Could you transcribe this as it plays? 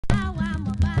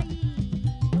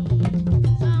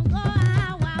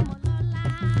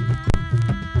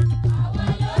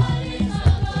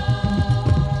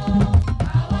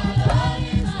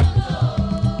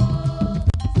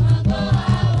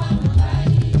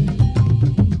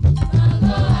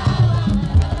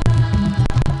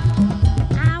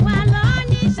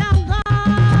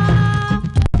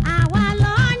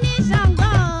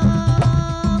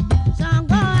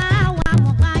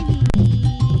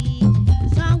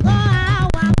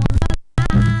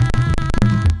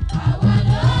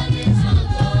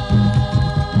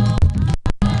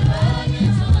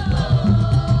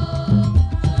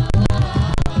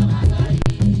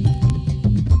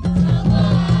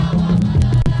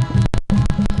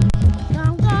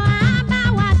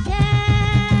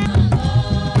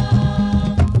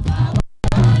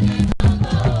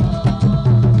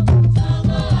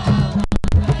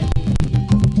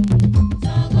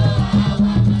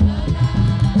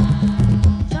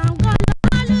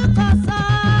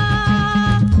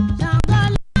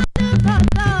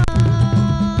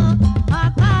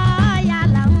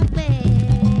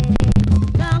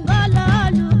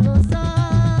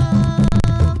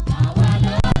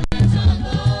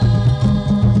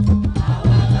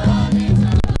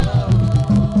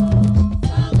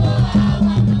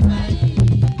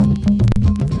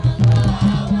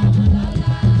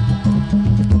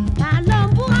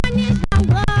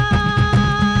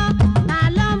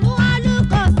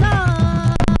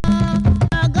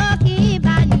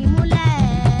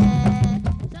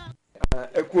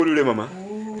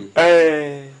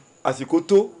àsìkò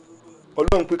tó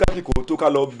ọlọ́run pé kásìkò tó ká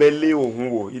lọ bẹ́lé òun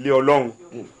wò ilé ọlọ́run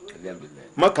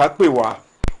mọ́ká pè wá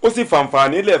ó sì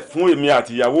fàǹfààní lẹ̀ fún èmi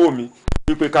àti ìyàwó mi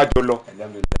wípé ká jọ lọ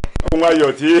ohun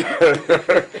ayọ̀ tí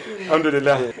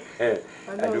alhamdulilayi.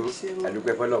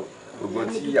 àdúpẹ́ fọlọ́run gbogbo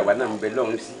tí àwa náà ń bẹ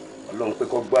lọ́run sí ọlọ́run pé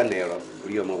kọ́ gbọ́ àná ẹ̀rọ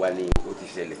orí ọmọ wa ni ó ti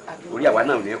ṣẹlẹ̀ orí àwa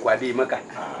náà ò ní kọ́ adé mọ́kà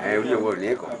orí ọwọ́ ò ní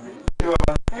kọ́.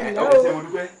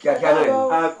 kíákíá náà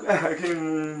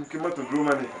ni. kí mọ́tò dúró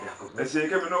mọ́ ni ẹ ṣe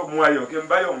kí mi náà mú ayọ̀ kí n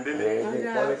bá yọ̀ ń délé.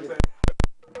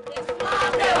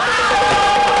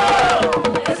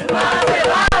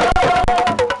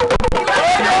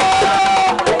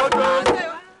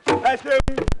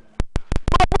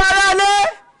 gbogbo aráalé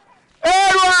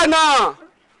èrò àná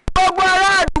gbogbo ará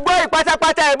àdúgbò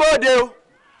ìpátápátá ìbòde o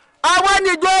àwọn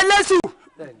níjọ eléṣù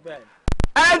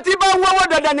ẹni tí bá ń wọ́wọ́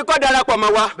dandan ni kó darapọ̀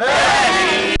mọ́ wa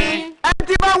ẹni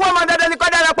tí bá ń wọ́wọ́ dandan ni kó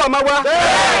darapọ̀ mọ́ wa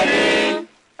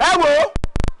ẹ wò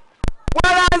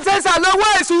wọ́n ra ń ṣẹ̀ṣà lọ́wọ́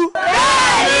èṣù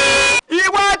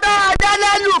ìwọ tó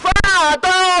ajálẹ́lù fún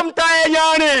àtọ́ ǹtọ̀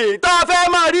èèyàn rìn tó fẹ́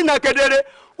máa rí nà kedere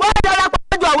wọ́n darapọ̀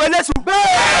mọ́jọ àwọn eléṣù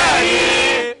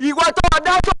ìwọ tó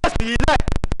dá ṣọ́ọ̀ṣì yìí lẹ̀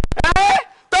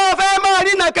tó fẹ́ máa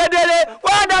rí nà kedere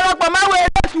wọ́n darapọ̀ máwọn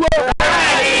eléṣù o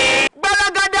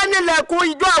gbọ́lágádá nílẹ̀kùn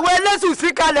ìjọ àwọn eléṣù sí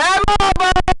kalẹ̀ ẹ mọ́ bọ́.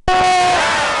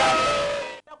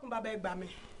 dákun bàbá ẹ gbà mí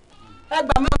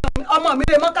ọmọ mi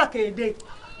lè mọ́kà kéde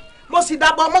mo sì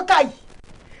dàbọ̀ mọ́kà yìí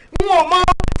n ò mọ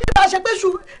tí bá ṣe pé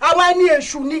àwọn ẹni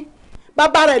èṣù ni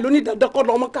bàbá rẹ̀ ló ní dandan kọ́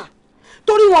lọ mọ́kà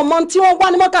torí wọn mọ tí wọ́n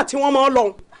wá ní mọ́kà tí wọ́n mọ́ lọ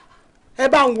ẹ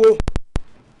bá ń wo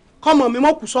kọ́mọ mi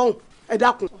mọ́ kù sọ́hùn ẹ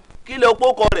dákun. kí lè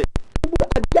opó kọ rẹ̀.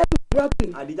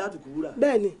 Àdìjátù Kúbúrà.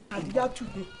 Bẹ́ẹ̀ni Àdìjátù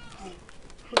ni.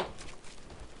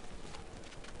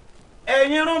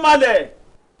 ẹ̀yin rúnmalẹ̀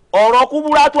ọ̀rọ̀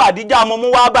Kúbúrátù Àdíjà mo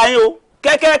mú wá báyìí o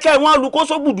kẹ́kẹ́kẹ́ wọ́n lu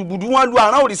kóso gbùdùgbùdù wọ́n lu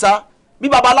àrán òrìṣà bí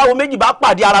babaláwo méjì bá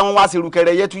pàdé ara wọn wá sí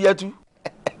rùkẹ̀rẹ̀ yẹtúyẹtú.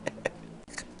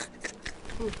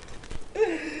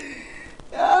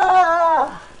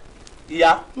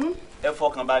 ìyá ẹ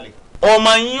fọkàn balẹ̀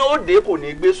ọmọ yín ó dé kò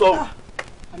ní gbé sọ́run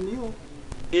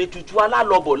ètùtù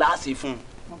alálọ́bọ̀ láàṣẹ fún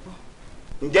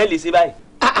un ǹjẹ́ lè ṣe báyìí.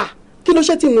 kí ló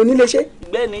ṣe tí wọn ò ní lè ṣe.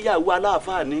 bẹ́ẹ̀ ni ìyàwó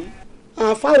aláàfáà ní.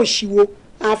 àáfà òṣìwò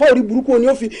àáfà orí burúkú ni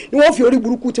wọ́n fi orí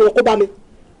burúkú tiwọn kó bá mi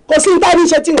kò sí níta ní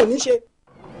ṣe tí wọn ò ní ṣe.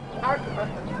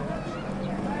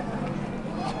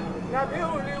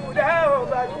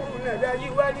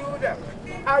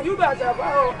 Ayuba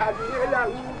Safao Adinela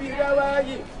Ubi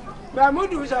Dawayi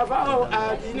Mahmudu Safao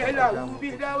Adinela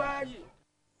Ubi Dawayi.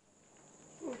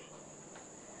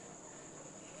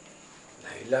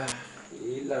 Laila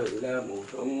ilàlá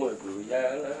Muhammadu ya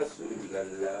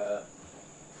Rasulullah.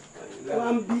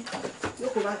 Wọ́n bí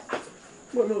yóò bá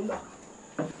mo lọ lọ.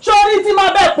 Sọ́ọ́rí tí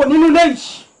máa bẹ́ẹ̀ pò nínú ilé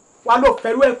yìí wà ló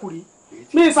fẹ́rú ẹ̀kú rí.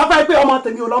 Mi ìsọfẹ́ pé ọmọ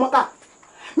tèmi ò lọ Mọ́kà.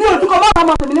 Mi ò dúkọ̀ mọ́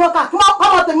ọmọ tèmi ní Mọ́kà kí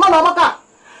ọmọ tèmi mọ́ lọ Mọ́kà.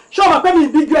 Ṣé ọmọ pé mi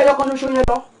ìbí ju ẹyọ kan ṣoṣo yẹn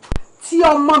lọ? Tí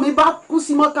ọmọ mi bá kú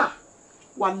sí Mọ́kà,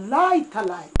 wàláì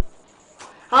tàláì.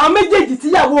 Àwọn méjèèjì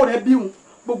tíyàwó rẹ̀ bí wọn,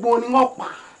 gbogbo wọn ni wọ́n pa.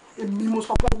 Èmi mo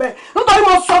sọ fún bẹ́ẹ̀. Nítorí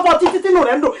mo sọ fún títí tínú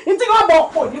rẹ̀ ń dùn. Ní tí wọ́n bọ̀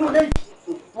pò nínú ilé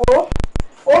yìí. Wo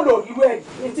ó lò irú ẹ̀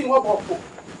ní tí wọ́n bọ̀ pò.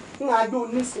 Ń àjò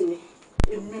nísìnyí.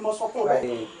 Èmi mo sọ fún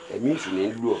bẹ́ẹ̀. Ẹ̀mí ìṣù ní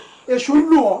lù ọ́. Èṣù ń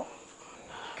lù ọ́.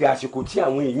 Kí àsìkò tí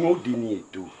àwọn èèyàn òde ní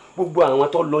ètò gbogbo àwọn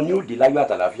tó lọ ní òde láyọ̀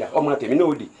àtàlàfíà ọmọ tèmi náà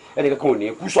òde ẹnìkan kan ò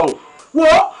ní kú sọ̀hún. Wo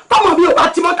tọmọ mi ò bá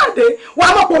ti Mọ́kàdé wà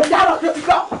á mọ̀ kó dáràn tó ti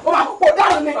gbọ́ ó máa kó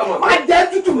dáràn ni máa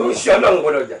jẹ́ tútù mi. Oṣù Ọlọ́run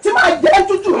gbọ́dọ̀ jà. Tí máa jẹ́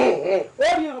tútù. Ó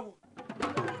rí ọ̀bù.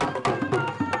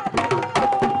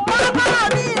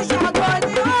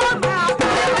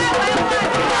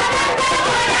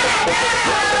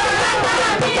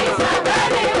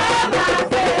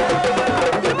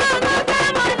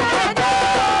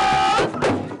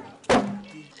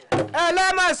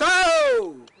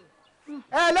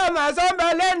 Ẹlẹ́mọ̀sán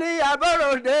bẹ̀lẹ́ ní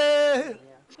àbọ̀ròdé.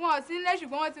 Wọn ò sí ilé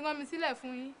ṣùgbọ́n wọ́n ti rán mi sílẹ̀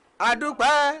fún yín.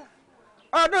 Àdúpẹ́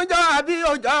ọdúnjọ́ àbí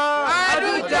òjọ́.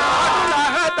 Ọdúnjọ́ ọdún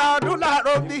làhẹ́ta ọdún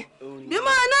làrọ̀ bí. Bí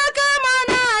mo ná ká mo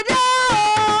náà dé o,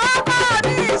 ọkọ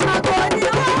mi ìṣàkó ni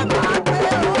wọ́n máa gbé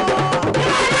o. Bí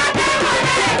mo ná ká mo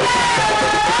náà dé o,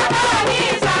 ọkọ mi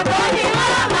ìṣàkó ni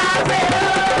wọ́n máa gbé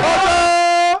o.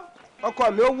 Ọkọ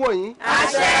mi ó wò yín.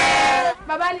 Àṣẹ.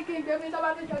 Bàbá ní kí n gbé mi tó bá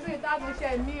tó ṣọdún ìtàgùnṣe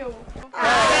mi o.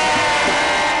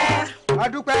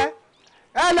 Àdúpẹ́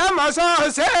ẹlẹ́mọ̀sán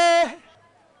ṣe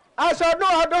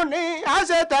aṣọdún ọdún ní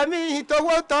àṣetẹ̀mí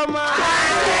ìtòwó tọmọ.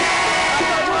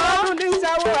 Aṣọdún ọdún ní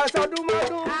ìṣàwó aṣọdún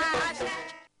mọ́dún.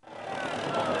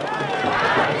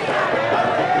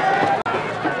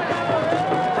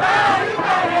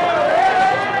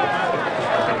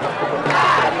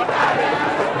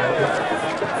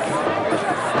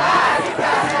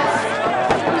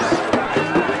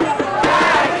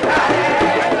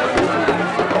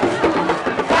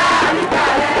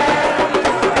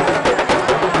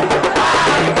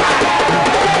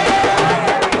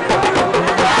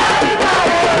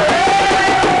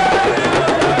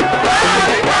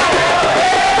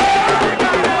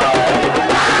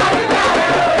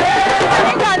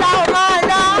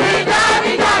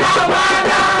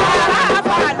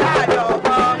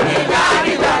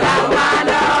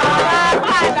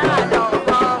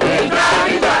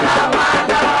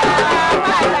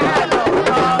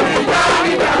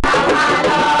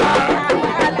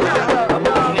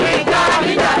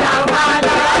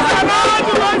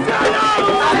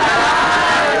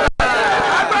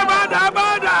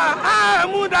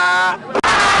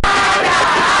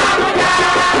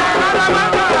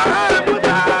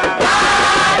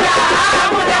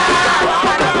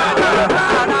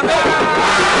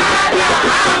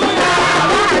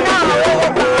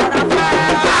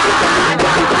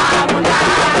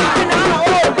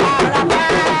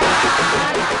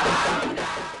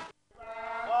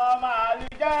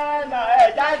 àlùjánnà ẹ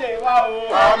jáde wá o.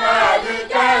 ọmọ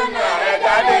àlùjánnà ẹ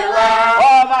jáde wá.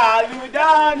 ọmọ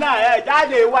àlùjánnà ẹ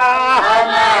jáde wá.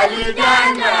 ọmọ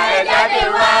àlùjánnà ẹ jáde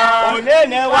wá. òní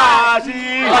ni wá sí.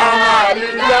 ọmọ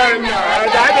àlùjánnà ẹ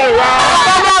jáde wá.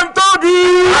 ọmọ ń tóbi.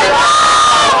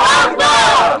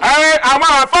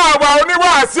 àwọn àfáà wa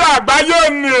oníwàásí àgbáyé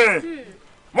ni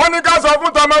wọ́n ní ká sọ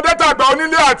fún tọmọdé tàgbà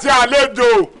onílé àti àlejò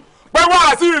pé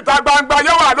wàásí ìta gbangba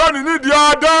yóò wà lónìí nídìí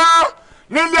ọdún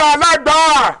nílé alágbà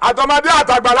àtọmọdé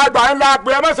àtàgbàlagbà ńlá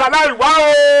pé ẹ mọ́ṣáláì wá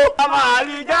o. ọmọ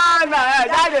àlùjánnà ẹ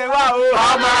jáde wá o.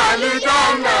 ọmọ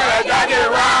àlùjánnà ẹ jáde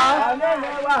wá. òní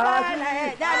ni wá sí.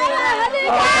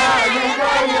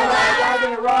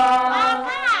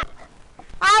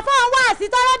 àfọ̀ wáàsí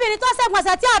tọ́lọ́bìnrin tó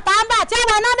ṣègbọ̀nsẹ̀ tí ọ̀tá ń bà tí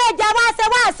àwọn ọ̀nà méje wá ṣe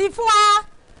wáàsí fún wa.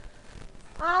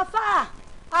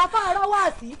 àfà ọ̀rọ̀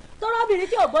wáàsí tọ́lọ́bìnrin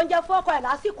tí ògbóúnjẹ fọ́kọ ẹ̀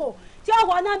lásìkò tí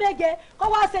ọ̀wọ́ ọ̀nà méje kó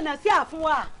wá ṣe nà sí àfún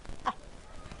wa.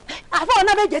 àfọ̀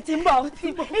ọ̀nà méje ti ń bọ̀ ti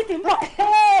ń bọ̀.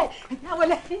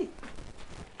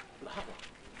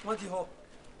 wọ́n ti họ.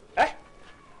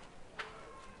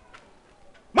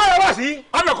 má lọ wá sí.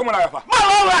 alákòmọ̀lá yàfa. má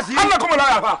lọ wá sí. alákòmọ̀lá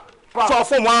yàfa. sọ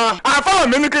fún wọn. àfáà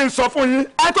mi ní kí n sọ fún yín.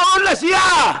 ẹ tó ń lè sí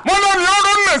à. mo lórí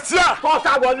ọ̀rọ̀ ń lè sí à.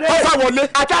 tọ́sà wọlé. tọ́sà wọlé.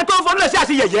 àti àti tó fọ́n lè sí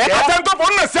àṣeyẹyẹ. àtẹ̀ntọ́ fún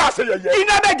ń lè sí àṣeyẹyẹ.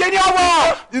 iná méje ní ọwọ́.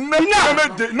 iná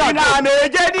méje iná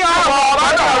méje ní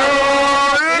ọwọ́.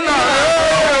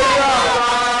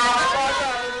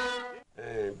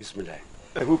 bisimilayi.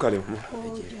 ẹ kú kalẹ̀ fún mi.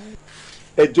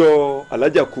 ẹjọ́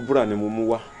alájà Kubura ni mo mú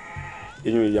wá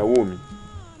èèyàn ìyàwó mi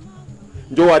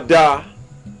ǹjọ́ wa dáa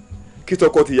kí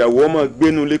tọkọ tìyàwó ọmọ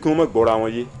gbénu lé kí wọ́n má gbọ́ra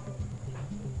wọn yé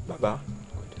bàbá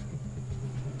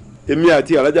èmi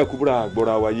àti alájà Kubura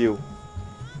gbọ́ra wa yé o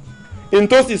n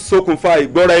tó sì ṣokùnfà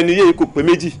ìgbọ́ra ẹni yé kò pé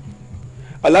méjì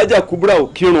alájà Kubura ò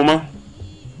kírun mọ́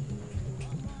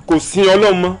kò sin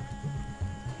Ọlọ́run mọ́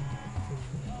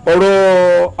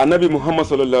ọ̀rọ̀ anabi Muhammad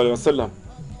sallallahu alayhi wa sallam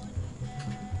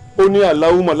ó ní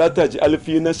Allahumma la taj'al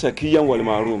fina shakiyan wal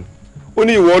mahrum ó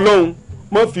ní ìwọ Ọlọ́run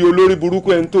má fi olórí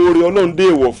burúkú ẹni tó rí Ọlọ́run dé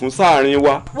èèwọ̀ fún sáàrin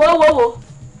wa. wo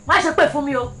má ṣe pè fún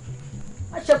mi o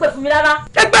má ṣe pè fún mi rárá.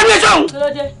 ẹgbẹ́ mi sọ̀hún. kí ló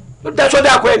dé. ló dá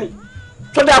sọ́dọ̀ àpò ẹni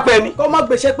sọ́dọ̀ àpò ẹni. kó má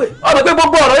gbèsè pé. ọ̀rọ̀ pé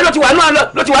gbogbo ọ̀rọ̀ yìí ló ti wà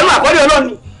nínú àkọ́lé Ọlọ́run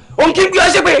ni òun kí n bí ọ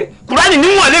ṣe pé Kùránì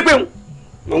níwọ̀n lé pé òun.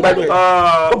 mo ń gbádùn ẹ̀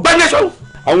ó gbá mi sọ̀hún.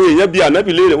 àwọn èèyàn bíi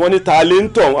ànábì léèrè wọ́n ní ta lè ń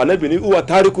tọ̀ ànábì ní uwa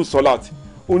tariku sọlat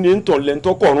ó ní ń tọ̀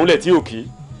lẹ́ńtọ́ kọ̀ọ̀rún lẹ̀ tí ò kí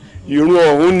ìrun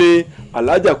ọ̀hún ni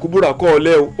alájà Kubura kọ́ ọ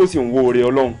lẹ́ ó sì ń wo oore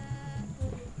Ọlọ́run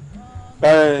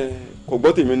kò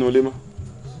gbọ́ tèmi nu ilé mọ́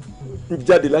ń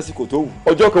jáde lásìkò tó wù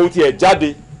ọjọ́ kan ó tiẹ̀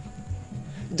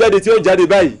jáde tí ó jáde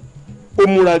báyìí ó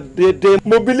múra déédéé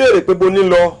mo bí léèrè pé bo ní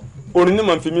lọ orin ní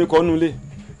màá fi mí kọ́ nulẹ̀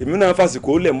èmi náà fàsìkò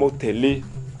ó lẹ̀ mọ́ tẹ̀lé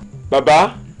bàbá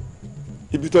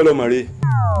ibi tó lọ́mọ rè.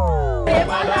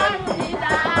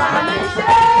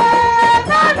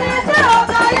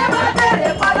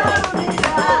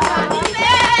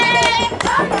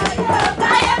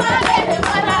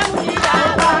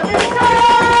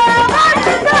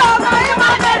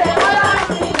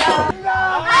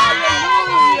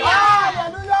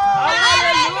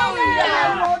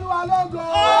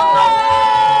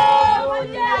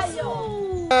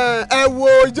 ẹ wo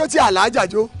ijó tí aláàjà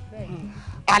jó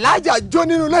aláàjà jó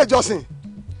nínú ilé ìjọsìn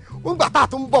ń gbà tá a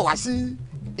tún bọ̀ wá sí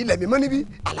ilẹ̀ mímọ́ níbí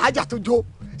aláàjà tó jó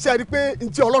ṣe é rí i pé n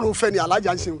tí Ọlọ́run fẹ́ ni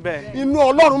aláàjà ń ṣe inú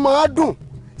Ọlọ́run máa dùn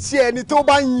sí ẹni tó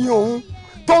bá yin òun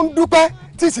tó ń dúpẹ́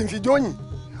tí sì ń fi jó yìn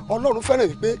Ọlọ́run fẹ́ràn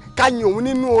wípé ká yin òun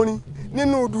nínú orin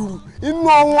nínú dùrù inú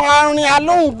ohun arin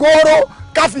alóhùn góóró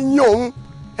ká fi yin òun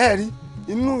ẹ rí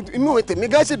inú tèmi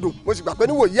gán sì dùn mo sì gbà pé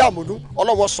níwòyí àmọ́dún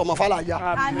Ọlọ́run sọmọ fàlàyà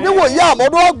níwòyí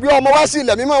àmọ́dún ó gbé ọmọ wá sí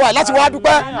ilẹ̀ mímọ́ wa láti wá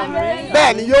dúpẹ́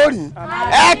bẹ́ẹ̀ ni yóò rí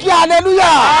ẹ kí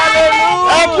aleluya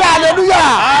ẹ kí aleluya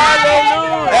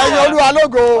ẹ̀yin Olúwa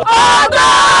lógo.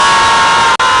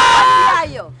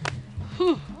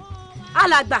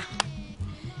 alàgbà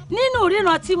nínú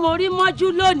ríran tí mo rí mọ́jú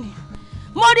lónìí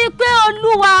mo rí i pé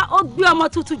Olúwa ó gbé ọmọ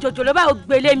tuntun jòjòló báyìí ó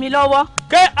gbélé mi lọ́wọ́.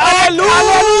 ké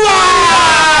aleluya.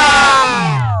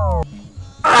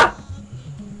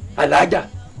 aláàjà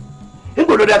n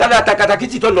kò lóde akádá takataki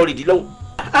tí tó lọ rìdí lọ́wọ́.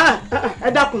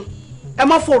 ẹ dákun ẹ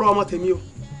má fòrò ọmọ tèmi o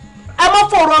ẹ má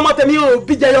fòrò ọmọ tèmi o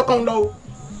bí jẹyọ kan lọ o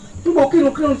nígbà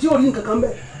kírun tí ò rí nǹkan kan bẹ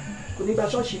kò ní gba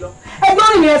ṣọ́ọ̀ṣì lọ ẹgbẹ́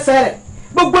òrìn ẹsẹ̀ rẹ̀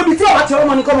gbogbo ibi tí ọba ti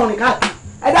ọmọ nìkan mọ̀ nìkan àti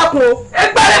ẹ dákun o.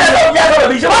 ẹgbẹ́ rẹ̀ lọ bí aṣọ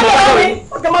mi ṣé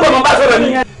mo bá sọ̀rọ̀ ni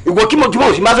ìwọ kí mo jùmọ̀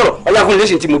òsì má sọ̀rọ̀ ọ̀yà fún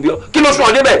ilé-ìsìn tí mo bí ọ kí ló sún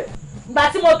ọ débẹ̀. ìgbà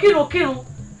tí mo kírun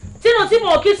tí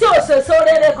mo kí sí òṣèṣe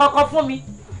rere kankan fún mi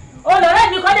olùrẹ́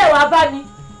mi kọ́ dẹ̀ wá bá mi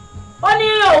ó ní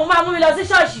òun máa mú mi lọ sí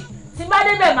ṣọ́ọ̀ṣì tí bá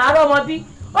débẹ̀ máa rọ́ ọmọ bí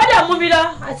ó dẹ̀ mú mi lọ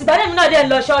àtìgbà mi náà dẹ̀ ń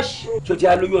lọ ṣọ́ọ̀ṣì. tó ti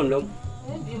alóyún ọ̀nà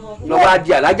lọ́wọ́ á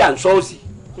di alájà ń ṣọ́ọ̀ṣì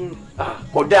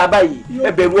kò dáa báyìí ẹ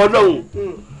bẹ̀rù Ọlọ́run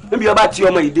níbi ọba tí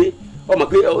ọmọ yìí dé ọmọ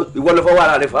pé ìwọ lọ fọwọ́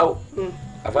ara rẹ fà ó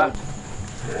àfa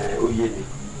ó yé mi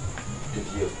tó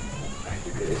yé o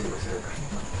àìdíkẹ́rẹ́ sì máa sẹ́ka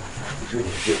ìṣó ní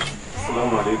ìṣe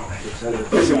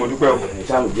ẹ ṣé mo dúpẹ́ o mo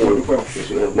dúpẹ́ o.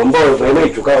 mo ń bọ̀ ọ̀fẹ́ ilé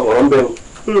ìtúká ọ̀rọ̀ ń bẹ o.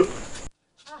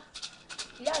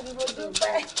 ìyá mi mo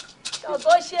dúpẹ́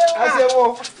ṣògo ṣe o. ẹ ṣe wo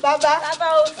bàbá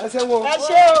ẹ ṣe wo ẹ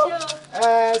ṣé o.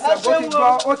 Ṣàngó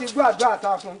ó ti gbọ́ àdúrà tá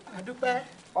a fún àdúpẹ́.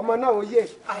 ọmọ náà ó yè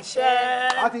àṣẹ.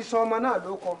 a ti sọ ọmọ náà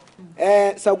ló kọ.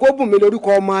 Ṣàngó bùn mi lórúkọ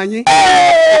ọmọ yín.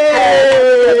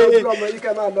 ọmọ yín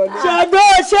kẹ́ máa lọ ní. Ṣàngó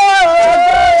ṣe o.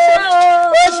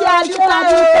 ó ṣe àdúrà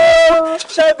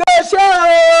Ṣàngó ṣe o.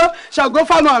 Ṣàngó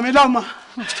fọmọ mi lọ́mọ.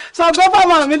 Ṣàngó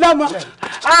fọmọ mi lọ́mọ.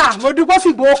 mo dúpọ́ sì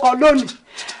gbowó kan lónìí.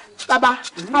 Bàbá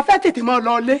a fẹ́ tètè mọ́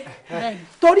lọ ilé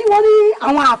torí wọ́n ní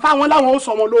àwọn àfa wọn láwọn ó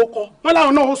sọ wọn lóko wọn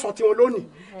láwọn náà ó sọ tiwọn lónìí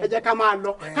ẹ jẹ́ ká máa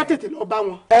lọ ká tètè lọ bá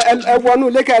wọn. ẹ wọnú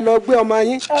ilé kẹ́ lọ gbé ọmọ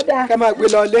yín kẹ́ máa gbé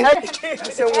lọ ilé. ẹ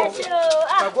ṣe wọ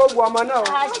Ṣàngó bu ọmọ náà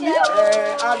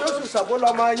àdóṣù Ṣàngó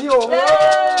lọmọ yín o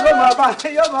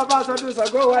yóò máa bá sọdún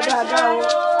Ṣàngó wa dáadáa o.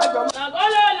 Ṣàngó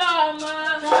ló lọ ọmọ.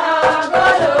 Ṣàngó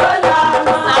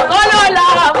ló lọ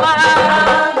ọmọ.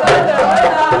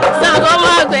 Ṣàngó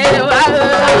má gbé wá o.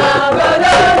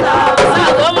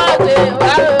 Ṣàngó má gbé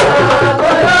wá o.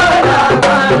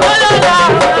 Ṣàngó ló lọ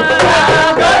ọmọ.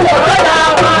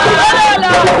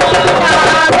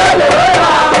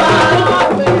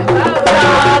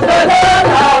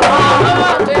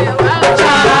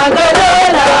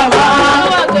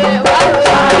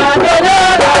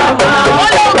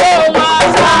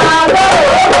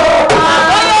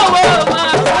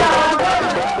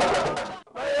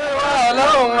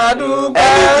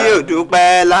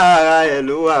 Dúpẹ́ lára ẹ̀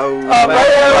ló wà o.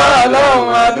 ọ̀pẹ́yẹ wà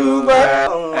lọ́hùn àdúgbẹ́.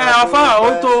 àfa ó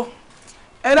tó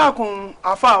ẹ dákun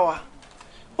àfa wa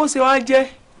ó ṣe wá jẹ́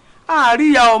àárí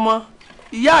ìyá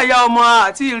ọmọ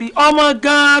àti ìrí ọmọ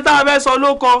gan-an tá a fẹ́ sọ ló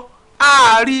kọ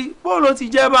àárí bóòlù ti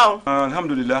jẹ́ báwọn.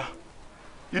 alhamdulillah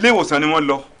ilé ìwòsàn ni wọ́n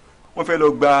lọ wọ́n fẹ́ lọ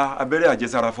gba abẹ́rẹ́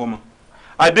àjẹsára fọ́mọ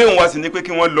àdéhùn wa sì ni pé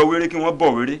kí wọ́n lọ wéré kí wọ́n bọ̀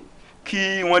wéré kí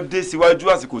wọ́n dé síwájú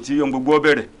àsìkò tí ohun gbogbo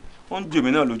bẹ̀rẹ̀ wọ́n ń jòmí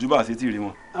náà lójú bá àṣetì rí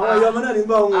wọn. àwọn ìyá ọmọ náà ní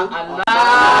bá wọn.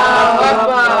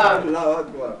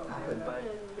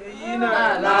 èyí náà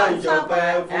là ń ṣọpẹ́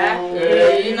fún.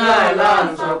 èyí náà là ń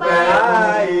ṣọpẹ́ fún.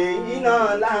 èyí náà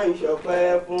là ń ṣọpẹ́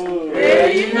fún.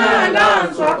 èyí náà là ń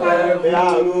ṣọpẹ́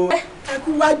fún. ẹ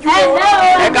kú wájú o.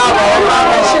 ẹ káàbọ̀ ẹ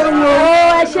ṣé o.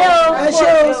 ẹ ṣé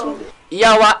o.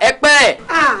 ìyá wa ẹ pẹ́.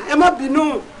 ẹ má bínú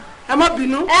ẹ má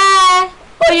bínú.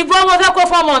 Òyìnbó mo fẹ́ kó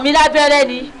fọmọ mi lábẹ́rẹ́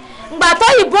ni ngbà tó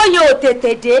yìnbó yẹn ò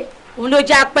tètè dé òun ló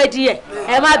jẹ́ apẹ́ díẹ̀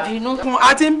ẹ má bínú.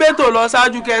 a ti ń bètò lọ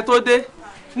ṣáájú kẹ́ tó dé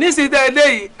nísìtẹ́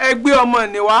eléyìí ẹ gbé ọmọ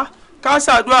níwá ká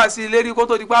ṣàdúrà sí ìlérí kó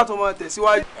tó di pàtó mọ́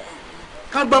tẹ̀síwájú.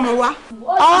 ká gbọ́mọ wá.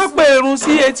 a pè irun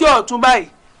sí etí ọ̀tún báyìí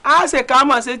a ṣe ká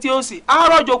mọ̀ sí etí òsì a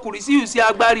rọ̀jò kùrìsíyù sí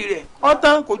agbárí rẹ̀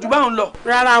ọ̀tán kò jù báwọn lọ.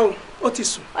 rárá o ó ti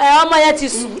sùn. ọmọ yẹn ti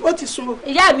sùn. ó ti sùn o.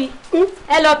 ìyá mi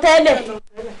ẹ lọ tẹ́lẹ̀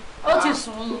ó ti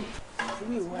sùn.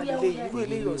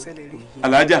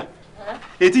 alájà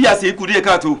etí yà sí ikú díẹ̀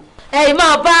káàtó. ẹ̀yin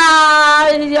máa bá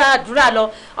àdúrà lọ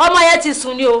ọmọ yẹn ti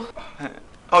sùn ni o.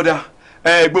 ọ̀dà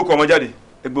ẹgbókọ̀ ọmọ jáde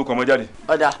ẹgbókọ̀ ọmọ jáde.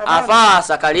 ọ̀dà àfa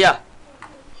Sàkàríà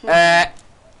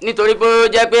nítorí pé ó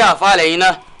jẹ́ pé àfa lẹ́yìn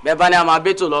náà bẹ́ẹ̀ bá ní a máa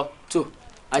bẹ́tò lọ tó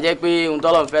a jẹ́ pé ohun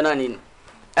tọ́lọ̀ ń fẹ́ náà nìyí.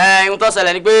 ohun tó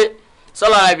ṣẹlẹ̀ ni pé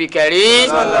sọ́lá nàbì kẹrí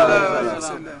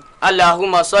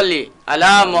Allahumma salli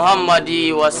ala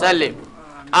Muhammadi wa sallim.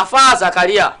 àfa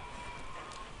Sàkàríà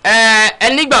ẹ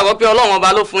nígbàgbọ́ pé ọlọ́run ọba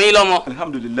ló fún yín lọ́mọ.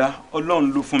 alhamdulillah ọlọ́run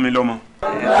ló fún mi lọ́mọ.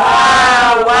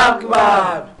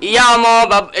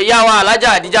 ìyá wa alájà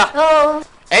àdíjà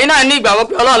ẹ̀yin náà ní ìgbàgbọ́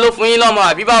pé ọlọ́run ló fún yín lọ́mọ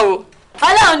àbí báwo.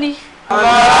 ọlọ́run ni.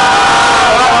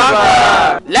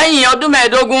 lẹ́yìn ọdún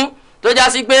mẹ́ẹ̀ẹ́dógún tó já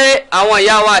sí pé àwọn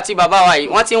ìyá wa àti bàbá wa yìí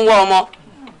wọ́n ti ń wá ọmọ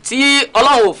tí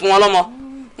ọlọ́run ò fún wọn lọ́mọ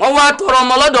wọ́n wá tọrọ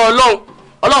ọmọ lọ́dọ̀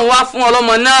ọlọ́run wá fún wọn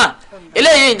lọ́mọ náà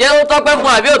eléyìí ǹjẹ́ ó tọ́pẹ́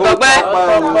fún àbí ò tọ́pẹ́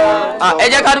ẹ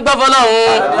jẹ́ ká dúpẹ́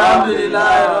fọlọ́run.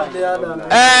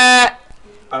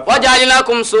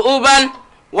 waja'alnakum su'uban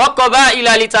wa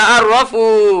qaba'ila lita'arafu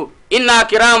inna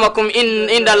akramakum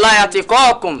indallahi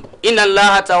atqakum inna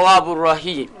Allaha tawwabur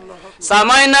rahim.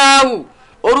 sàmáìnáwù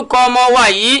orúkọ ọmọ wa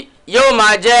yìí yóò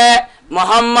máa jẹ́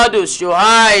Muhammadu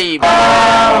Shuaib.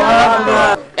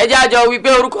 ẹ jẹ́ àjọ wípé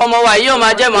orúkọ ọmọ wa yìí yóò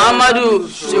máa jẹ́ Muhammadu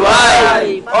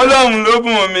Shuaib. ọlọ́run ló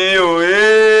bùn mi òye.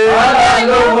 ọlọ́run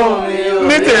ló bùn mi òye.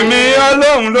 ní tèmi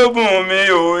ọlọ́run ló bùn mi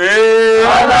òye.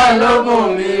 ọlọ́run ló bùn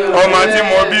mi òye. ọmọ tí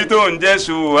mo bí tó ń jẹ́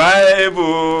Shuaib.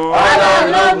 ọlọ́run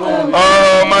ló bùn mi.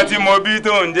 ọmọ tí mo bí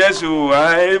tó ń jẹ́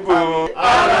Shuaib.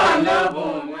 ọlọ́run ló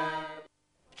bùn mi.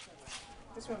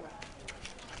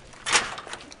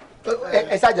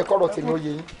 ẹ ṣàjẹ́ kọ́rọ̀ tèmi ó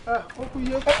yé yín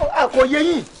kò yé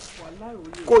yín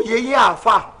kò yé yín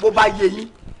àáfà bó bá yé yín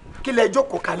kí lẹ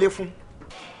jókòó kalẹ̀ fún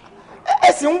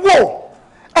ẹ sì ń wò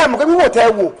ẹ mọ̀ pé wíwò tẹ́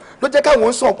ẹ wò ló jẹ́ káwọn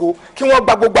ń Ṣàngó kí wọ́n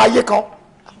gba gbogbo ayé kan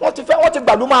wọ́n ti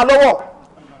gbàlú máa lọ́wọ́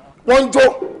wọ́n ń jó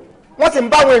wọ́n sì ń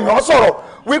bá àwọn èèyàn sọ̀rọ̀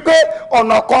wípé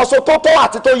ọ̀nà kan so tó tọ́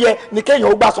àti tó yẹ ni kéèyàn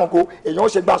ó gba Ṣàngó èèyàn ó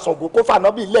ṣe gba Ṣàngó kó fà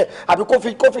náà bí ilẹ̀ àbí kó fi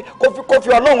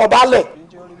Ọlọ́run ọba lẹ̀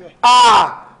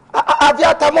àbí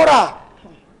àtàmọ́ra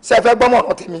ṣe fẹ́ gbọ́mọ̀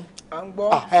ọ̀nà tèmi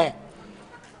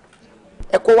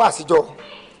ẹ kó wáàsí jọ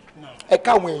ẹ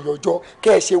káwọn èèyàn jọ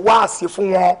kẹ́ ẹ ṣe wáàsí fún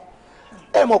wọn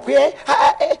ẹ mọ̀ pé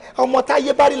ọmọ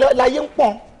táyé bá rí láyé ń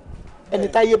pọ̀n ẹni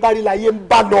táyé bá rí láyé ń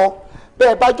bá lọ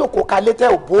bẹ́ẹ̀ bá jókòó kalẹ̀ tẹ́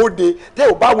ò bóde tẹ́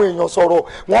ò báwọn èèyàn sọ̀rọ̀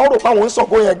wọ́n rò fáwọn ń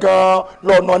Ṣàngó yẹn gan-an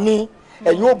lọ́nà ni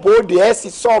ẹ̀yin ò bóde ẹ̀ sì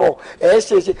sọ̀rọ̀ ẹ̀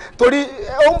ṣe torí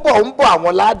ó ń bọ̀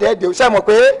àwọn ládẹ́ẹ̀dẹ́ ṣe mọ̀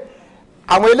pé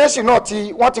àwọn eléṣìn náà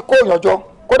wọ́n ti kó èèyàn jọ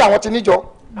kódà wọ́n ti níjọ.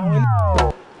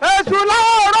 èṣù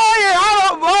láwòrán yìí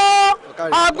àròbó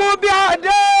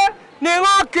àgùnbíàdé ni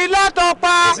wọ́n kí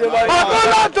látọpa ọdún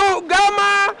lọ́tún gámà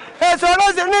èso ló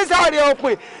sì ní sàrè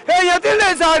òpin èyí tí lè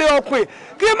sàrè òpin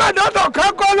kí mẹ́dọ́tọ̀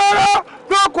kẹ́kọ̀ọ́ lọ́rọ́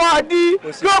lóko àdí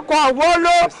lóko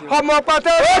àwọlọ́ ọmọ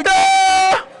pàtẹ́rẹ́dẹ́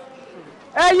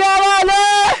ẹ̀yẹ wọlé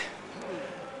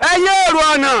ẹ̀yẹ èrò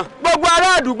ọ̀nà gbogbo ará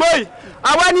àdúgbò yìí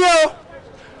àwa ni o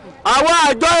àwa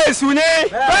àjọ èṣù ni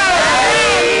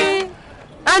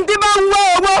ẹni tí bá ń wá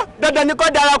owó dandan ni kó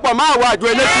darapọ̀ mọ́ àwọn àjọ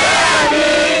eléṣù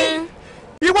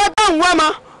ìwọ tó ń wá ma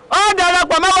ọ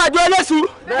darapọ̀ mọ́ àwọn àjọ eléṣù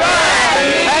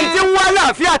ẹni tí ń wá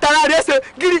láàfin àtàrà rẹ̀ ṣe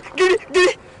gírígírí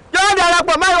yóò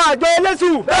darapọ̀ mọ́ àwọn àjọ eléṣù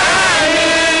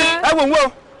ẹ wò wò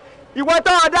ìwọ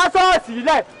tó o dá ṣọ́ọ̀ṣì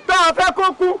lẹ̀ tó o fẹ́ kó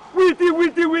kú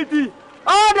wìtì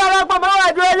ọ darapọ̀ mọ́ àwọn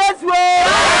àjọ eléṣù o.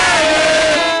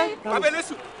 bàbá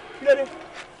eléṣù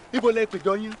ibo lẹ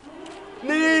pèjọ yín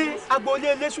ní agboolé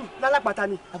eléṣù lálápàtà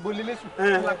ni. agboolé eléṣù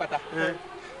lálápàtà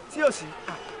tí ò sí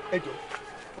ẹjọ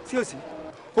tí ò sí.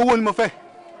 owó ni mo fẹ́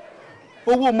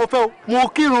owó mo fẹ́ o mo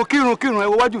kírun ẹ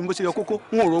wo wájú mi bó ṣe yọ kókó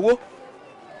n ò rówó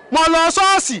mo lọ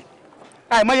ṣọ́ọ̀ṣì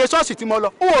àìmọye ṣọ́ọ̀ṣì tí mo lọ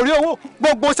n ò rí owó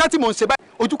gbogbo iṣẹ́ tí mo ń ṣe báyìí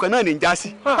ojú kan náà ní í já sí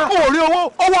n ò rí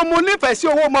owó mo nífẹ̀ẹ́ sí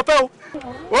owó mo fẹ́ o.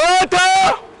 ó tó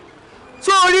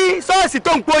sórí ṣọ́ọ̀ṣì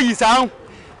tó ń pò yìí sáhùn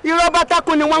irọ́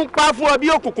bátákùn ni wọ́n ń pa fún ọ bí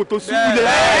òkùnkùn tó ṣubú lé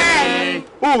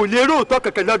o ò lè róòtọ́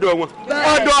kẹ̀kẹ́ lọ́dọ̀ wọn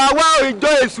ọ̀dọ̀ àwa ìjọ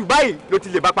èṣù báyìí ló ti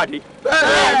lè bá pàdé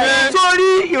sórí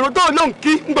ìrun tó lóun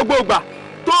kí ń gbogbo ìgbà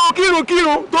tó kírun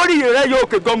torí rẹ yóò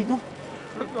kè gọ́ǹbù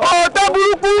òótọ́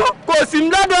burúkú kò sí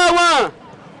lọ́dọ̀ wọn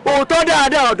òótọ́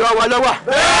dáadáa ọ̀dọ̀ wọn lọ́wọ́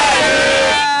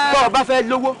bọ́ ọ bá fẹ́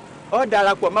lówó ọ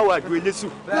darapọ̀ máwọ̀ àjò eléṣù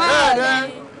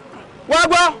wọ́n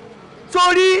gbọ́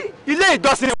sórí ilé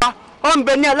ìjọsìn wa ọ ń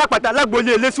bẹ ní alápàtà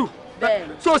lágbóolé eléṣù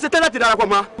so ṣe tẹ́ láti darapọ̀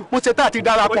mọ́ mo ṣe tá àti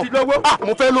darapọ̀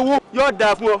mo fẹ́ lówó yóò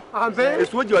dáa fún ọ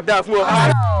èso òjì ọ̀ dáa fún ọ.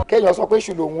 kéèyàn sọ pé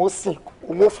ṣùgbọ́n òun ó sìn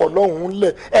òun ó fọ lọ́hùn-ún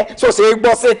lẹ̀ so ṣe é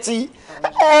gbọ́ sétí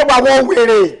wà wọ́n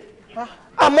wèrè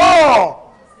àmọ́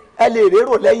ẹ lè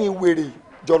rérò lẹ́yìn wèrè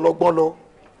jọlọgbọ́n lọ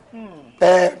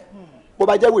bó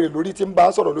bá jẹ́ wèrè lórí tí ń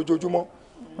bá sọ̀rọ̀ lójoojúmọ́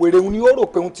wèrè òun ni ó rò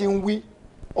pé òun ti ń wí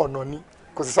ọ̀nà ni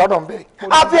kò sì sọ́nà ń bẹ̀.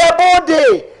 àfi ẹ bóde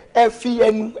ẹ fi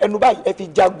ẹnu báyìí ẹ fi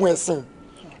jagun ẹ̀sìn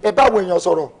ẹ báwo èèyàn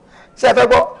sọ̀rọ̀ ṣé ẹ fẹ́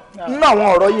gbọ́ nínú àwọn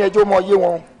ọ̀rọ̀ yín ẹjọ́ mọ yé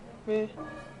wọn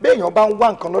béèyàn bá ń wá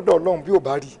nǹkan lọ́dọ̀ Ọlọ́run bí ò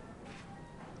bá rí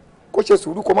kó ṣe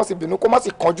sùúrù kó má sì bínú kó má sì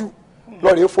kánjú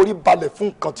lọ́ọ̀rẹ́ forí balẹ̀ fún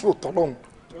nǹkan tí ò tọ́ lọ́hùn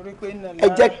ẹ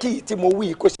jẹ́ kí tí mo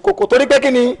wí kó ṣe kókó torí pé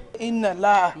kí ni. iná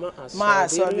láà máa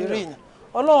sọ lérí yìí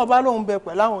Ọlọ́run bá lóun bẹ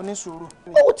pẹ̀lú àwọn oníṣòro.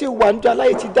 ó ti wà níjọ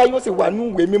aláyé ti dá yóò sì wà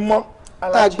ní ìwé mímọ́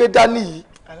tá a gbé dání yìí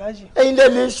ẹ̀yin lè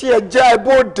lè ṣe ẹjẹ́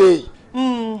ẹbóde.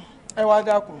 ẹ wá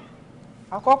dákun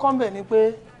àkọ́kọ́ ń bẹ̀ ni pé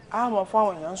a mọ̀ fún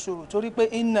àwọn èèyàn sùúrù torí pé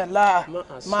iná láà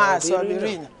máa sọ lérí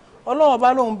yìí Ọlọ́run bá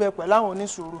lóun bẹ pẹ̀lú àwọn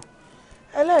oníṣòro.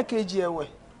 ẹlẹ́ẹ̀kejì ẹ̀wẹ̀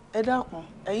ẹ dákun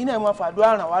ẹ̀yin náà máa fàdúrà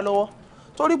ràn wá lọ́wọ́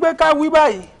torí pé ká wí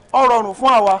báyìí ó rọrùn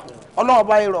fún àwa Ọlọ́run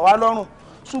bá rọ̀ wá lọ́rùn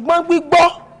ṣùgbọ́n gbígbọ́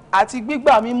àti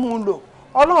gbígbà mímú un lò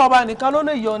Ọlọ́run bá nìkan ló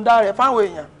lè yọ̀ǹda rẹ̀ fáwọn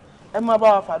èèyàn ẹ máa bá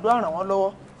wa fàdúrà ràn wọ́n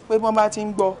lọ́wọ́ pé wọ́n bá ti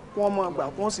ń gbọ́ wọ́n mọ̀ gbà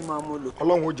kó sì máa mú lò.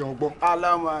 Ọlọ́run ó jẹun gbọ́.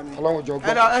 Ọlọ́run ó jẹun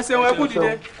gbọ́. ẹ ṣeun ẹ kú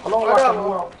dìde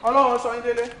Ọlọ́run sọ yín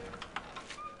délé.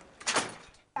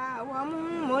 àwọ̀ mú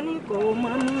mo ní kò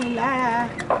mọ́ mi lára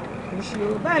òṣì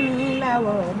ò bá mi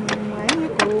láwọ̀ mú àyín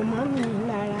kò mọ́ mi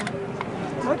lára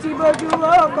mo ti bójú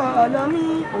ọkọ̀ lọ mí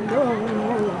olóhùn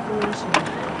òfòṣì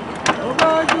mo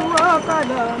bójú ọkọ̀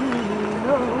lọ mí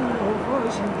olóhùn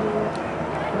òfòṣì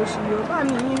òṣì ò bá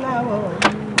mi láwọ̀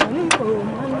mú àyín kò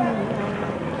mọ́ mi lára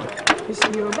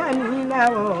òṣì ò bá mi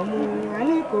láwọ̀ mú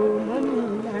àyín kò mọ́ mi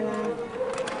lára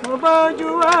mo bójú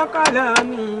ọkọ̀ lọ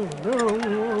mí olóhùn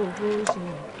òfòṣì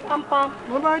Pam-pam.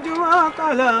 Mo bá ju ọkọ̀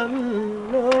lọ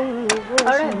lóhùn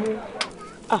oṣù mi.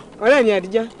 Ọ̀rẹ́ mi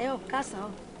Àdìjá. Ẹ ò kásán o.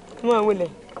 Mo máa wọlé.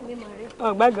 Mi mọ̀ rí.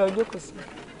 Ọ̀gbága ojú kò sí.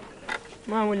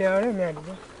 Máa wọlé ọ̀rẹ́ mi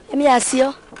Àdìjá. Èmi àsí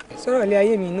ọ́. Sọ̀rọ̀ ilé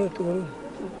ayé mi inú tó rò.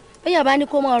 Bóyá bá ní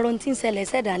kó mọ ọ̀rọ̀ tí ń ṣẹlẹ̀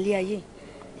sẹ́dá ilé ayé.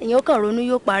 Èèyàn ó kàn ronú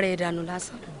yóò parẹ́ ìdànù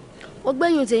lásán. Ó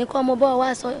gbẹ̀yìn tèyí kọ́ mo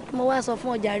wá sọ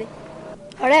fún ọjà rẹ̀.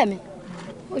 Ọ̀rẹ́ mi,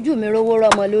 ojú mi rówó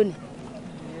rọmọ lónìí.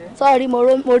 Sọ́ọ̀rí mo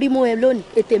rí mú ẹ lónìí,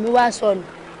 ètè mi wá sọnù.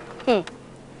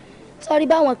 Sọ́ọ̀rí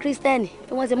báwọn kírísítẹ́nì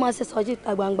tí wọ́n ṣe máa ń ṣe sọ́jú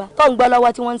ìta gbangba tó ń gbọ́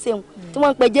lọ́wọ́ tí wọ́n ń ṣe wọn tí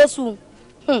wọ́n ń pe Jésù.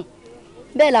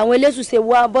 Bẹ́ẹ̀ làwọn eléṣù ṣe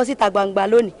wá bọ́ síta gbangba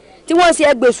lónìí tí wọ́n ń ṣe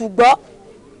ẹgbẹ̀sù gbọ́.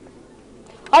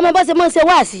 Ọmọ bọ́ ṣe máa ń ṣe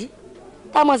wáàsí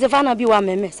táwọn ṣe fánà bí wa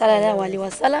mẹ́mẹ́ sallallahu alaihi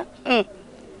wasallam.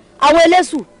 Àwọn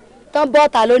eléṣù tán bọ́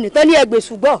ọ̀tà lónìí tán ní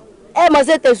ẹgbẹ̀sù gbọ́ ẹ mọ̀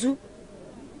ṣe tẹ̀sù.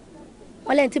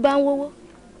 Wọ́n lẹ́yìn tí bá ń wówó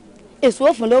èso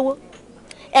òfin lówó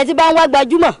ẹ ti bá ń wá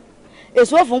gbajúmọ̀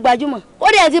èso òfin gbajúmọ̀ ó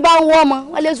dẹ̀ ti bá ń wọ́ ọmọ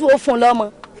wọ́n lé sùn òfin lọ́mọ.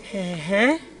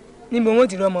 Níbo wọn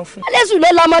ti rọmọ fún. wọ́n lé sùn ló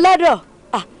lọ́mọ lọ́dọ̀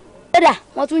kódà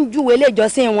wọ́n tún júwèé ilé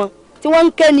ìjọsìn wọn tí wọ́n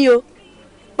ń ké ní o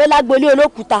pé lágbolé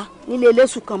olókùúta nílé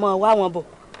eléṣù kan mọ́ wá wọn bọ̀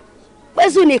pé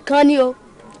sùn nìkan ni o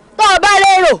tó o bá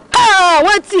lérò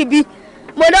wọ́n tì bí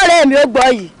mo lọ́rẹ́ mi ó gbọ́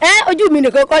yìí ojú mi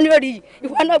nìkan kọ́ ní orí yìí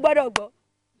ìwọ náà gbọ́dọ̀ gbọ́.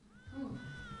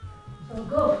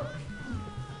 Ògo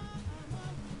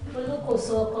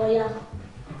olókòso ọkọ ya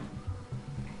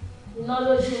iná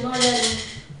lójú iná lẹ́nu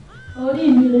orí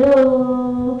mi rèé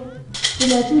o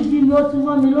ilẹ̀ tún jí mi ó tún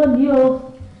mọ́ mi lónìí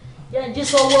o yẹn jí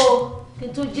sówó o kí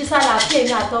n tún jí sálàáfíà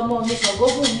mi àtọmọ mi Ṣàngó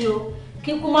fún mi o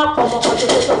kí n kú má pọ̀ ọmọ kan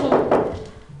ṣoṣo fún mi.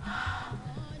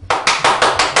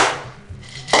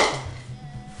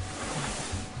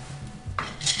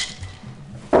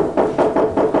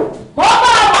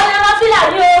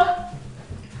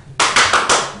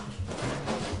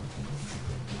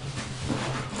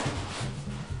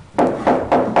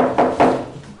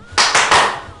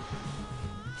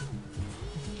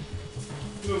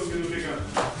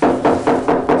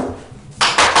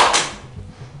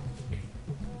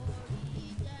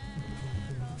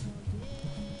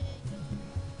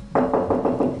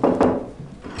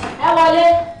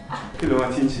 Kí ló wá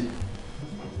tí ń ṣe?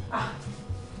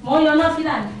 Mo ń yan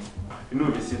náfìlà ni. Inú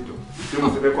mi sì dùn tí mo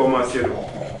ti fẹ́ kọ́ máa ṣe lọ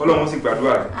Ọlọ́run sì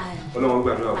gbàdúrà rẹ̀ Ọlọ́run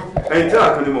gbàdúrà rẹ̀ ẹ̀yìn tíra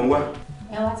kan ni mò ń wá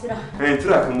ẹ̀yìn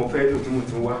tíra kan mo fẹ́ lò tí mo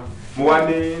ti ń wá mo wá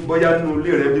ní bóyá nínú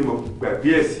ilé rẹ bí mo gbàgbé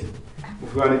ẹ̀ sí mo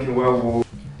fi wá ní kí n wá wo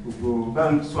gbogbo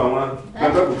bá ń sọ àwọn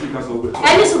gbàgbọ́ kò tí ì ká sọ gbẹ.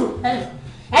 Ẹ ní sùúrù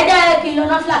ẹ jẹ́ kí n yan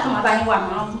náfìlà kan máa bá yín wà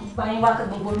máa bá yín wá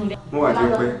gbogbo nílé. mo wà jẹ́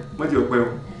ọpẹ́ mo jẹ́ ọpẹ́ o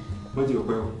mo jẹ́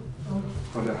ọpẹ́ o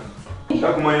ọ̀dà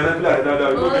dákun máa yan náfìlà rẹ dáadáa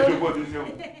ló dé tó bọ́ tó ṣe o.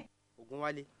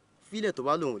 Ògúnwálé fílẹ̀ tó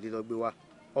bá lòun ò lè lọ gbé wa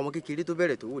ọmọ kékeré tó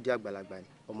bẹ̀rẹ̀ tó wò di àgbàlagbà ni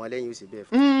ọmọ lẹ́yìn ó sì bẹ́ẹ̀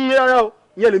fún. rárá o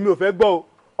ìyẹn lèmi ò fẹ́ gbọ́ o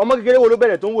ọmọ kékeré wo ló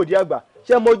bẹ̀rẹ̀ tó ń wò di àgbà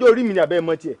ṣé mọ ọjọ́ orí mi ni àbẹ́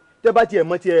mọ tiẹ̀ tẹ́ bá tiẹ̀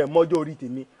mọ tiẹ̀ mọ ọjọ́ orí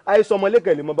tèmi àìsàn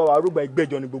ọmọlẹ́kẹ̀ lè mọ bá wa arúgbó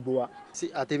ẹgbẹ́jọ ni gbogbo wa. sí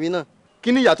àtẹ̀mí náà.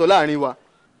 kí ni ìyàtọ̀ láàrin wa.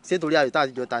 ṣé torí àyè tá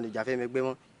àtijọ́ ta ni ìjà fẹ́ mẹgbẹ́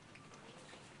mọ́.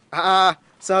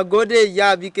 Ṣàngódé ìyá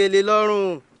Abíkélé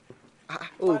lọ́rùn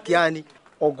ó kí á ní.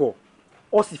 ọgọ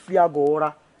ọ sì fi àgọ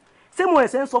ọra ṣé mo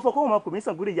ẹsẹ ń sọ fún ọ kó wọn pè mí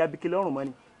Ṣàngódé ìyá Abíkélé lọ́rùn mọ́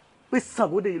ni pé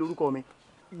Ṣàngódé yìí lórúkọ mi.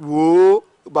 wo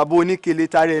bàbá oníkele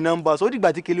tari ẹ nọ́mbà sọ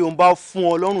dìgbà tí kele òun bá fún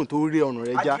ọ lọ́rùn tó rí ọrùn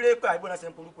rẹ já. àdúrà pé àìgbọ́n ṣe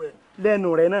ń porúkọ ẹ.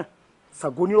 lẹ́nu rẹ náà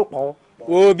Ṣàngó ni ó pọ̀.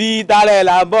 wo bí tara ẹ̀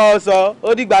là ń bọ́ ọ sọ ó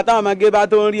dìgbà táwọn ọmọge bá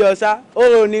tó ń rí ọ sá ó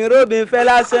ò ní róbìn fẹ́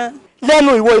lásán.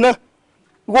 lẹ́nu ìwọ iná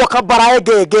ìwọ kan bara ẹ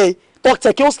gẹ́gẹ́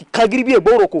tọ́tẹ̀ kí ó sì kan gírí bí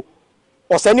ègbó òròkò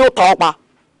ọ̀sẹ̀ ni ó ta ọ pa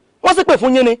wọ́n sì pè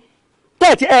fún yín ni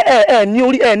tẹ́ẹ̀tì ẹ ní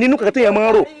orí ẹ nínú kankan tó yẹ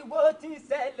máa ń rò.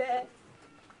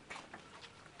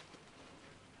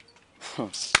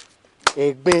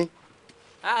 ẹ̀gbin.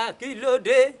 kí ló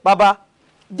dé. bàbá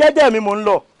jẹ́jẹ́ mi mò ń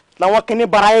lọ làwọn kinní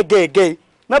bara ẹ gẹ́gẹ́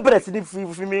náà bẹ̀rẹ̀ sí ní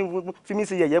fi mí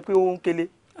ṣe yẹ̀yẹ́ pé ó ń kélé.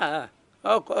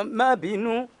 ọkọ má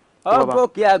bínú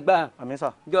ọgọkẹ àgbà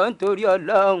jọ nítorí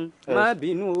Ọlọ́run má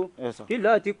bínú o kí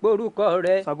ló ti porúkọ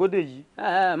rẹ. Ṣàngódé yìí.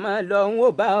 àmọ́ lọ́hún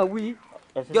ò bá wí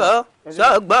jọ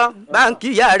sọgbọ́n báńkì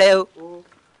ìyá rẹ o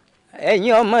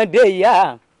ẹ̀yin ọmọdé ìyá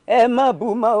ẹ má bú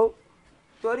mọ́ o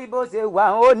torí bó ṣe wà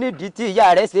ó nídìí tí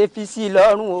ìyá rẹ ṣe fi sí i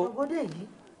lọ́rùn o. Ṣàngódé yìí.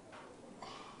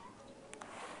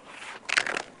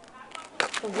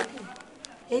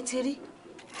 ẹ ti rí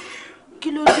kí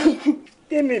ló dé.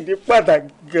 kí ni ìdí pàtàkì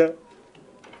gan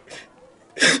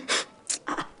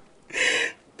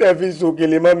tẹ́ fi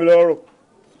sòkèlè mọ́ mi lọ́rùn.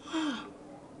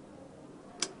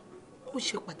 ó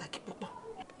ṣe pàtàkì púpọ̀.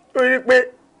 torí pé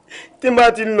tí n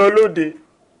bá ti ń lọ lóde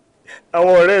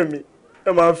àwọn ọ̀rẹ́ mi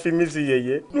ẹ máa ń fi mí sí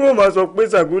yẹ̀yẹ́ ní wọ́n máa sọ pé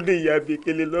Ṣàngódé ìyá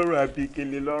Abíkélé lọ́rùn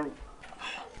Abíkélé lọ́rùn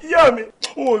ìyá mi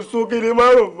ò sòkèlè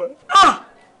márùn mọ́.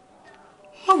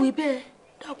 wọ́n wí bẹ́ẹ̀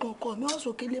dákun ọkọ mi ò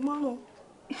sòkèlè márùn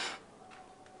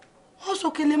wọ́n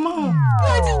sọ̀kèlè márùn-ún.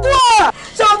 ẹ ti kú à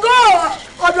Ṣàngó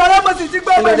ọ̀dọ̀ ọ̀rẹ́ mo sì ti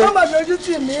gbọ́ ọmọ ìyá màmí ojú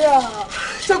tì mí à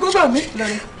Ṣàngó bà mí.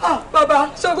 bàbá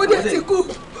Ṣàngó dé ti kú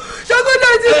Ṣàngó dé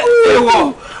ti kú.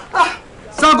 èèwọ̀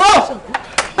Ṣàngó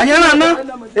àyẹ̀rán ná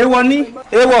èèwọ̀ ní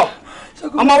èèwọ̀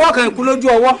ọmọ ọwọ́ kan ikú lójú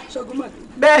ọwọ́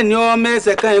bẹ́ẹ̀ ni ọmọ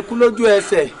ẹsẹ̀ kan ikú lójú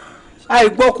ẹsẹ̀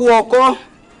àìgbọ́kú ọkọ́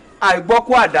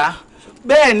àìgbọ́kú àdá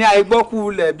bẹ́ẹ̀ ni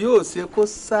àìgbọ́kú ilẹ̀ bí ó ṣe kó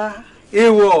sá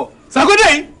èèwọ̀ Ṣàngó dé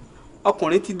yìí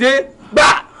ọkùnrin ti dé gbà.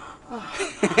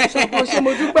 Ṣàngó ṣe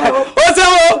mo dúpẹ́ o. ó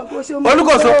ṣe wo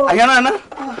olùkóso àyànná ná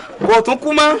kò tún kú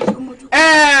mọ́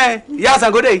ìyá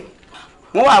Ṣàngó dé yìí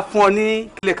wọ́n wà fún ọ ní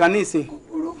kílẹ̀ kan ní ìsìn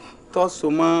tó so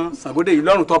mọ́ Ṣàngó dé yìí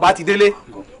lọ́rùn tó bá ti délé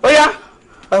ó yá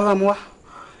bàbá mu wá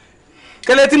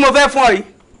kẹlẹ tí mo fẹ́ fún ọ yìí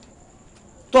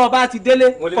tó bá ti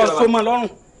délé kó so mọ́ lọ́rùn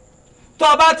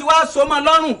tó bá ti wá so mọ́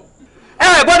lọ́rùn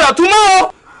ẹ gbọ́dọ̀ tún mọ́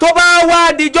o tó bá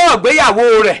wá dijọ́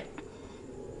ìgbéyàwó rẹ̀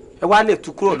ẹ wá lè tú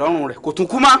kúrò lọ́rùn rẹ̀ kò tún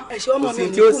kú mọ́ kò sí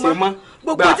tí ó ṣe mọ́.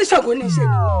 gbogbo tí Ṣàngó ní í ṣe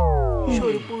ni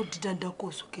ṣòro pé ó di dandan kó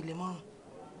sókèlè márùn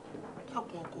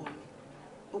dákun ọkọ mi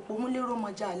òpó múlẹ́rọ̀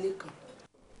ọmọjà alẹ́ kan.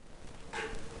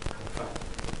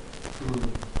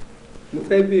 mo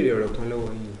fẹ́ béèrè ọ̀rọ̀ kan lọ́wọ́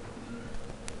yín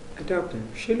ẹ dákun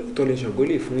ṣé lóòótọ́ ni Ṣàngó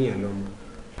lè fún yàn lọ́mọ.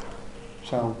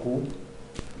 Ṣàngó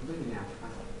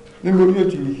níbo ni ó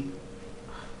ti rí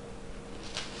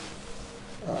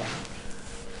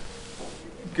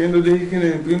kí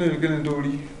ni tó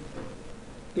rí.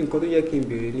 nǹkan tó yẹ kí n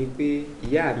béèrè ni pé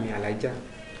ìyá mi Alájà.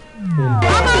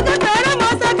 ọmọ kékeré mọ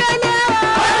sẹkẹlẹ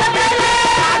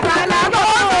àgbàlagbà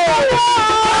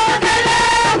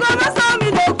ọmọ mọ́sán mi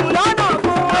lòkùn lọ́nà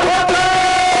fún.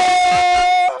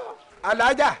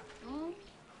 Alájà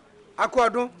a kú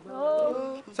ọdún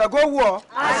Ṣàngó wù ọ́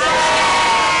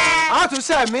a tún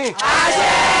sẹ̀mí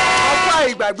ọkọ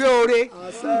ìgbàgbé oore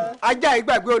ajá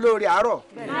ìgbàgbé olóore àárọ̀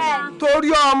torí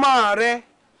ọmọ rẹ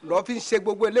lọ fi ń ṣe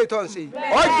gbogbo eléyìí tó ń ṣe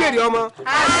ọ jèrè ọmọ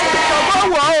Ṣàngó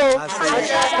wù ọ́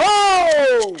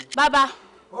o. bàbá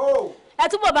ẹ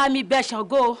túbọ̀ bá mi bẹ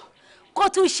Ṣàngó kó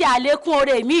tún ṣe àlékún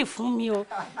oore mi fún mi o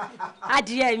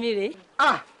adìyẹ mi rèé.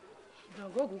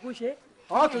 Ṣàngó kúkú ṣe.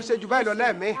 ọ tún ṣe jù báyìí lọ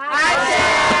lẹ́ẹ̀mí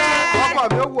ọkọ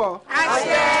mi ó wù ọ́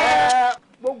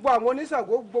gbogbo àwọn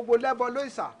oníṣàngó gbogbo lẹ́bọ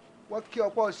lóìṣà wọ́n kí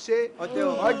ọ̀pọ̀ ṣe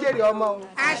ọjẹ́rì ọmọ o.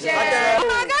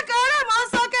 ọmọ kékeré mọ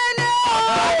sókèlè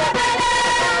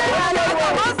àgbàlagbà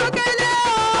mọ sókèlè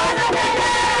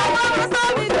ọmọ mọ́sán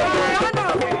mi lòkùn lọ́nà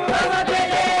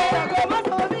Ṣàngó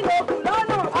mọ́sán mi lòkùn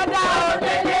lọ́nà ọ̀dà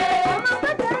òdèlè ọmọ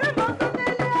kékeré mọ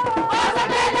sókèlè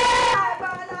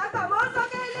àgbàlagbà mọ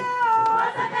sókèlè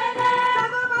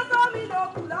Ṣàngó mọ́sán mi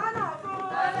lòkùn lọ́nà fún.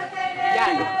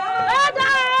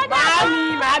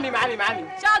 Màámi.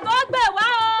 Ṣàngó gbè wá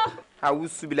o.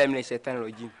 Awusu billahi minash shaitani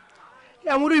rajim.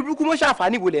 Àwọn orí burúkú mọ́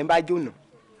ṣàǹfààní wo lẹ̀ ń bá jóná.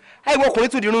 Ẹ wo ọkùnrin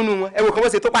tún di rúnú wọn. Ẹ wo kan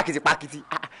wọ́n ṣe tó pàkìtì.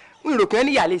 N rò kàn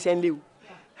ní ìyàlẹ́ iṣẹ́ ń lé o.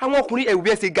 Àwọn ọkùnrin ẹ̀wù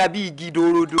bí ẹ ṣe ga bí igi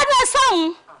dòròdò. Ẹ bẹ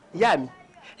sọ̀hún. Ìyá mi,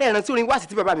 ẹ rántí orin wáàsí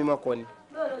tí bàbá mi mọ̀ kọ ni.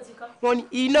 Wọ́n ní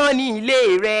iná ní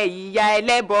ilé rẹ̀ ìyá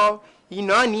ẹlẹ́bọ.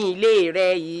 Iná ní ilé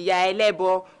rẹ̀ ìyá ẹlẹ́bọ.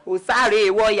 Ó sáré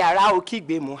wọ yàrá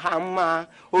òkígbe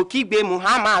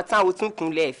Muhammad tán ó tún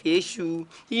kunlẹ̀ fèéṣu.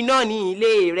 Iná ní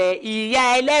ilé rẹ̀ ìyá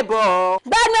ẹlẹ́bọ.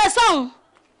 Gbẹ́nu ẹ sọ̀hún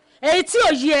èyí tí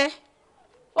ò yí ẹ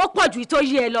ó pọ̀ ju tó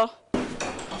yí ẹ lọ.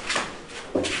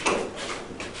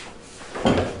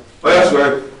 ọyá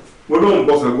Suwaib mo lóun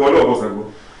bọ Ṣàngó ọlọ́ọ̀ bọ Ṣàngó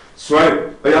Suwaib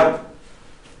ọyá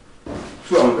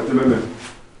tú àwọn kẹtẹ mẹ́mẹ́.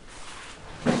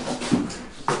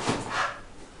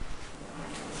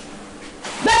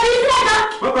 bẹ́ẹ̀ni ilé ẹ̀ka.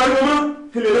 wọ́n pariwo mọ́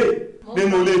kí lè lè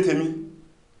nínú ilé tèmi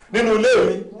nínú ilé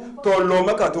mi tó lọ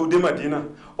Mẹ́kà tó dé Màdínà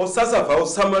ọ̀sásàfà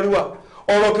ọ̀sámáríwá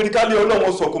ọ̀rọ̀ kìrìkálẹ̀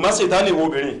ọlọ́run sọ̀kò má ṣe ìtàn ìwọ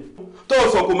obìnrin tó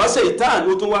sọ̀kò má ṣe ìtàn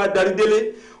ó tún wá darí délé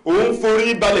òun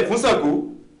forí balẹ̀ fún Ṣàngó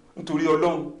nítorí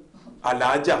ọlọ́run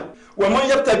Aláàjà wà mọ́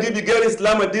yẹ́pútà bíbí gẹ́rẹ́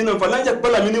Islam dínà fàlànjà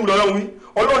pẹ́lá mi ní ìwúlọ́run wí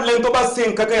ọlọ́run lẹ́yìn tó bá ṣe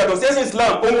nǹkan kan yàtọ̀ sí ẹ̀sìn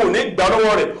Islam òun ò ní gbà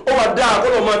lọ́wọ́ rẹ̀ ó wà dáa kó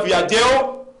lọ́ọ́ máa fìyà jẹ ọ́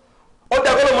ó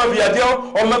dáa kó lọ́ọ́ máa fìyà jẹ ọ́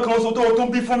ọmọ kan oṣù tó o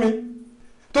tún bí fún mi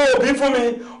tó o bí fún mi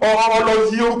ọlọ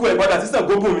yí orúkọ ẹ̀ padà sí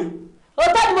Ṣàngó bùn mi.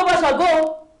 òótọ́ ni mo bọ Ṣàngó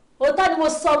òótọ́ ni mo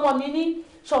sọ ọmọ mi ní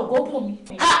Ṣàngó bùn mi.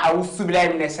 Awusu billahi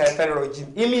minash shaitani rajim.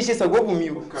 Èmi ṣe Ṣàngó bùn mi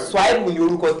o. Suwaib ni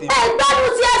orúkọ tèmi. ẹ gbádùn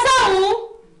tí ẹ sọ̀hún.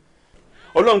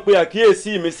 ọlọ́run pe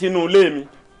àkíyèsí mi sínú ilé mi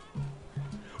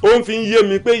ó ń fi ń yé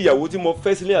mi pé ìyàwó tí mo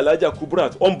fẹ́ sílé Alájà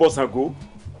Kubrat ó ń bọ Ṣàngó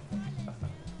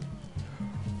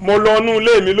mo lọ inú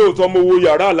ilé mi lóòótọ́ mo wo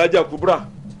yàrá Alájà Kubrat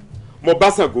mo bá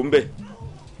Ṣàngó ń bẹ̀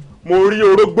mo rí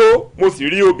orógbó mo sì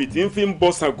rí obì tí ń fi ń bọ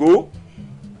Ṣàngó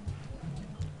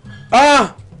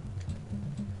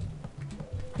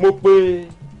mo pe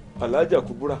Alájà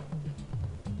Kubrat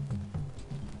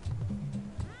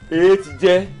èé ti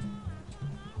jẹ́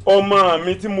ọmọ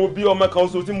mi tí mo bí ọmọ kan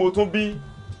oṣù tí mo tún bí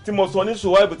tí mo sọ ní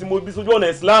ṣòwáìbù tí mo bí sójú ọ̀nà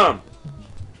Islam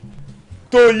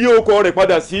tó yí ọkọ rẹ̀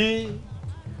padà sí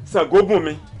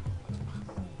Ṣàngóbùnmi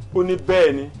ó ní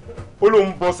bẹ́ẹ̀ ni ó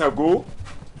lóun bọ Ṣàngó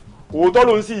òótọ́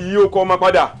lòun sì yí ọkọ ọmọ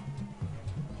padà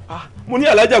mo ní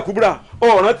Alájà Kubra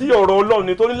ọ̀ràn tí ọ̀rọ̀ Ọlọ́run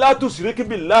ni tó ní la tushriku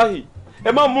billahi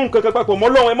ẹ má mú nǹkan kan papọ̀ mọ́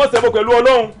Ọlọ́run ẹ má ṣẹbọ pẹ̀lú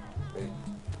Ọlọ́run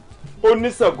ó ní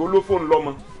Ṣàngó ló fóun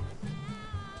lọ́mọ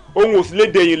òun ò sì lè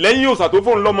dẹ̀yìn lẹ́yìn òòṣà tó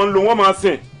fóun lọ́mọ ńlò wọ́n máa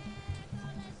sìn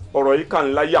ọ̀rọ̀ yìí kà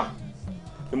ń láyà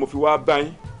ni mo fi wá bá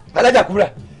yín. Alájà Kubra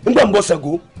nígbà ń bọ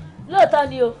Ṣàngó. lóòótọ́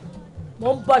ni o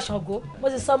mo ń bọ Ṣàngó mo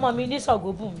sì sọmọ mi ní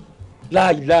Ṣàngóbùnmi.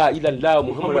 La ilaha illallah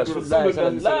Muhammadu Rasulullah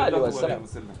sallallahu alaihi wasallam.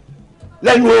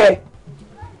 lẹ́nu ẹ̀.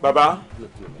 bàbá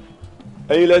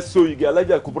ẹ̀yin lẹ so igi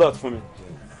Alájà Kubra fún mi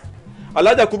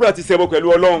Alájà Kubra ti ṣẹbọ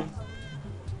pẹ̀lú Ọlọ́run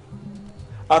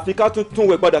àfi ká tún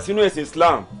wẹ̀ padà sínú ẹ̀sìn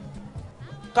Islam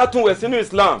ká tún wẹ̀ sínú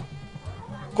Islam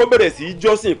kó bẹ̀rẹ̀ sí í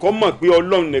jọ́sìn kó mọ̀ pé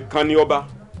Ọlọ́run nìkan ni ọba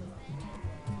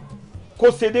kó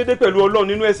ṣe déédéé pẹ̀lú Ọlọ́run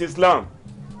nínú ẹ̀sìn Islam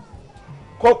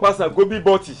kó pa Ṣàngó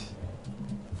bíbọ tì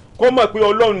kó mọ̀ pé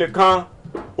Ọlọ́run nìkan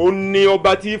ó ní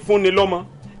ọba tí fúnni lọ́mọ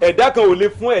ẹ̀dá kan ò lè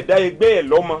fún ẹ̀dá ẹgbẹ́ ẹ̀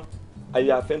lọ́mọ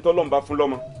àyàfẹ́ ntọ́lọ́run bá fún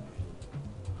lọ́mọ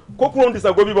kó kúrò ní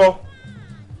Ṣàngó bíbọ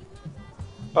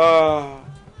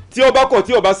tí ọba kọ̀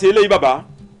tí ọba ṣe eléyìí bàbá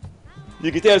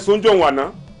yìgì tẹ́ ẹ sóúnjọ́ òun àná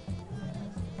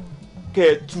kẹ́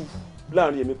ẹ tú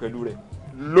láàrin èmi pẹ̀lú rẹ̀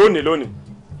lónìí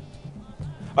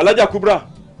Alájà Kubra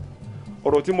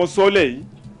ọ̀rọ̀ tí mo sọ lẹ̀ yìí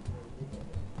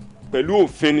pẹ̀lú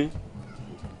òfin ni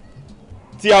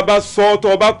tí a bá sọ tó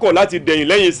o bá kọ̀ láti dẹ̀yìn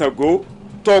lẹ́yìn Ṣàngó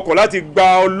tó o kọ̀ láti gba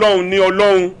Ọlọ́run ní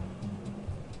Ọlọ́run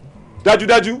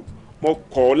dájúdájú mo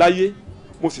kọ̀ ọ́ láyé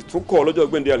mo sì tún kọ̀ ọ́ lọ́jọ́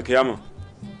gbẹ̀ndé alikiyama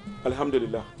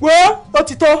alihamudulilayi. wo ó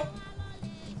ti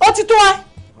tó ẹ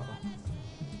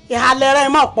ìhàlẹ̀ rẹ̀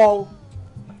mọ̀ pọ̀ o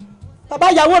bàbá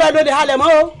ìyàwó rẹ̀ ló lè halẹ̀ mọ́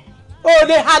o ó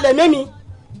lè halẹ̀ mẹ́mi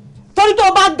torí tó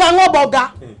bá ga wọ́n bọ̀ ga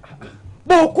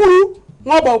bò kúrú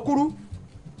wọ́n bọ̀ kúrú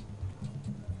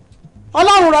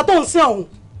Ọlọ́run rẹ̀ tó ń sìn ọ̀hún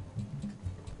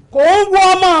kò ń wọ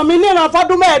ọmọ mi níran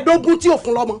fọdún mẹ́ẹ̀ẹ́dógún tí ò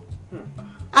fún lọ́mọ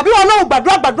àbí wọn náà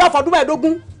gbàdúrà fọdún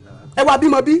mẹ́ẹ̀ẹ́dógún ẹ wà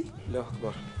bímọ bí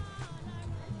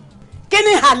kí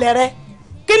ni ìhàlẹ̀ rẹ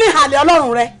kí ni ìhàlẹ̀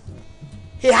Ọlọ́run rẹ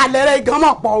ìhàlẹ̀ rẹ gan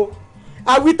mọ̀ pọ̀ o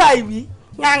àwítà ìwí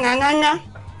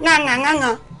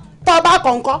ńgáńgáńgá tọ́ bá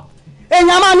kọ̀ ńkọ́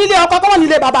èèyàn máa nílé ọkọ kọ́mọ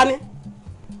nílé bàbá ni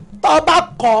tọ́ bá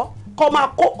kọ́ kọ́ máa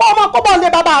kó bọ́ nílé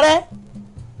bàbá rẹ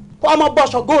kó ọmọ bọ́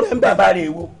Ṣàngó rẹ ń bẹ̀. bàbá rẹ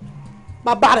wo.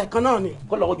 bàbá rẹ kan náà ni.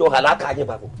 kó lọ́wọ́ jọ hàlákà yẹn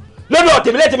papọ̀ lọ́dọ̀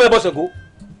tèmi lẹ́tí mọ́ ẹ bọ́ Ṣàngó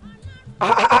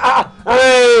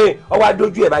ọwọ́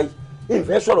adójú ẹ̀ báyìí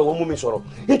ìfẹ́ sọ̀rọ̀ wọn mú mi sọ̀rọ̀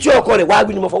ntí ọkọ rẹ̀ wá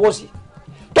gbé ni mo fọwọ́ sí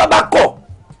tọ́ bá kọ̀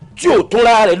tí ò tún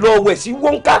ra rẹ̀ lọ wẹ̀ sí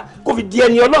wọ́nká kó fi di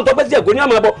ẹni Ọlọ́run tó fẹ́ sí ẹ̀gbọ́n ní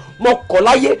àmọ́ ẹ̀bọ mọ kọ̀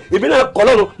láyé èmi náà kọ̀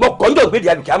lọ́run mọ kọ̀ ń dọ̀gbé di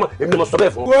àdùkẹ́ àmọ́ èmi ni mo sọ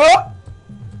bẹ́ẹ̀ fún. wo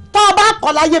tọ́ ọ bá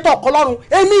kọ̀ láyé tọ́ kọ̀ lọ́run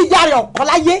èmi ìyá rẹ̀ ọ̀kọ̀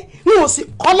láyé ní o sì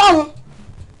kọ̀ lọ́run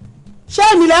ṣé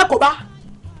èmi lẹ́ kó bá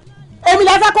èmi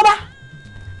lẹ́ fẹ́ kó bá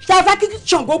ṣé ẹ fẹ́ kí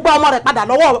Ṣàngó gba ọmọ rẹ̀ padà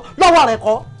lọ́wọ́ rẹ̀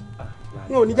kọ́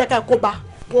ní ò ní jẹ́ ká ẹ kó bá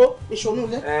wo ìṣòro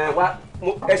lẹ. ẹ wá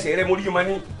ẹsẹ̀ rẹ mo rí yín mọ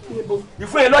ní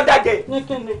ìfún yẹn lọ́dàgẹ̀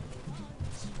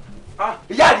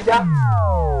ìyá àdìyá.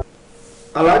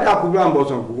 Alájà Kubra ń bọ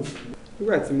Ṣàngó.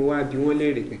 nígbà tí mo wá bi wọ́n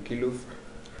léèrè pé kí ló fà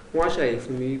wọ́n ṣàyẹ̀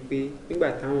fún mi wípé nígbà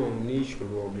táwọn ò ní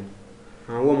ìṣòro ọmọ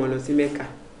àwọn ọmọ lọ sí Mẹ́kà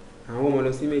àwọn ọmọ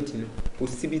lọ sí Mẹ́dínà kò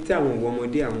síbi tí àwọn òwò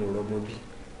ọmọdé àwọn ò rọmọ bí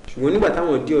ṣùgbọ́n nígbà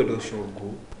táwọn dé ọ̀dọ̀ Ṣàngó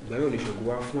ìgbà yóò ní Ṣàngó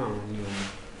wá fún àwọn ní ọmọ.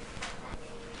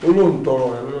 olóhùn tọrọ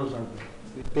ẹ lọ́dọ̀ Ṣàngó.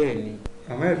 bẹ́ẹ̀ ni.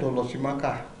 àmọ́ ètò lọ sí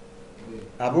Mẹ́kà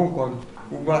àbó nǹkan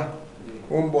Kubra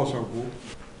ó ń bọ Ṣàngó.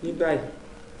 ní báyìí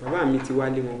bàbá mi ti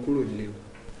wálé wọn kúrò nílé o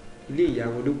ilé ìyá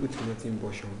wọn lókù tí wọ́n ti ń bọ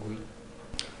Ṣàngó yìí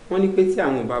wọ́n ní pé tí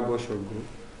àwọn ò bá bọ Ṣàngó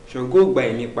Ṣàngó gba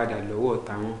ẹ̀mí padà lọ́wọ́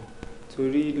ọ̀tá wọn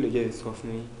torí ló jẹ́ sọ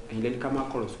fún yín ẹ̀yin lẹ́ni ká má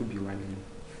kọ̀rọ̀ sóbì wa nínú.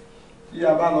 tí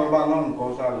a bá lọ bá náà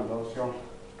nǹkan sáré lọ sí ọ̀hún.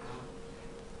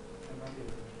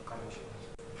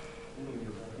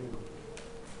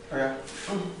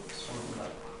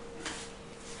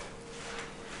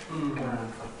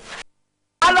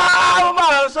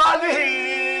 Allahumma salli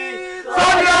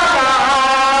ala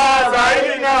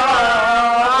sayyidina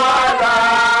ala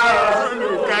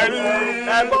rasulil karim.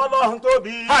 Ẹgbọ́n lọ́hún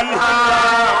tóbi.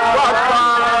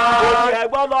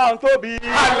 Ẹgbọ́n lọ́hún tóbi.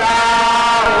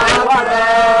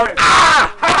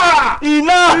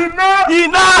 Iná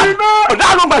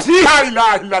ọ̀daràn gbà sí.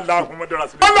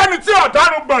 Ọlọ́ni tí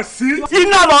ọ̀daràn gbà sí.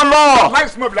 Iná lọ lọ.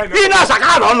 Iná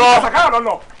sàkà lọ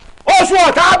lọ. Oṣù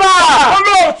Ọ̀tábà.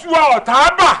 Olóòtú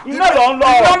Ọ̀tábà. Iná lọ ń lọ.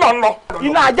 Iná lọ ń lọ.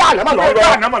 Iná ajá àlámà lọ ń lọ.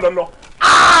 Ajá àlámà lọ ń lọ.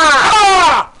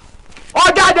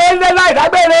 ọjáde ńlẹ láì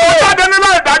dágbére. ọjáde ńlẹ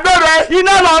láì dágbére.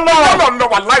 iná lọ lọ. iná lọ lọ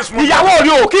wà láìsí mọ́. ìyàwó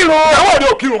rẹ ò kírun. ìyàwó rẹ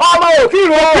ò kírun. ọmọ ò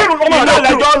kírun. iná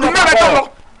lẹjọ lọ. iná lẹjọ lọ.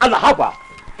 alahagba.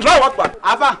 lọ́wọ́ gbà.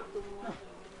 àfà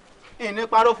ìní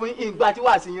parọ́ fún yín ìgbà tí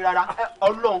wàá sí yín rárá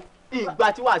ọlọ́run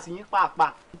ìgbà tí wàá sí yín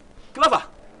pàápàá. kí ló fà.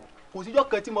 kò síjọ́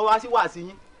kan tí mo wá sí wàá sí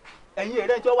yín ẹ̀yin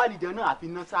èrè tí wọ́n wà nìjẹ́ náà àfi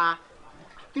ná sáá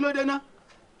kí ló dé ná.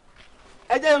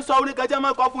 ẹ jẹ́ ń sọ orí kan jẹ́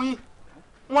mọ́ kọ́ fún yín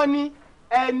wọ́n ní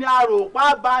ẹni àròpá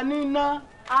bá níná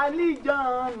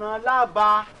àlìjànnà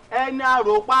lába ẹni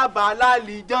àròpá bá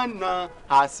lálìjànnà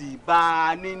àsìbá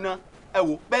níná ẹ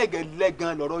wò bẹ́ẹ̀ gẹ́lẹ́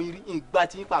gan lọ́rọ̀ yín rí ìgbà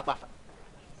tí yín pàápàá.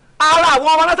 ara àwọn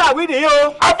ọmọ látàwí nìyí o.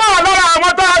 àbá lára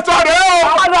àwọn tó ń sọ rẹ o.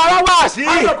 àwọn ará wá sí.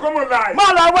 má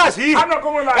lọ wá sí.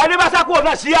 ẹni bá sákò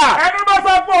náà sí à. ẹni bá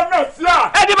sákò náà sí à.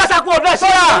 ẹni bá sákò náà sí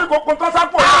à. sọ́yìn kòkò tó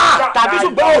sákò náà sí à. tàbí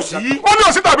ṣùgbọ́n ò sí. ó ní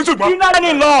òsì tàbí ṣùgbọ́n. iná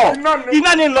ni lọ.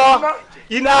 iná ni lọ.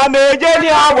 iná méje ní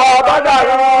àwọ̀ bọ́dà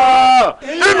rọ.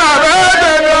 iná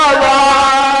méje ní àwọ̀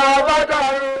bọ́dà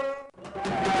rọ.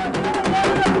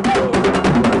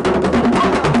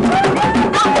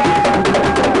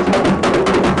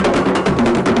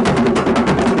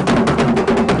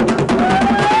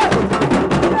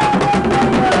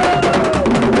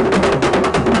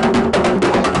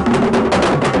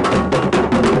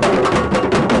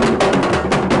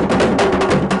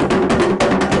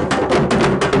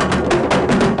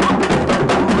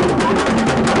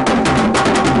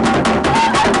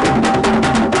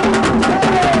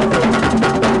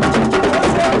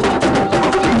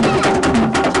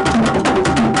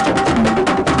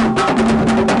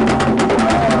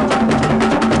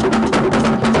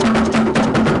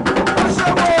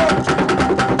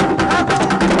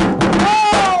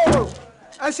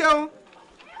 ṣeun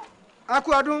a kú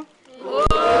ọdún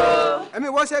ẹ̀mí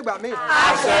wọ́n ṣe gbà mí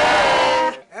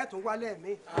ẹ̀ tún wálé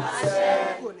mi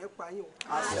kò ní pa yín o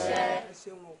ẹ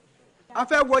ṣeun o. a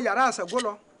fẹ́ wọ yàrá Ṣàngó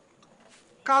lọ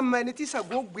ká mọ ẹni tí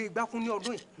Ṣàngó gbé igbá fún ní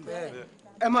ọdún yìí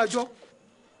ẹ máa jó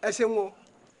ẹ ṣeun o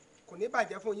kò ní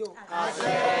bàjẹ́ fún yín o ọkọ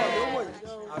mi ó wọ̀ yìí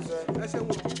ẹ ṣeun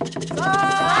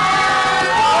o.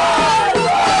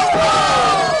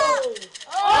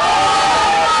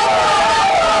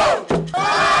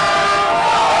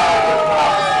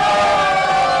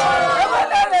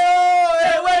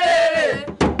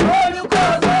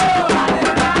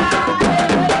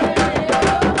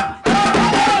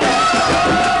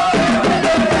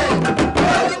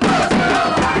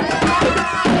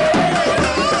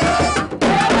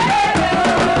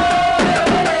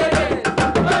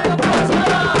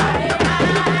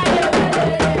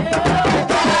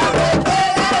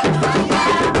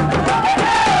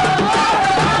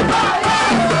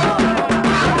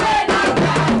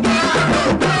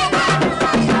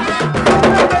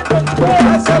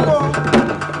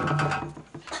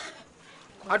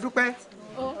 adúpẹ́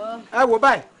ẹ wò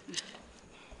báyìí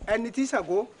ẹni tí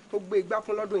Ṣàngó tó gbé igbá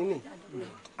fún lọ́dún yìí ni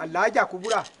Aláàjà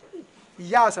Kúbúrà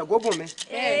ìyá Ṣàngó bùnmi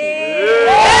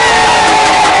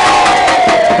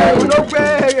ló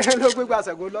gbé gba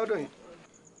Ṣàngó lọ́dún yìí.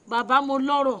 bàbá mo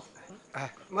lọ́rọ̀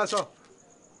má sọ.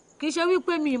 kì í ṣe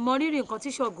wípé mi ìmọ̀ rírì nǹkan tí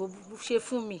Ṣàngó ṣe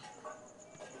fún mi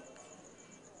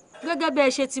gẹ́gẹ́ bí ẹ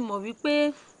ṣe ti mọ̀ wípé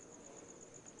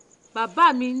bàbá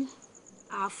mi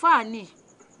àáfàá ni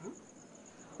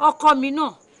ọkọ mi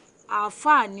náà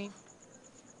àáfàá ni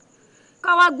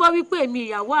ká wá gbọ́ wípé èmi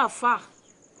ìyàwó àáfàá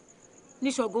ní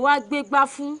Ṣàngó wá gbégbá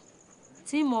fún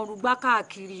tí mo rúgbá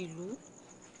káàkiri ìlú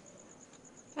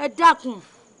ẹ dákun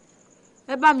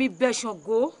ẹ bá mi bẹ̀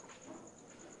Ṣàngó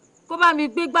kó bá mi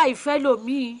gbégbá ìfẹ́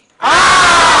lòmíì.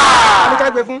 ní ká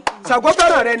gbé fún Ṣàngó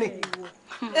fẹ́ràn rẹ ni.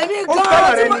 èmi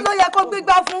gan-an tí mo ló yẹ kó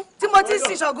gbégbá fún tí mo ti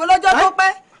sin Ṣàngó lọ́jọ́ tó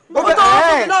pẹ́ mo tó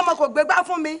fún mi náà mo kò gbégbá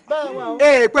fún mi.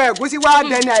 èèpẹ̀ ẹ̀gúsí wá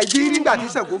dẹni àìjí nígbà tí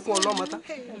Ṣàngó fún ọlọ́mọ tán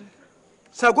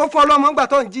Ṣàngó fún ọlọ́mọ ńgbà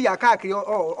tó ń jìyà káàkiri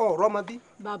ọ̀rọ̀ ọmọ bí.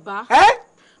 bàbá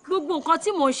gbogbo nǹkan tí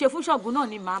mò ń ṣe fún Ṣàngó náà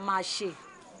ni màá máa ṣe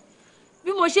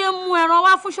bí mo ṣe ń mú ẹran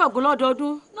wá fún Ṣàngó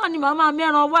lọ́dọọdún náà ni màá máa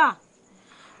mẹ́ran wá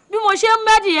bí mo ṣe ń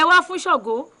mẹ́dìyẹ wá fún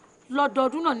Ṣàngó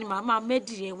lọ́dọọdún náà ni màá máa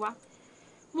mẹ́dìyẹ wá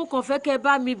mo kàn fẹ́ kẹ́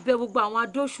bá mi bẹ̀ gbogbo àwọn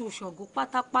adóṣù Ṣàngó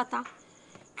pátápátá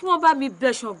kí wọ́n bá mi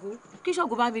bẹ̀ Ṣàngó kí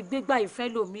Ṣàngó bá mi gbégbá ìfẹ́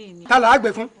lòmíì ni. ta là á gbé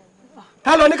fún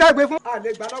ta ló ní ká gbé fún. a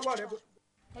lè gbà lọ́wọ́ rẹ.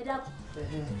 ẹ dákun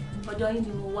ọ̀dọ̀ yín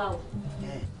ni mo wá o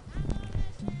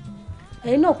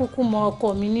ẹ̀yin náà kúkú mọ ọkọ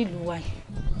mi nílùú wa yìí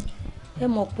ẹ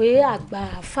mọ̀ pé àgbà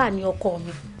àáfàá ni ọkọ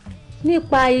mi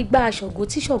nípa igbá Ṣàngó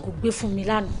tí Ṣàngó gbé fún mi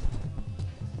lánàá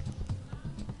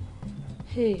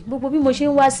gbogbo bí mo ṣe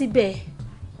ń wá síbẹ̀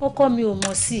ọkọ mi ò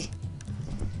mọ̀ sí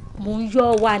mò ń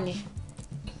yọ́ wá ni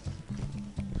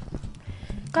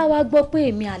ká wá gbọ́ pé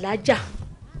èmi Aláàjà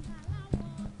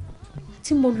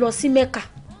tí mo lọ sí Mẹ́kà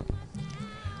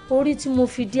orí tí mo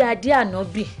fi dé adé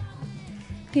ànábì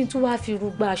kí n tún wá fi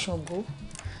rúgbà Ṣàngó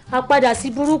àpadà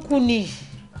sí burúkú ni.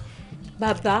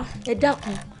 Bàbá ẹ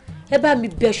dákun ẹ bá mi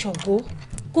bẹ̀ Ṣàngó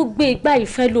kó gbé igbá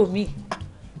ìfẹ́ lómi.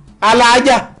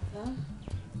 Aláàjà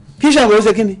kí Ṣàngó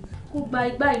ṣe kí ni. kó gba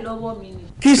igbá ìlọ́wọ́ mi ni.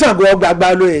 kí Ṣàngó gbàgbà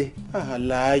ló yẹ.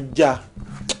 Aláàjà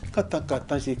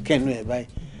kàtàkàtà ṣe kẹnu ẹ báyìí.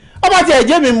 ọba tí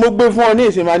ẹ̀jẹ̀ mi mo gbé fún ọ ní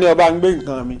ìsinmi ní ọba ń gbé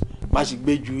nǹkan mi má sì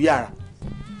gbé ju yàrá.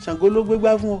 Ṣàngó ló gbé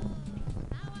gbá fún ọ.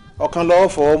 ọ̀kan lọ́wọ́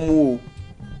fọ́ ọ mú o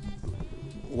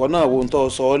ìwọ náà wo ń tọ́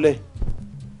sọ ọ́ lẹ̀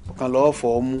ọ̀kan lọ́wọ́ fọ́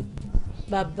ọ mú.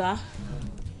 Bàbá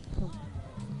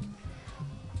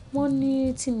wọ́n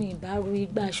ní tí mi bá ru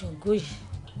igbá Ṣàngó yìí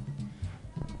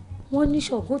wọ́n ní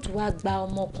Ṣàngó tó wá gba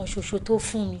ọmọ kan ṣoṣo tó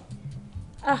fún mi.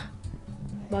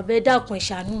 Bàbá ẹ dákun ẹ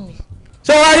ṣàánú mi.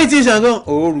 ṣé wàá rí ti Ṣàngó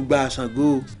òórùn gba Ṣàngó.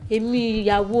 èmi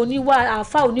ìyàwó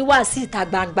àáfà oníwà sí ìta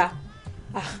gbangba.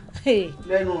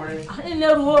 lẹ́nu rẹ̀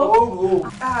lẹ́rù o. òórùn o.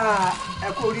 ẹ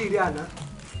kú oríire àná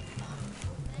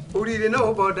oríire náà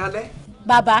ó bọ̀ dalẹ̀.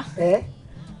 Bàbá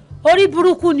orí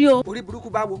burúkú ni o. orí burúkú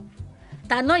báwo.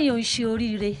 tànà yìí ò ń ṣe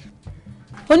oríire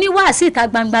oníwàásí ìta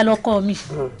gbangba lọkọ mi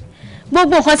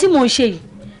gbogbo nǹkan tí mò ń ṣe yìí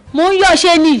mò ń yọ̀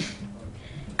ṣe ni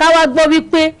ká wá gbọ́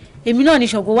wípé èmi náà ni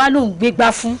Ṣàngó wá lòún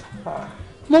gbégbá fún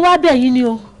mo wá bẹ̀ yín ni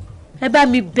o ẹ bá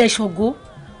mi bẹ̀ Ṣàngó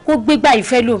kó gbégbá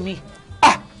ìfẹ́ lómi.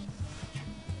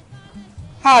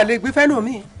 a lè gbé fẹ́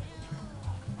lómi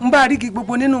ń bá rígi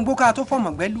gbogbo nínú gbóká tó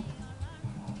fọmọ gbẹ́lú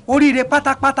oríire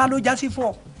pátápátá ló já sí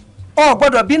fún ọ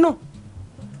gbọ́dọ̀ bínú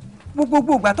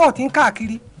gbogbo ìgbà tó ti ń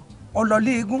káàkiri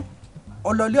ọlọlé eégún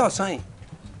ọlọlé ọ̀sán yìí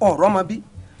ọ̀rọ̀ ọmọ bí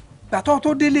gbàtọ́ tó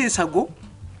délé Ṣàngó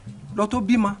lọ tó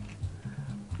bímọ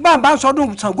bàbá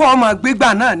sọdún Ṣàngó ọmọ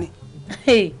gbégbà náà ni.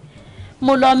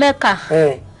 mo lọ Mẹ́kà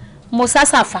mo sá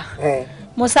Sàfà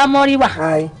mo sá Mọ́ríwà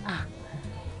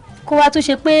kó wá tún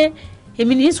ṣe pé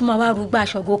èmi ní ìtumọ̀ wa rúgbà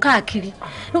Ṣàngó káàkiri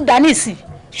nígbà nísìn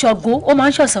Ṣàngó ó máa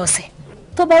ń ṣọ̀sẹ̀ ọ̀sẹ̀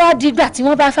tó bá wá dìgbà tí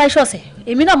wọ́n bá fẹ́ ṣọ̀sẹ̀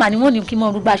èmi náà mà ní wọ́n ní kí n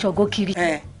mọ rúgbà Ṣàngó kiri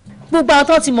gbogbo àwọn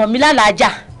tó ti mọ̀ mí lálàájà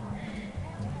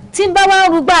tí n bá wá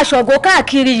rúgbà Ṣàngó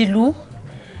káàkiri ìlú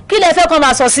kí lẹ fẹ́ kọ́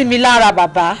máa sọ sí mi lára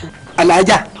bàbá.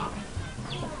 Aláàjà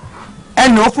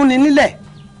ẹnì ó fúnni nílẹ̀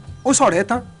ó sọ̀rọ̀ ẹ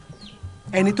tán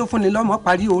ẹni tó fúnni lọ́mọ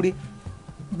parí oore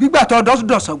gbígbà tó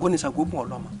dọ́sọ̀dọ̀ Ṣàngó ni Ṣàngó bùn ọ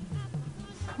lọ́mọ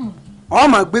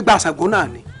ọmọ gbégbá Ṣàngó náà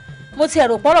ni. mo ti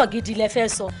ẹ̀rọ pọ́rọ̀ gidi lẹ fẹ́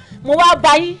sọ mo wá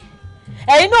bá yín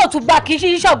ẹ̀yin náà tún gba kí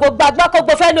Ṣàngó gbàgbá kó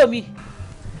gbọ́ fẹ́ lómi.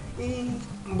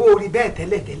 n bó rí bẹ́ẹ̀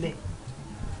tẹ́lẹ̀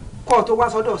kọ́ ọ tó wá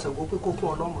sọ́dọ̀ Ṣàngó pé kó fún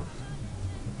ọ lọ́mọ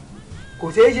kò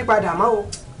ṣeé yí padà mọ́ o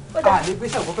lè gbé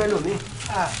Ṣàngó fẹ́ lómi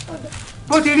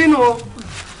bó ti rí nu o.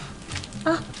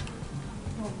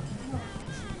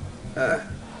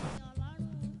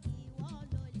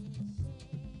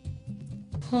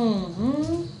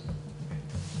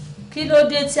 kí ló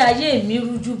dé tí ayé mi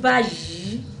rújú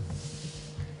báyìí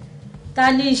ta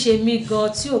ní í ṣe mí gan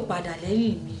tí ò padà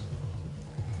lẹ́yìn mi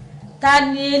ta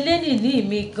ni elénìní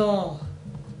mi gan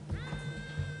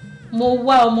mo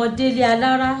wá ọmọ délé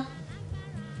alára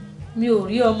mi ò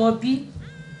rí ọmọ bí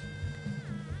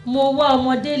mo wá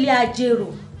ọmọ délé ajérò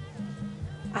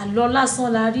àlọ lásán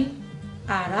la rí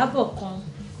àràbọ̀ kan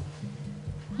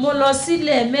mo lọ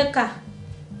sílẹ̀ Mẹ́kà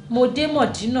mo dé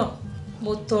Mọ̀dínà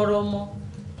mo tọrọ ọmọ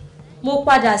mo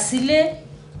padà sílé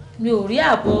mi ò rí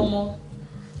àbọ̀ ọmọ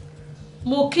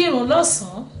mo kírun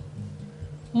lọ́sàn-án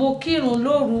mo kírun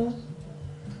lóru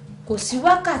kò sí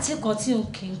wákàtí kan tí n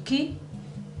kì í kí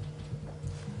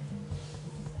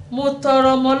mo tọrọ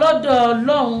ọmọ lọ́dọ̀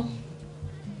Ọlọ́run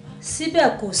síbẹ̀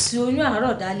kò sí oyún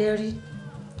àárọ̀ dálẹ́ rí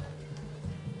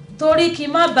torí kí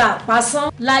n má bàa pasán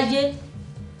láyé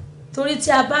torí tí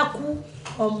a bá kú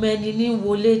ọmọ ẹni ní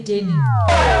wọlé dé ni.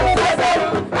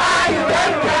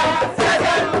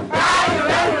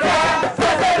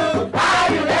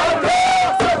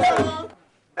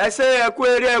 ẹ ṣe ẹ kú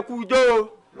eré ẹ kú jó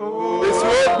èsì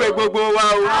ó gbé gbogbo wa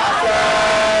o.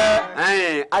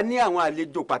 a ní àwọn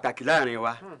àlejò pàtàkì láàrin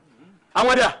wa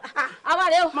àwọn dà. àwa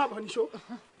rẹ o. má bọ̀ níṣó.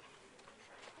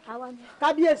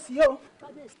 kábíyèsí o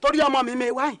torí ọmọ mi mi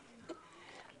wáyìn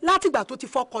látìgbà tó ti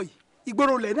fọkọ yìí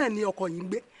ìgboro lẹ náà ni ọkọ yìí ń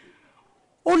gbé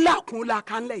ó lákùn ó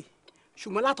lákànlẹ̀ yìí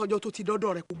ṣùgbọ́n látọjọ́ tó ti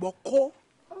dọ́dọ̀ rẹ̀ kò gbọ́ kó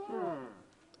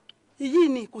iyì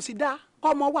ni kò sì dáa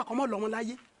kọ́mọ wà kọ́mọ lọ́mọ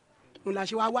láyé òun là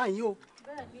ṣe wá wáyìn o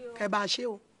kẹ bá a ṣe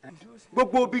o.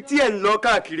 gbogbo ibi tí ẹ ń lọ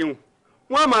káàkiri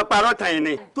wọn máa parọ́ tàn yín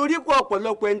ni torí kó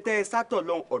ọ̀pọ̀lọpọ̀ ẹ̀ ń tẹ́ sátọ̀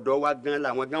lọ ọ̀dọ̀ wa gan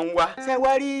làwọn gan ń wá. ṣé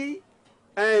wá rí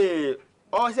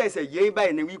ọ̀sẹ̀sẹ̀ yé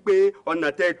báyìí ni wípé ọ̀nà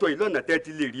tẹ́ tọ́ yìí lọ́nà tẹ́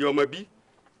ti lè rí ọmọ bí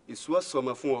èso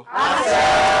ọ̀sọ̀mọ fún ọ.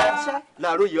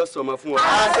 láàárọ̀ yìí ọ̀sọ̀mọ fún ọ.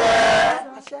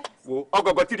 wo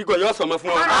ọgọgọ tìrìgọ yìí ọ̀sọ̀mọ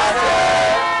fún ọ.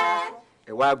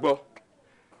 ẹ wá gbọ́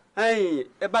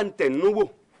ẹ bá ń tẹ̀ nínú wò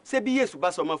ṣé bí Yéṣu bá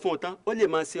sọmọ fún ọ tán ó lè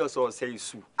máa ṣe ọ̀sọ̀ọ̀sẹ̀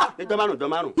èṣù níjọ́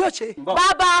márùn-ún. yóò ṣe.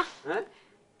 bàbá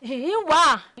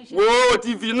wà. wo o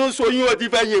ti finú soyún o ti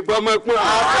fẹ́ yé gbọ́ ọmọ pọ́n.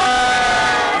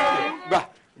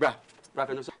 gbà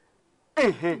fẹnu sọ.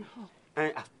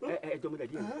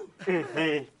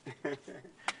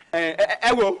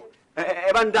 ẹ wo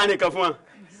ẹ bá ń dá nìkan fún wa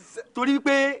torí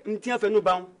pé n tí wọ́n fẹnu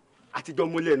bá wọn àtijọ́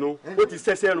mọ́lẹ̀ nù ó ti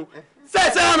sẹ́sẹ́rùn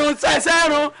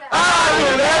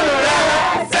ayò lẹ́nu rẹ̀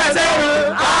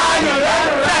sẹ́sẹ́rùn ayò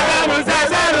lẹ́nu rẹ̀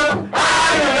sẹ́sẹ́rùn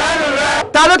ayò lẹ́nu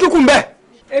rẹ̀. ta ló tún kù ń bẹ̀.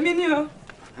 èmi ni o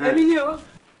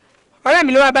ọ̀rẹ́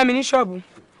mi ló wá bá mi ní ṣọ́ọ̀bù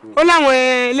ó láwọn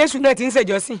eléṣù náà ti ń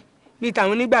ṣèjọ́sìn bíi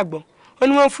tàwọn onígbàgbọ́ ó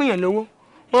ní wọ́n fún yàn lówó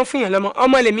wọ́n fún yàn lọ́mọ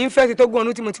ọmọ lèmi ń fẹ́ ti tó gún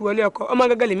ọdún tí mo ti wọlé ọkọ ọmọ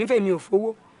gẹ́gẹ́ lèmi ń fẹ́ mi ò fowó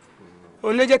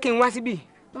òun ló jẹ́ kí n wá síbí.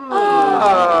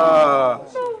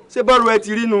 ṣé bọ́ọ̀lù ẹ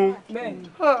ti rí nu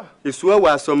èso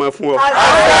ọ̀wà sọmọ fún ọ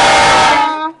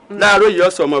láàárọ̀ yìí ọ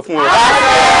sọmọ fún ọ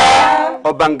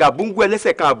ọ̀bàǹgà búngú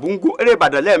ẹlẹ́sẹ̀ kan àbúngú eré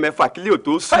ìbàdàn lẹ́ẹ̀mẹ́fà kílẹ̀ ò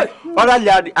tó sùn ọ̀rọ̀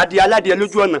adìẹ aládìẹ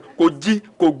lójú ọ̀nà kò jí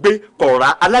kò gbé kò rà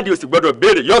aládìẹ ò sì gbọ́dọ̀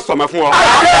béèrè yọ sọmọ fún ọ.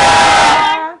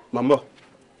 mọ̀mọ́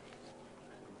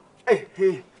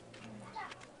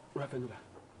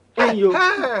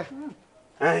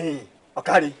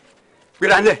ọ̀kárí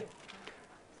gbéra ńlẹ̀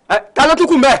ta ló tún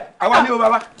kù mbẹ́. àwa ni o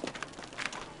bàbá.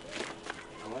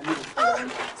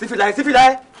 sífìlà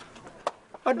ẹ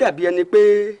ọ dàbí ẹni pé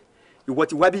ìwọ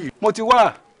ti wá bí. mo ti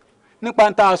wá nípa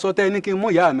ń ta aṣọ tẹ ní kí n mú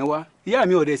ìyá mi wá ìyá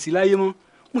mi ò dẹ̀ sí láyé mọ́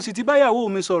mo sì ti báyàwó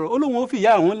mi sọ̀rọ̀ ó lóun ó fi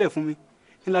ìyá àwọn lẹ̀ fún mi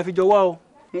ni la fi jọ wá o.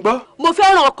 ń gbọ́. mo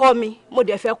fẹ́ràn ọkọ mi mo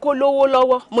dẹ̀ fẹ́ kó lówó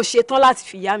lọ́wọ́ mo ṣetán láti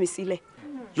fi ìyá mi sílẹ̀.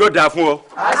 yóò dáa fún ọ.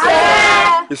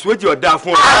 àṣẹ. èso èjì ọ̀ dáa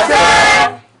fún ọ.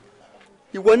 àṣẹ.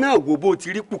 ìwọ náà wo bó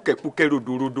ti rí pùkẹ́pùkẹ́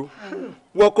rodorodo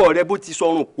wọ́kọ̀ rẹ bó ti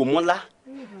sọrùn kò mọ́lá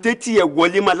tètè ẹ̀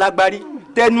wọlé máa lágbárí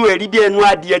tẹnu ẹ̀ rí bí ẹnu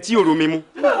adìẹ tí òrò mi mu.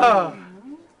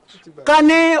 ká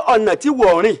ní ọ̀nà tí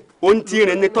wọ́n rìn ó ń ti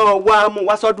rìn ní tọ́ wá mú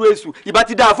wá sọ́dún èṣù ìbá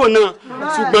ti dáa fún náà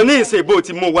ṣùgbọ́n ní ìsìn bó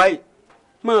ti mú wáyé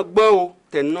máa gbọ́ o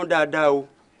tẹ̀nú dáadáa o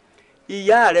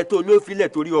ìyá rẹ tó ló filẹ̀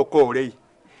torí ọkọ rẹ yìí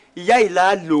ìyá yìí là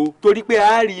á lò torí pé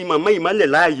a rí màmá ìmọ̀lẹ̀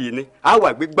láàyè ni a wà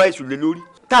gbégbá èṣù lé lórí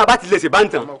tá a bá ti lè ṣe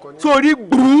bántàn sórí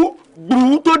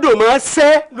gbùrú tó dò máa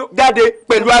ṣẹ́ jáde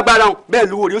pẹ̀lú agbára wọn bẹ́ẹ̀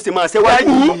lówó rí ó sì máa ṣẹ́ wá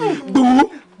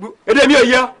gbùrú èdè mi ò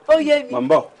yẹ. ó yé mi. mọ̀ ń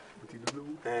bọ̀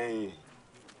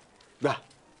gbà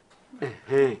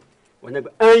wọ́n yẹn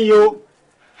gbà ẹ̀yin o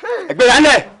ẹgbẹ́ rẹ̀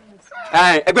ńlẹ̀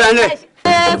ẹgbẹ́ rẹ̀ ńlẹ̀.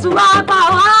 ètò àgbà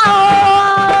wá o.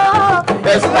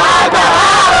 ètò àgbà wá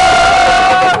o.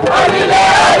 onílé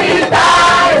oríta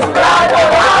ètò àgbà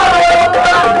wá o.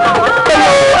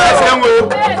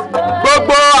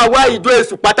 gbogbo àwa ìjọ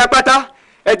èṣù pátápátá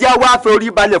ẹ jẹ́ wá fẹ́ orí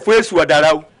balẹ̀ fún èṣù ọ̀dàrà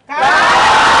o.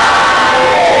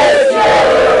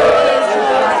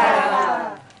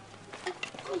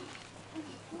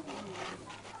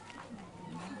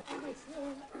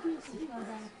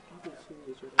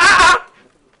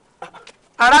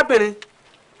 arábìnrin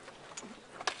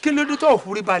kí ló dé tó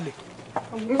forí balẹ̀.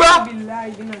 gbọ́.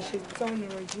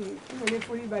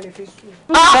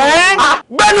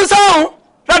 gbẹ́nu sọ́hún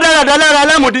rádaràdà lára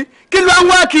alámùdí kí ló ń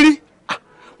wá kiri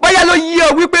bóyá ló yí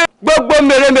ọ wípé gbogbo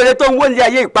mèremère tó ń wó ní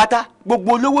ayé ìpátá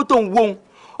gbogbo olówó tó ń wóhun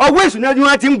ọwọ́ ìṣúná ni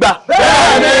wọ́n ti ń gbà.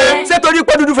 bẹ́ẹ̀ni ṣé torí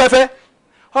pọ́ dúdú fẹ́fẹ́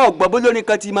ọgbọ́n bó lórí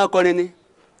kan ti máa kọrin ni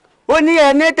ó ní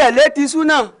ẹni tẹ̀lé ti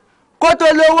súnà kó tó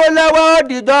lówó lọ́wọ́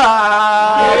dìdọ́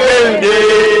àgbèǹde.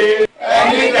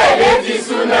 ẹni tẹ̀lé ti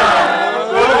súnà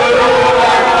kó tó lówó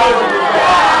lọ́wọ́ dìdọ́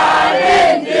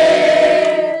àgbèǹde.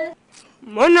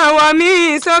 mo nawọ́ mi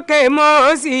sókè mo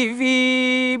sì fi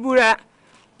búra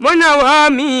mo nawọ́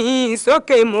mi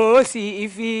sókè mo sì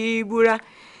fi búra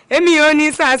èmi ò ní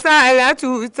sàṣà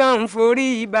látúntàn forí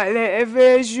balẹ̀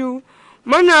fẹ́ṣù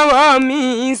mo nawọ́ mi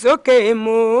sókè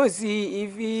mo sì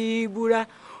fi búra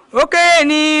òkè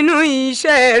nínú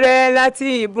iṣẹ́ rẹ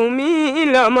láti bùn mí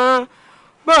lọ́mọ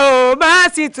bó o bá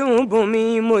sì tún bùn mí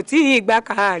mo ti gbà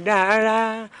kádàrá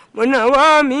mo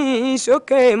nawọ́ mi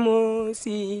sókè mo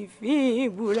sì fi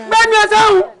búra. gbẹ́nu ẹ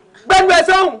sọ́hùn gbẹ́nu ẹ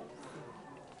sọ́hùn.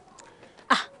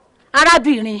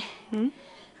 arábìnrin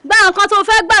gba nǹkan tó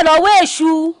fẹ́ gbà lọ́wọ́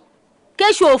èṣù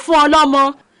kéṣù ò fún ọ lọ́mọ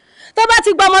tó bá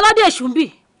ti gbọmọ lọ́dọ̀ èṣù ń bì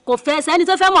kò fẹ́ sẹ́ni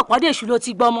tó fẹ́ mọ̀ pọ́dọ̀ èṣù ló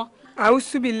ti gbọmọ.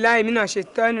 àwùsùbíláì mi náà ṣe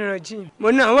tọ́ni rọ̀jì mo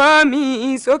nawọ́ mi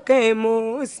sókè mo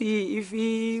sì fi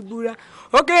búra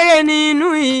ó kéré nínú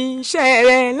iṣẹ́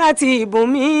rẹ láti bùn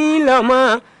mí lọ́mọ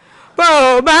bó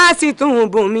o bá sì tún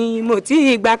bùn mí mo ti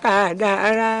gbà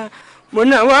kádàrá mo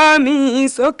nawọ́ mi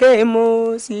sókè mo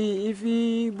sì fi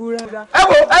búra. ẹ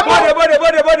wo ẹ bọ́dẹ̀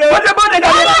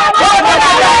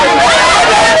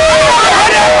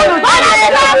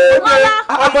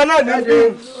ọmọ náà ní bí.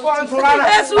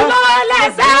 èṣù ló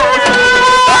lẹ́sẹ̀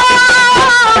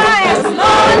èsì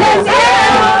ló lè ṣe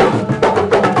o.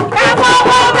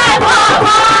 Kẹ́kọ̀ọ́ mẹ́kọ̀ọ́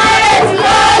ọmọ èsì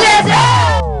ló lè ṣe.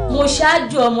 Mo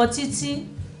ṣáájú ọmọ títí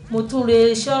mo tún re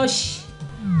ṣọ́ọ̀ṣì.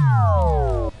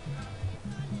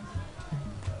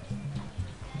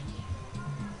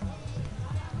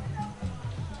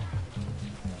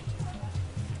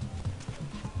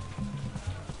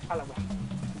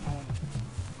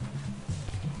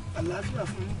 Àlàáfíà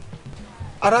fún yín.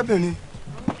 Arábìnrin,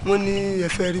 wọ́n ní ẹ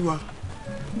fẹ́ rí wa.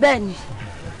 Bẹ́ẹ̀ni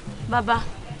bàbá,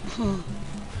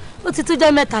 ó ti tó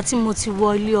jẹ́ mẹ́ta tí mo ti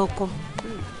wọ ilé ọkọ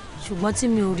ṣùgbọ́n tí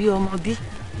mi ò rí ọmọ bí.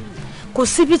 Kò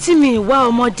síbi tí mi ì wá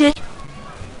ọmọdé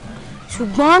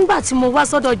ṣùgbọ́n nígbà tí mo wá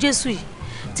sọ́dọ̀ Jésù yìí,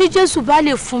 tí Jésù bá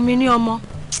lè fún mi ní ọmọ,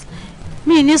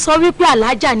 mi ní sọ wípé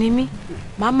alájà ni mí,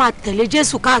 màá máa tẹ̀lé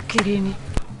Jésù káàkiri ni.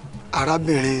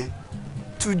 Arábìnrin,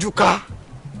 tújú ká.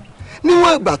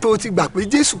 Níwọ̀n ìgbà tó o ti gbà pé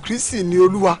Jésù Kristi ni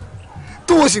Olúwa,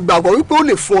 tó o sì gbàgbọ́ wípé ó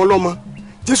lè fún ọ lọ́mọ,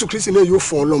 Jésù Kristi náà yóò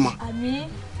fún ọ lọ́mọ. Àmín.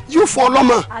 Yóò fún ọ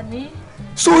lọ́mọ. Àmín.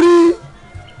 Sórí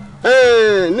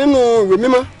nínú ìwé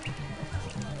mímọ́,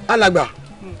 alàgbà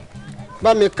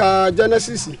bá mi ka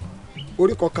Genesis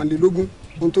orí 21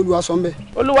 ohun tó Olúwa sọ ńbẹ̀.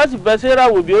 Olúwa sì bẹ̀ Sárà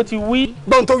wò bí ó ti wí.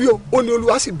 Gbọ́n tó wí o, ó ní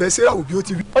Olúwa sì bẹ̀ Sárà wò bí ó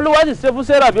ti wí. Olúwa sì ṣe fún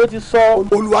Sárà bí ó ti sọ.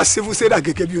 Olúwa ṣe fún Sárà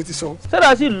gẹ́gẹ́ bí ó ti sọ.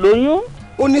 Sárà sì lóyún.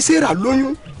 Ó ní Sárà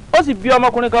lóyún. Ó sì bí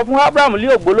ọmọkùnrin kan fún Ábúráhámù ní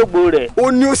ògbólógbò rẹ̀.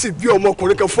 Ó ní ó sì bí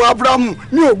ọmọkùnrin kan fún Ábúráhámù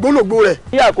ní ògbólógbò rẹ̀.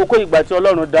 Ní àkókò ìgbà tí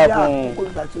Ọlọ́run dá fún un. Ní àkókò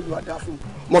ìgbà tí Olúwa dá fún un.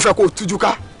 Mo fẹ́ kó o tújú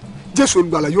ká. Jésù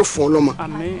Olùgbàlà yóò fún ọ lọ́mọ.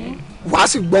 Àmín. Wàá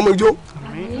sì gbọ́mọ ijó.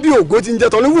 Bí ògo ti ń jẹ́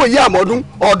tán níwòye àmọ́dún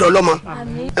ọ̀dọ̀ lọ́mọ.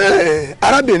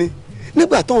 Arábìnrin,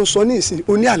 nígbà tó ń sọ ní ìsìn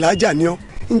oní àlàájá ni ọ́,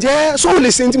 ǹjẹ́ sọ́ọ́ lè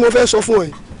ṣe ní tí mo fẹ́ sọ fún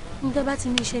ẹ? Ǹjẹ́ bá ti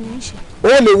ní iṣẹ́ ní í ṣe. Ó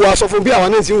lè wọ aṣọ fún bí àwa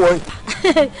náà ti ń wọ̀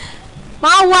yìí.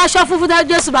 Máa wọ aṣọ funfun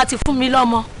tí Jésù bá ti fún mi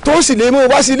lọ́mọ. Tó sì lè mú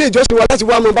wá sí ilé ìjọsìn wa láti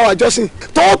wá mọ bá wa jọ́sìn.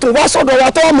 Tó tún wá sọ́dọ̀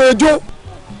wa tó mọ ijó.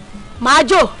 Màá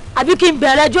jó àbí kí n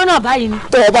bẹ̀rẹ̀ ijó náà báyìí ni.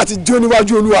 Tó o bá ti jó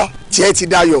níwájú Olúwa, tiẹ̀ ti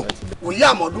dayọ̀. Wòye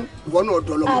àmọ́dún ìwọ náà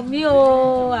ọ̀dọ̀ lọ́mọ. Àmín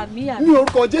o, àmín àmín. Ní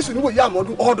orúkọ Jésù ní wòye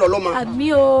àmọ́dún ọ̀dọ̀ lọ́mọ.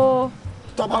 Àmín o.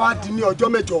 Tó bá wá di ní ọjọ́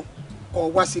mẹ́jọ kó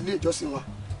wá sí ilé ìjọsìn wa,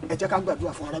 ẹ jẹ́ ká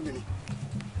gbàdúrà fún arábìnrin.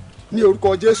 Ní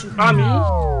orúkọ Jésù. Àmín.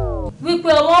 Wípé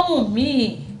ọmọ mú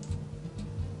mi,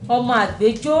 ọmọ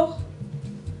àgbéjó.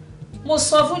 Mo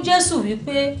sọ fún Jésù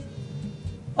wípé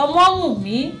ọmọ mú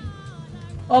mi,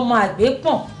 ọmọ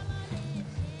àgbépọ̀n.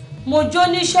 Mo jó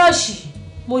ní ṣọ́ọ̀ṣì,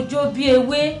 mo jó bí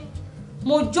ewé.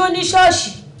 Mo jó ní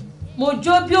ṣọ́ọ̀ṣì, mo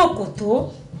jó bí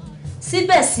òkòtó.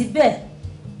 Síbẹ̀síbẹ̀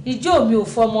ijó mi ò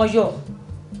fọmọ yọ.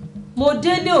 Mo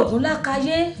délé Ògún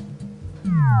lákayé.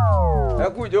 Ẹ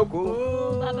kú ìjókòó.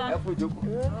 Ẹ kú ìjókòó.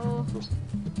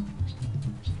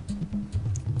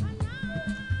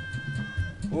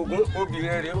 Ògún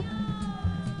obìnrin rẹ o.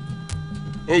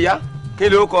 Ìyá, kí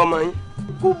ló kọ ọmọ yín?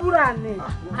 Kúbúrà ni.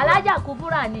 Alájà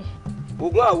Kúbúrà ni.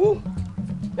 Ògún àwo.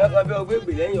 Yàtọ̀ bí ọgbẹ́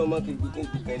ìgbè lẹ́yìn ọmọ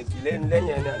kìkì lẹ́nu lẹ́yìn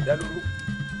ẹni àdálóró.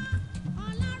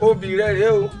 Obìnrin rẹ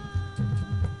o.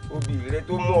 Obìnrin rẹ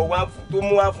tó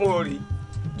mú wá fún orí.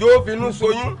 Jó finú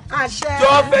soyún. Jó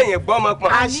fẹ̀yìn gbọ́mọ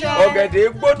pọ̀n. Ọ̀gẹ̀dẹ̀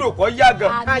gbọ́dọ̀ kọ́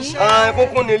yàgàn.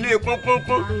 Kúnkún nílé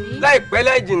kúnkúnkún. Láìpẹ́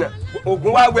láì jìnnà,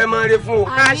 Ògún wá wẹ mọ́ rẹ fún o.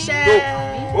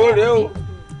 Ó rẹ o.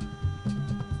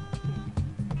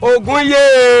 Ògún yé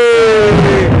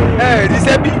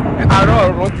ríṣẹ́ bí àárọ̀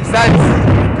ọ̀run ti sáyẹ̀nsì.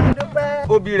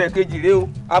 Obì rẹ̀ kejì rẹ o,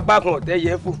 apá kan ọ̀tẹ́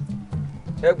yẹ fò.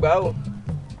 Ẹ gbà o.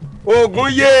 Ògún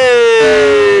yé.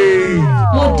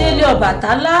 Mo délé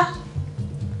Ọbàtálá,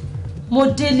 mo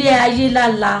délé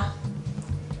Ayélála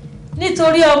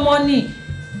nítorí ọmọ ni.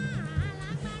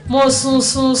 Mo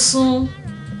sun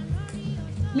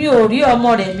mi ò rí ọmọ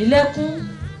rẹ̀ mí lẹ́kún.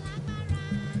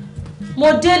 Mo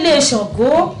délé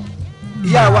Ṣàngó.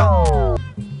 Ìyá wa,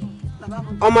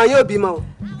 ọmọ yóò bímọ o.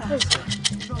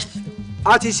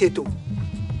 A ti ṣètò,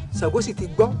 Ṣàngó sì ti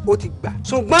gbọ́, ó ti gbà.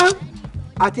 Ṣùgbọ́n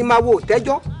àti máa wo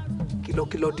òtẹ́jọ́,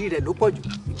 kìlọ̀kìlọ̀ dí rẹ̀ ló pọ̀ jù.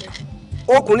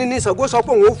 Ọkùnrin ní Ṣàngó sọ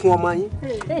pé òun ó fún ọmọ yín.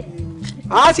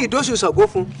 A sì dóṣù Ṣàngó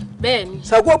fún. Bẹ́ẹ̀ni.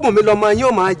 Ṣàngó bùn mi lọmọ yín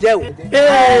ó máa jẹ́ o.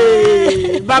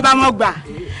 Bàbá mo gbà,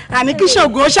 àní kí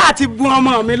Ṣàngó ṣáà ti bùn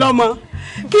ọmọ mi lọ́mọ.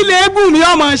 Kí lè bùn mi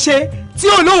ọmọ ṣe tí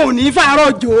olóhùn ní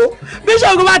fàárọ̀ jò. Bí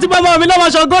Ṣàngó bá ti bọ́ ọmọ mi lọ́mọ,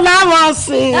 Ṣàngó láwọn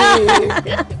sìn.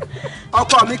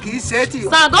 Ọkọ mi kì í ṣe é tì.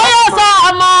 Ṣàngó yóò sọ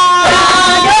ọmọ.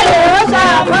 Ṣàngó yóò sọ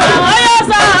ọmọ. Ṣàngó yóò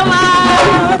sọ ọmọ.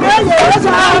 Ṣàngó yóò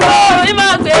sọ ọmọ. Orí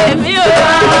máa gbé mi o.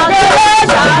 Ṣàngó yóò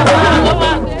sọ ọmọ.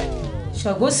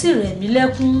 Ṣàngó sì rẹ̀ mí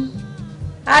lẹ́kún.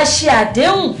 A ṣe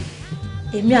àdéhùn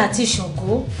èmi àti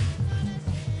Ṣàngó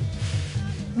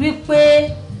wípé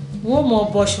wọ́n mọ̀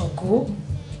bọ Ṣàngó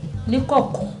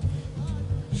níkọ̀kọ̀.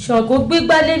 Ṣàngó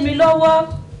gbégbá lé mi lọ́wọ́.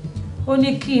 Ó ní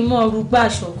kí n mọ̀ rúgbà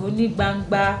Ṣàngó ní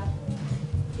gbangba.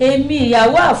 Èmi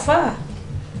ìyàwó àfáà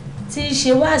tí ń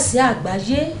ṣe wáàsí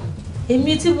àgbáyé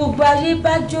èmi tí gbogbo ayé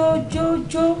bá jó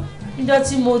níjọ́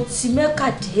tí mo ti Mẹ́kà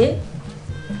dé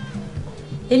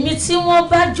èmi tí wọ́n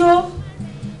bá jó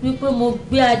wípé mo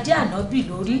gbé adé ànábì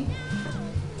lórí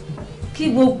kí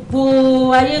gbogbo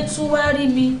ayé tún wá rí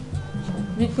mi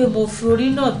wípé mo fi orí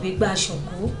náà gbégbá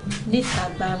Ṣàngó níta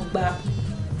gbangba.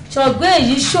 Ṣàngó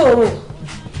èyí ṣòro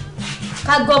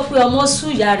ká gbọ́ pé ọmọ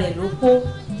súyà rẹ̀ ló kó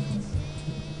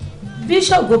bí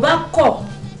Ṣàngó bá kọ̀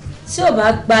tí ò bá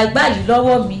gba igbá yìí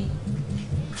lọ́wọ́ mi.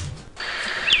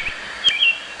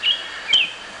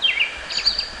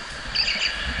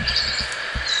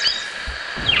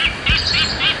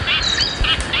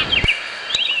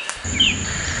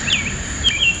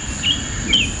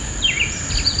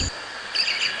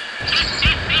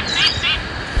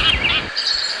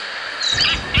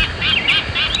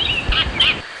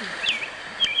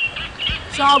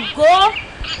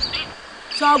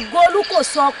 Ṣàngó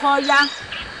olúkòso ọkọ ya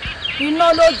iná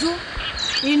lójú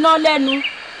iná lẹ́nu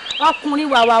ọkùnrin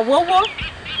wàwà wówó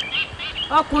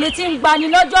ọkùnrin tí ń gbani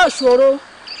lọ́jọ́ ìṣòro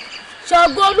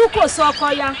Ṣàngó olúkòso ọkọ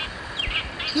ya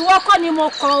ìwọ kọ́ ni mo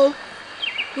kọ o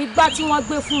ìgbà tí wọ́n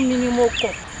gbé fún mi ni mo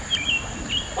kọ̀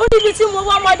ó níbi tí mo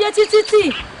wá ọmọdé títí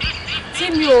tí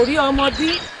mi ò rí ọmọ bí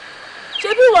ṣé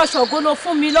bí ìwọ Ṣàngó ló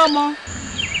fún mi lọ́mọ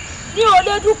mi ò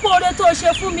lè dúpọ̀ oore tó ṣe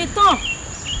fún mi tán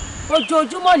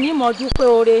ojoojúmọ́ ní mọ̀ dúpẹ́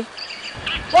oore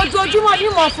ojoojúmọ́ ní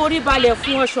mọ̀ forí balẹ̀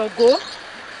fún ọ Ṣàngó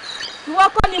ìwọ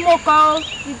kọ́ ni mo kọ̀ ọ́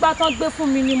ìgbà tán gbé fún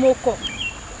mi ni mo kọ̀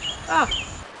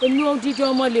èmi odidi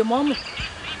ọmọ lè mọ́mù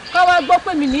káwá gbọ́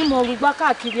pé mi ní mọ̀ rúgbá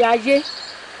káàkiri ayé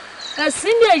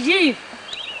ẹ̀sìn lèyí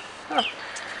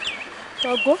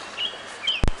Ṣàngó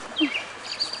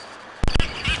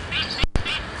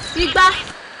ìgbà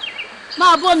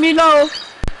máa bọ́ mi lọ o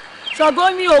Ṣàngó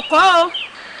mi ò kọ́ o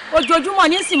ojoojúmọ́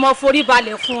ní sì mọ́ forí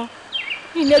balẹ̀ fún ọ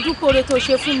ilé dúpọ̀re tó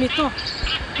ṣe fún mi tán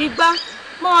ìgbà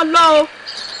mọ́ ọ lọ o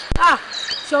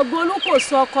Ṣàngó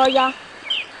olúkòso ọkọ ya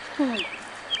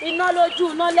iná lójú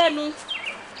iná lẹ́nu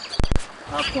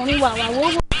ọkùnrin wàwà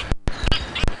wówó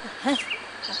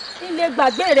ilé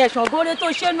gbàgbé rẹ̀ Ṣàngó rẹ̀ tó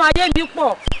ṣẹ́nu ayé mi pọ̀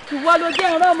ìwọ ló jẹ́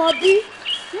ìran ọmọ bí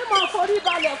ní mọ́ forí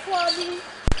balẹ̀ fún ọ ní.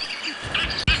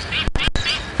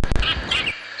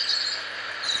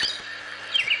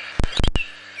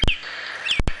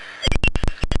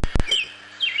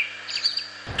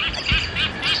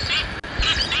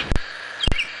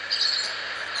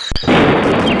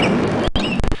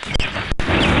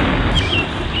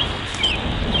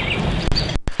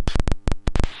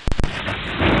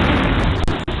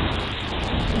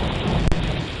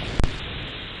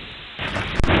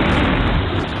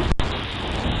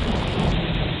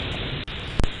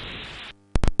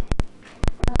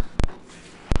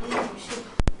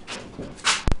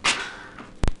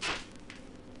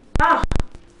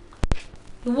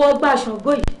 ìwọ ọgbà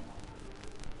Ṣàngó yìí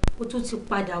ó tún ti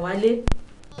padà wálé.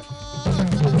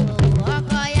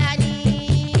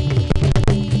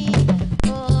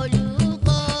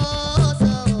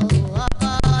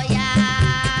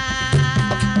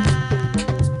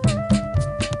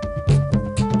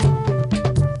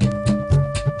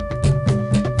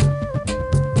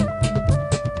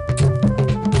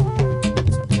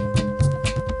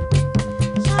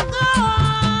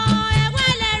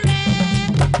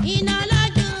 Iná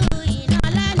lójú iná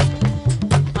lẹ́nu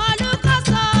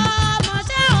olùkọ́sọ ọmọ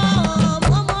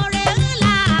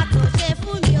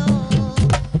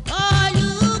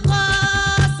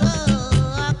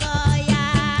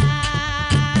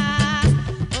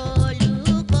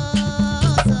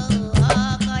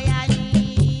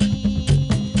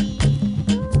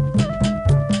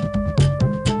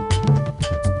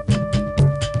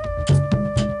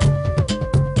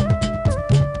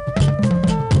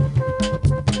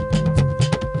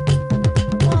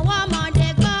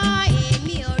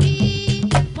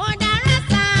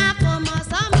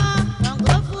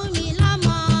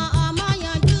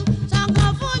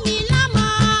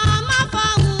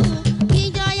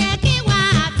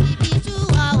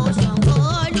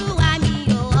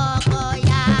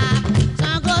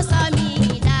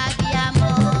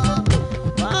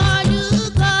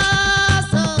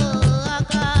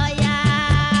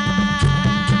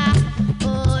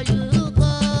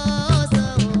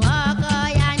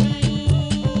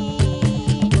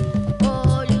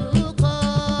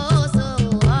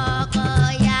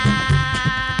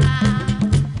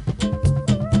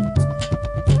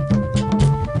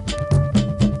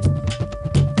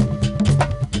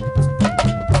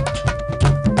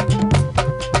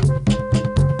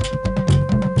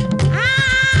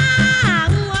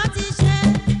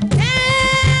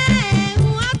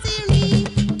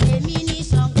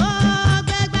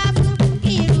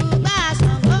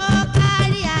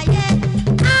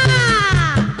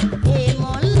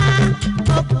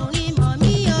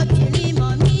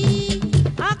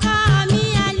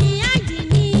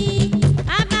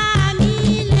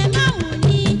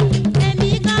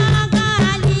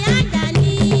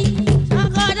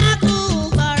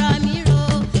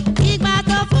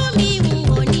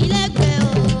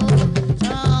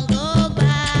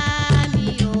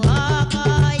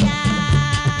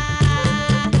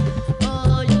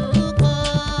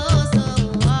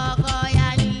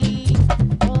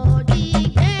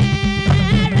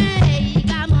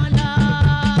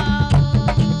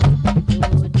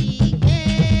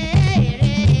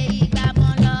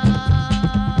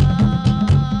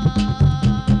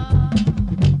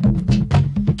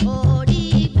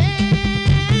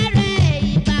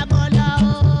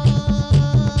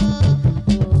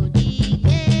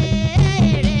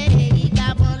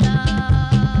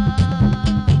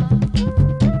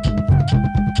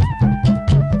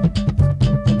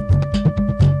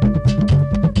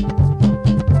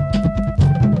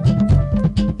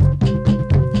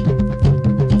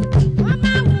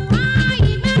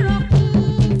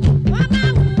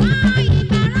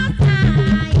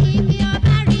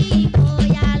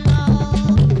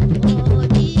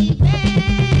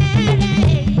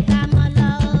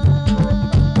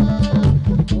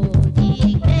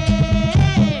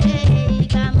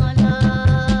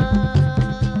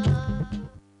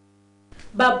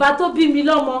bàbá tó bí mi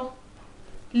lọ́mọ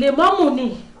lèmọ́mù ni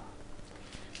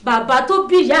bàbá tó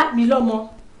bí ìyá mi lọ́mọ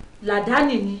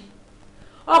làdáni ni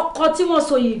ọkọ tí wọ́n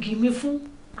so yìgì mi fún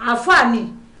àáfàá ni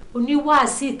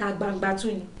oníwàásí ìta gbangba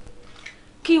tún ni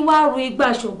kí wá ru igbá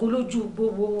Ṣàngó lójú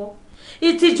gbogbo wọn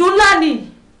ìtìjú ńlá ni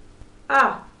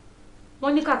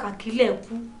wọ́n ní kàkà kílẹ̀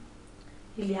kú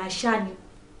ilẹ̀ àṣà ni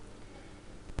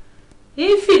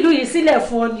ìfìlú yìí sílẹ̀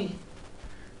fún ọ ni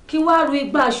kí wá ru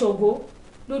igbá Ṣàngó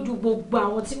lójú gbogbo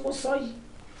àwọn tí mo sọ yìí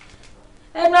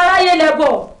ẹnu aráyé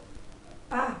lẹ́bọ̀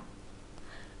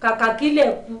kàkà kílẹ̀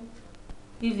kú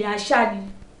ilẹ̀ àṣà ni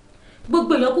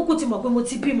gbogbo èèyàn kúkú ti mọ̀ pé mo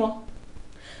ti bímọ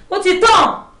ó ti tán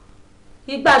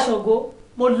igbá Ṣàngó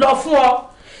mo lọ fún ọ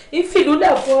ìfìlú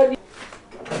lẹ̀ fún ọ ni.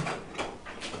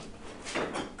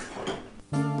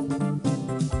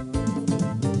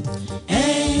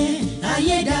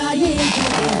 ayédáyé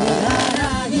jòbèlè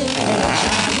aráyé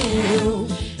ṣàyè o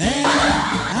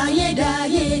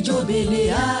ayédáyé jòbèlè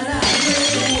aráyé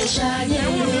ṣàyè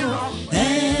o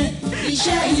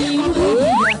iṣẹ́ irú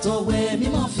ìyàtọ̀ wẹ̀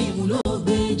mímọ́ fíìmù ló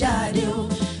gbé jáde o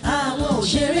àwọn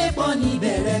òṣèré pọ̀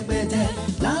níbẹ̀ rẹpẹtẹ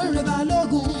Lánrè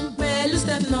Balógun pẹ̀lú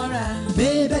Step Nora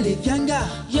Bébélé Fianga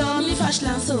Yomi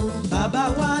Fashlanso Bàbá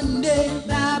Wande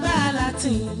Bàbá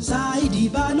Latin Saidi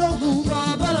Balógun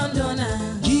Bọ̀bọ̀ Londona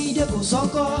Jídé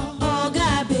Kòsọ́kọ́ Ọ̀gá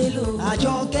Bello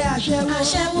Àjọkẹ́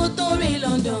aṣẹ́wó tó rí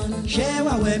London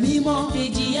Ṣẹ́wàwẹ̀ mímọ́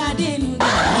Èjì Adénúgà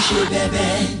wọ́n ṣe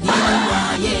bẹ̀bẹ̀ nínú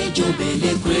ayé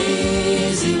jòbèlè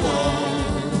crazy world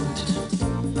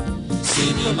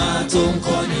sinimá tó ń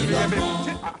kọ́ni lọ́gbọ́n.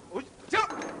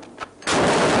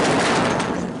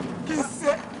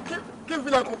 kí n fi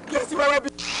làkùn kí ẹ sí wàrà bí.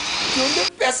 kí o lè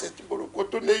fẹsẹ̀ tí borúkọ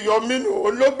tó lè yọ mí nù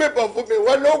olóògbébọn fún mi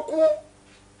wọ́n ló kú.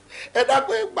 ẹ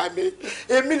dákun ẹ gbà mí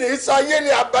èmi lè sáyé ni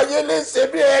àbáyé lè ṣe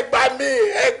bí ẹ gbà mí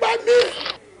ẹ gbà mí.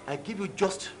 I give you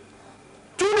just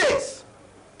 2 days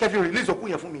kẹ́ fi release òkú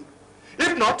yẹn fún mi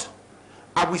if not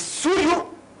I will sue you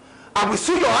I will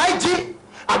sue your IG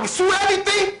I will sue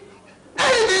anything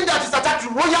that is attached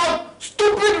to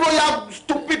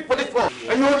stupid police force.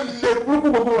 ẹ̀yin ò lè burúkú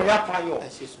gbogbo ọ̀yà fayọ.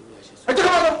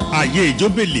 Ayé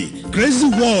Ìjóbèlè Crazy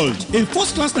World, a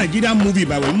first-class Nigerian movie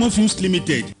by Wemo Films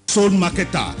Limited, Soul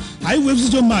Marketer, Highway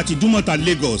Studio Mart Idumota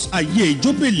Lagos. Ayé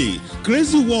Ìjóbèlè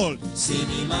Crazy World.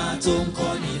 Sinimá tó ń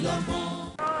kọ́ni lọ́gbọ́n.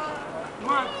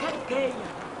 Wọ́n kékeré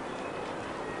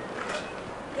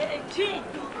kejì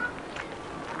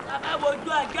bàbá wojú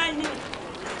ajá ní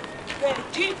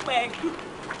kejì pẹ̀lú.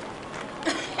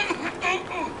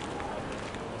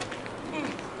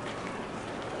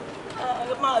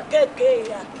 Ọmọ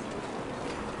kékeré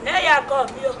lẹ́yà kọ́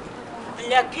mi o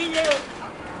ilẹ̀ kílẹ̀ o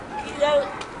kílẹ̀ o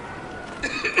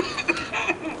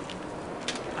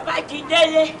bàbá ti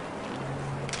délé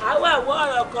àwọn àwọn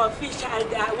ọ̀rọ̀ kan fi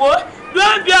ṣàdàwó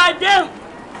lóbi ọdún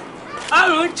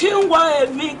ọrùn tí ń wọ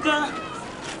èmi gan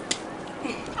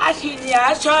a sì ní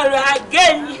aṣọ rẹ̀ agé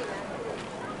ni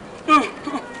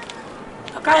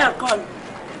ọ̀káyọ̀ kan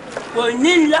kò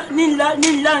nílọ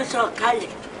ń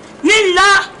sọ̀kalẹ̀ nílọ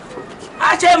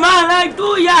a ṣe máa ránjú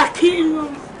yà kínú.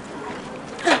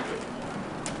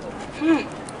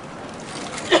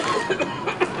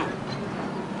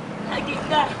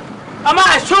 ọmọ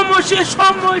àṣọmọṣe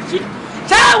sọmọṣe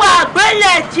sáwà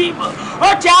àgbélẹ̀ tí ó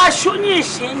ti aṣọ ní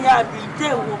ìsinmi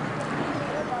àbídẹ́wò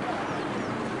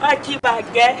ó ti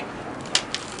bàjẹ́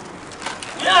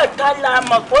yóò tọ́ la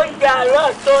mọ̀ kó jẹ àárọ̀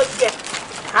tó jẹ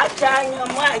àti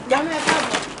àyànmọ́ àjá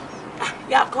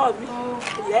yàkọ́ mi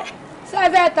lẹ́.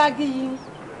 sẹ́fẹ̀ tagi yìí.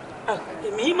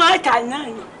 èmi máa tà náà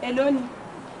ni. èló ni.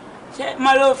 ṣe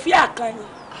mọ̀lọ́fíà kan ni.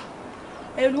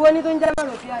 èlú wo ni tó ń jẹ́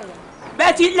mọ̀lọ́fíà yẹn.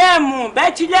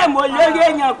 bẹ́tílẹ̀mù olórí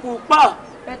èèyàn púpọ̀.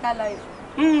 better life.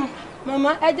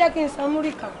 màmá ẹ jẹ́ kí n san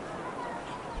múrì kan.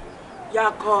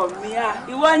 yàkọ̀ mi à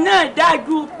ìwọ náà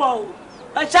dájú pọ̀ o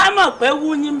ọ̀sá mọ̀ pé wú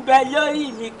ní bẹ lórí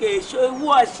mi kì í ṣe owó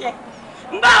ọṣẹ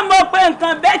ngbà mọ̀ pé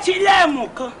nǹkan bẹ́tílẹ̀mù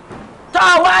kan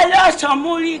tọ́ wá lọ́sàn-án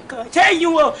múrí kan ṣé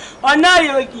ìwọ ọ̀nà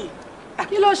yòógì.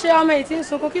 kí ló ṣe ọmọ yìí tí ń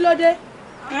sunkún kí ló dé.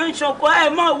 ń sunkún ẹ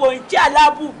mọ̀ wò ń tí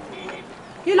alábùkù.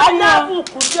 kí ló mú ọ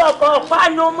alábùkù tí ọkọ̀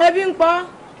pánú mọ́. ebi ń pọ́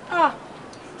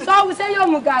sọ́wọ́ ṣé yóò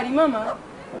mu gàrí mọ̀mọ́.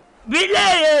 bí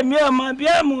léèrè mi ò mọ̀ bí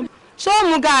ẹ mú. ṣó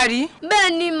mu gàrí. bẹ́ẹ̀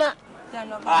ni mà.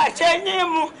 àṣẹ yín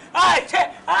mu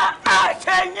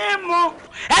àṣẹ yín mu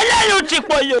ẹlẹ́nu ti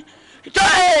pòlò tó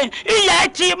ilẹ̀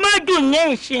ti mọ́dù ní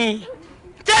ìsìn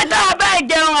tẹ́tà bá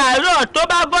jẹun àárọ̀ tó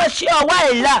bá bọ́ sí ọwọ́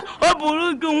ìlà ó burú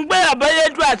ju ń gbé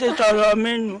àbẹ́lẹ́dù àti sọ̀rọ̀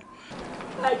mi nù.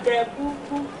 ẹ̀jẹ̀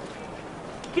kúkú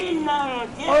kí n nàrùn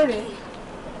díẹ̀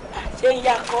ṣe ń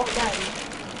yakọ̀ gàrí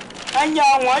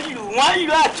ẹ̀yàn wọ́n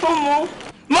lù àtúnmú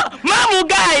má mú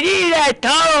gàrí rẹ̀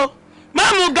tán o má má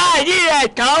mu gàrí rẹ̀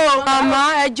tán o. màmá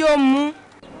ẹjọ́ mú.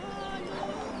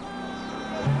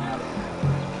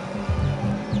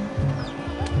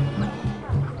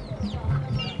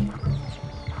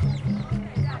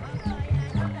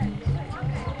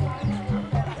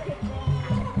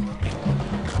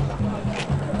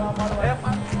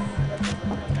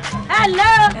 Hello,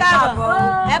 káàbọ̀.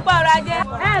 Ẹ pọ̀ ọ̀rọ̀ ajé.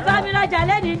 Ẹ bá mi lọ́jà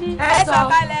lẹ́nìí ni. Ẹ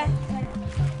sọ̀kalẹ̀.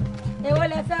 Èwo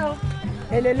lẹ fẹ́ o?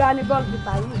 Èlé ló ní bọ́ọ̀lù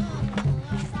bíta yìí.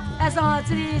 Ẹ san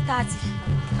 330.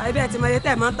 Àbí bẹ́ẹ̀ tí mo yẹ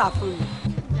tẹ̀ mọ́ tà fún mi.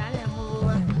 Ìyálẹ̀ mú owó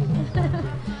wá.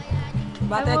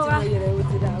 Bàtẹ́ tí mo yẹ rẹ̀ o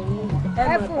ti dà wú. Ẹ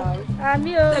mọ̀ ta o.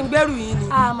 Àmì o. Ṣé ń gbèrú yìí ni?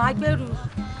 Àmà gbèrú.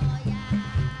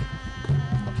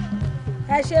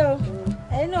 Ẹ ṣé o.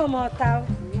 Ẹ̀yin náà mọ̀ ta o.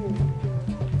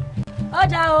 Ó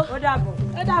dà o. Ó dàbọ̀.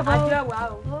 Ó dàbọ̀ o. Àjọ wà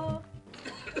o.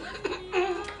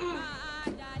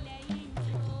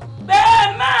 Bẹ́ẹ̀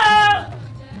máa.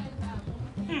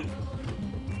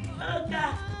 Ọ̀gá.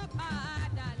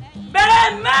 Bẹ́ẹ̀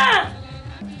máa.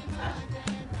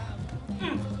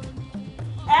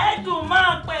 Ẹ̀dùn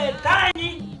máa pè káyí.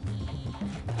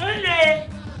 Ńlẹ̀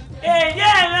èyí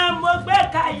ẹ̀ràn mo gbé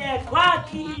kalẹ̀ kọ́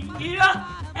kí irọ́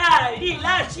àrí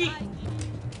lásìkò.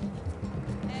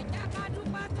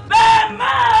 Bẹ́ẹ̀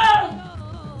máa.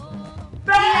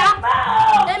 Bẹ́ẹ̀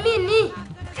máa. Èmi ní.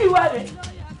 Ìwà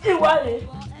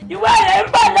rẹ̀ ń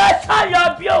bọ̀ lọ sọ́yọ́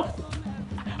bí òkú.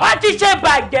 Wọ́n ti ṣe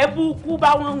bàjẹ́ burúkú bá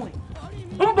wọn wẹ̀.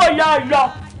 Ń bọ̀ lọ.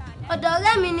 Ọ̀dọ̀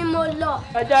ọ̀rẹ́ mi ni mo lọ.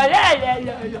 Ọ̀dọ̀ ọ̀rẹ́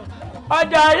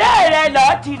rẹ lọ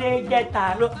ti lè jẹ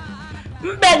tààrọ̀.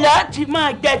 Ńbẹ̀ lọ ti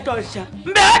máa jẹ tọ̀sán.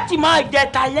 Ńbẹ̀ ó ti máa jẹ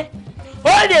talẹ́. Ó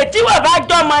lè tí wọ́n bá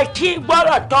jọmọ kí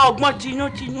gbọ́rọ̀ tọ ọgbọ́n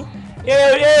tinútinú.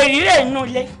 Èrì rẹ̀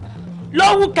nulẹ̀.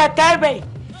 Lówú kẹ̀kẹ́ rẹ̀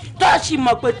tó sì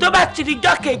mọ̀ pé tó bá ti rí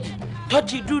jọ́ kejì tó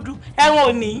ti dúdú ẹ̀wọ̀n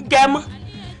ò ní í jẹ mọ́.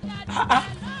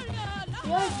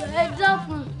 Yóò gbé ẹ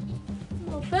dákun.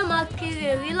 Mo fẹ́ máa kiri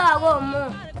èrí láàárọ̀ mọ́.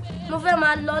 Mo fẹ́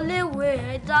máa lọ léèwé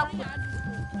ẹ dákun.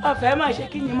 Ọ̀fẹ́ máa ṣe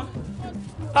kí ni mọ́?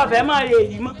 Ọ̀fẹ́ máa lè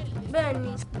rí mọ́? Bẹ́ẹ̀ni.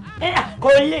 Kò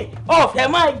lè ọ̀fẹ́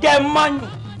máa jẹ mọ́nù.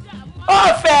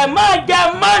 Ọ̀fẹ́ máa jẹ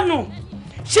mọ́nù.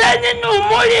 Ṣé nínú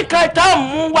múrí kan tó ń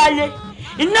mú wálé?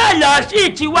 Iná lọ sí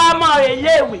ti wá mọ́ rẹ̀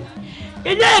léèwé.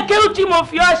 Ilé ìkéwù tí mo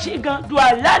fi ọ́ sí gan dùn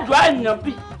aládùn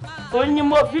ànábì. Òun ni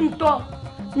mo fi ń tọ́.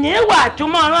 Ní ìwà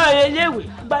àtúmọ̀ rán rẹ̀ léèwé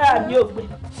agbára mi ò gbé.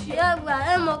 Ṣé ẹgbà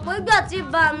ẹ mọ̀ pé ìgbà tí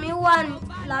bá mi wà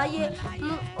láyé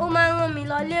ó máa ń rán mi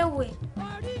lọ léèwé.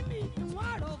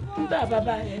 Nígbà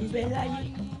bàbá rẹ̀ ń bẹ láyé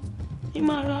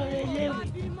ìmọ̀ràn rẹ̀ léèwé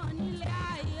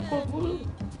kò burú.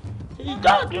 Èyí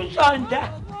tó tún sọ ń dà.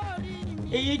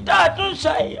 Èyí tó tún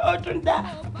sọ yìí ó tún dà.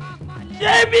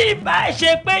 Ṣé bí ìbá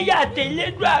ṣe pé yàtọ̀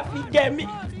elédùn àfijẹ́ mi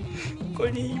kò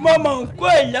ní í mọ̀mọ́ ń kó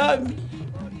ìlọ́ mi.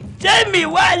 Ṣé mi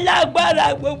wá lágbára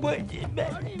gbogbo ìjìnbẹ́?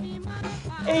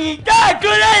 Èyí tó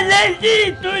tún rẹ̀ lẹ́sí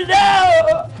ìtúndà o.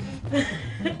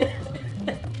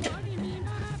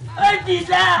 Ó ti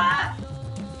dá.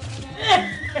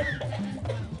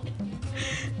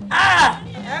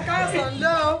 Ẹ káàsán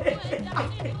lé o.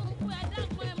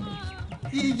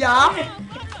 Ìyá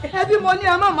ẹbí mo ní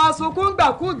ẹ má máa sunkún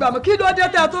gbàkúgbà mọ́ kí ló dé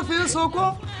tẹ́ tó fi ń sunkún.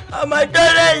 Ọmọ tó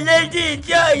rẹ̀ létí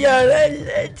tí ọ̀yọ́ rẹ̀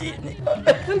létí ni.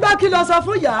 Nígbà kí lọ sọ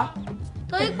fún ìyá.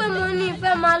 Torí pé mo ní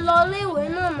ìfẹ́ máa lọ léèwé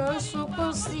náà ló ń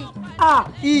sunkún sí i.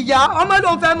 Ìyá ọmọ ló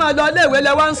ń fẹ́ máa lọ léèwé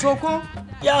lẹ wá ń sunkún.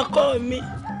 Yàkọ mi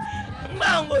ngbà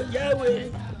ń wò yá wèrè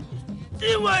tí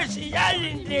mo sì yá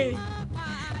lìndìrì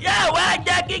yá wá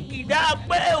já kìkìdá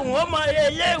pé òun ó mọ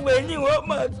iléèwé ní òun ó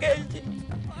mọ kéjì.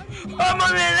 Ọmọ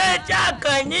mi létí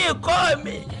àkànní ìkọ́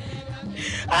mi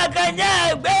àkànní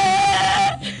àgbẹ̀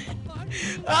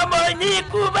ọmọ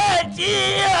oníkú bá tí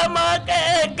ọmọ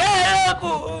kẹ̀kẹ́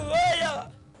kù wọ́yọ̀.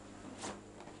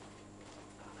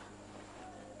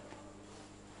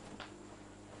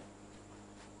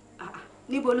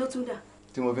 Níbo ló tún dà?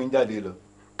 Tí mo fi ń jáde lọ.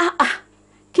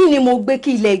 Kí ni mo gbé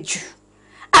kí ilẹ̀ jù?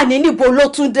 Àní níbo ló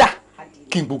tún dà?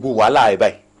 Kí n gbogbo wàhálà ẹ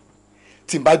báyìí.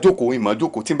 Tí n bá jókòó ìmọ̀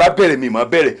jókòó, tí n bá bẹ̀rẹ̀ mi ìmọ̀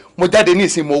bẹ̀rẹ̀, mo jáde ní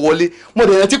ìsìn mo wọlé. Mo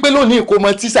dẹ̀ rántí pé lónìí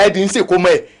ìkómọ tí Sáìdì ń ṣe ìkómọ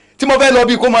ẹ̀. Tí mo fẹ́ lọ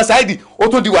bí ìkómọ Sáìdì, ó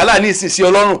tún di wàhálà ní ìsìn sí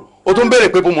Ọlọ́run. Ó tún béèrè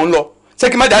pé bó mo ń lọ. Ṣé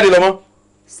kí n má jáde lọ mọ́?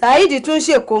 Sáìdì tún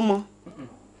ṣèkómọ.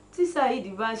 Tí Sáìdì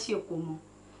bá ṣèkómọ,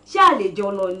 ṣé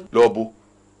àlejò lọ ni? Lọ bo.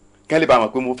 Kí wọ́n lè bá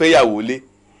mọ̀ pé mo fẹ́ yàwó lé.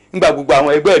 Nígbà gbogbo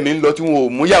àwọn ẹgbẹ́ mi ń lọ tí wọn ò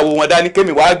mú yàwó wọn dání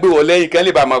kémi wàá gbé wọn lẹ́yìn kí wọ́n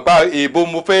lè bá mọ̀ pé èèbó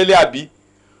mo fẹ́ lé àbí.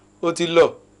 Ó ti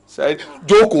lọ.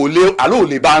 Jókòó lé àlọ́ ò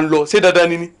lè bá ń lọ. Ṣé dandan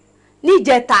ni?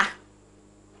 Níjẹta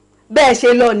bẹ́ẹ̀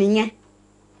ṣe lọ nìyẹn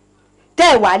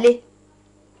tẹ́ ẹ̀ wálé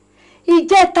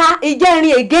ìjẹta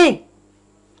ìjẹrin again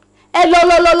ẹ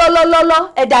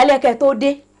lọ ẹ̀dá lẹ́kẹ̀ẹ́ tó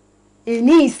dé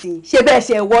ìní ìsìn ṣe bẹ́ẹ̀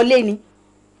ṣe wọlé ni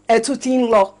ẹ tún ti ń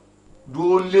lọ.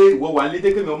 Dúró lé ìwọ wà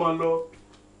nílé kémi ọmọ ń lọ.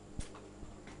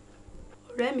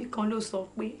 ọ̀rẹ́ mi kan ló sọ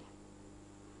pé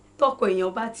tọkọ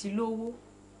èèyàn bá ti lówó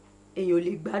èèyàn ò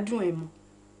lè gbádùn ẹ̀ mọ́.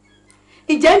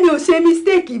 Ǹjẹ́ mi ò ṣe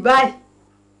mistake báyìí?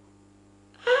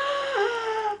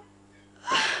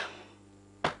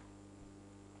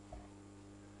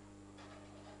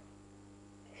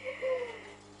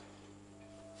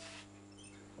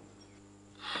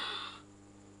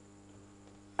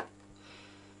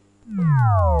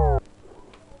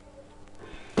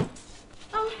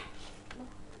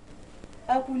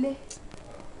 Ẹ kúlé.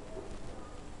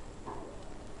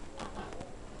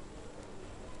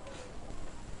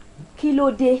 Kí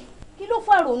ló dé? Kí ló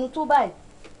fà ronú tó báyìí?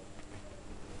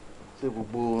 Ṣé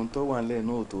gbogbo ohun tó wà nílẹ̀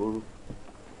náà tó rú?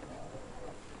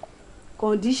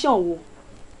 Condition wo?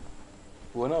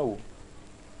 Ìwọ náà wò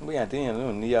gbéyàn téèyàn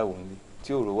náà níyàwó nílé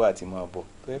tí òrò wà àti máa bọ̀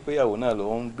tó yẹ pé ìyàwó náà ló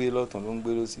ń gbé lọ́tún ló ń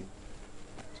gbé lọ́sì.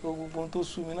 So gbogbo ohun tó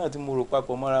sú mi náà tí mo rò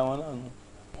papọ̀ mọ́ra wọn náà nù.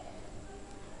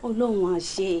 Ọlọ́run á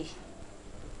ṣe.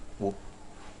 Wo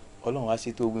Ọlọ́run á ṣe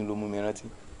tó wí ló mú mi rántí.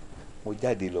 Mo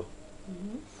jáde lọ.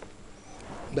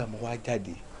 Nígbà mo wá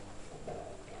jáde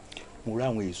mo rá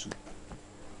àwọn èṣù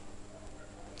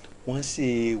wọ́n ṣe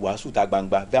wàásù ta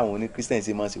gbangba bí àwọn oní Christian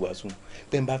ṣe máa ń ṣe wàásù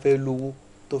bẹ́ẹ̀ bá fẹ́ lówó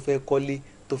tó fẹ́ kọ́lé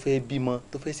tó fẹ́ bímọ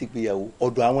tó fẹ́ ṣègbéyàwó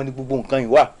ọ̀dọ̀ àwọn ní gbogbo nǹkan yìí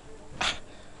wà.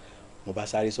 Mo bá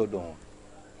sáré sọ́dọ̀ wọn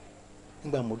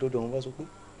nígbà mo dọ́dọ̀ wọn bá sọ pé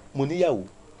mo níyàwó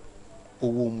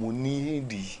owó mo ní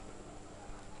ìdí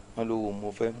wọn lówó mo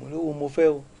fẹ́ mo lówó mo fẹ́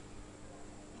o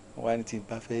wọn wá ní tí n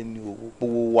bá fẹ́ ní owó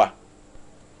pówó wà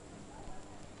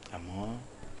àmọ́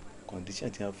condition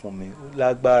tí wọ́n fún mi ó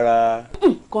lágbára.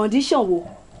 Condition wo?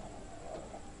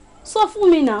 Sọ fún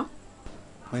mi náà.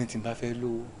 wọ́n ní tí n bá fẹ́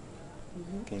lówó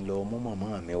kí n lọ mú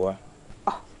màmá mi wá.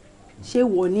 Ṣé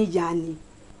wọ́n níyà ni?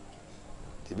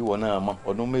 tèbí wọn náà mọ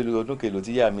ọdún mélòó ọdún kèlò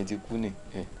tí ìyá mi ti kú ni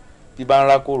bí bá ń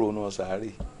rákòrò náà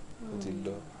sàárè ó ti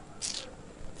lọ.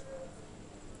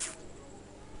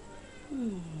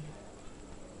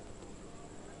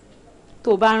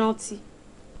 Tó bá rántí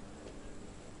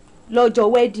lọ́jọ́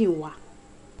wedding wa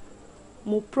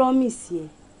mo promise ẹ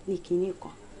ní kinní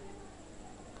kan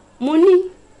mo ní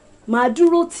màá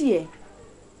dúró tì ẹ́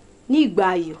ní ìgbà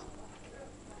ayọ̀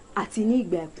àti ní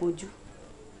ìgbà ìpọ́njú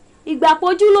ìgbà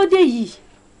ìpọ́njú lóde yìí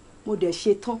mo dẹ̀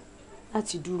ṣe tán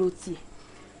láti dúró tì ẹ́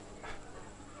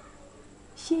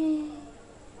ṣé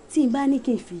tí n bá ní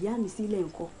kí n fìyà mi sílẹ̀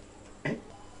ńkọ́.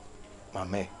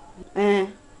 màmá ẹ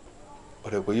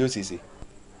ọ̀rẹ́ pé yóò sì ṣe.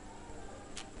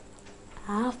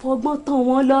 àfọgbọ́n tán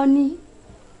wọn lọ ní.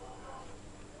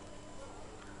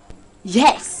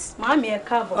 yes. màámi ẹ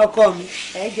káàbọ̀. ọkọ mi.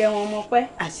 ẹ jẹ wọn mọ pẹ́.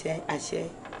 àṣẹ àṣẹ.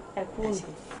 ẹ kú mi.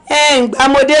 ǹgbà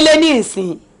mo délé ní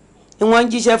ìsìn ni wọ́n ń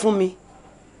jíṣẹ́ fún mi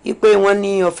wípé wọ́n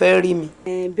ní ó fẹ́ rí mi.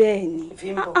 bẹ́ẹ̀ ni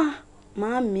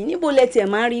màámi níbo lẹ tiẹ̀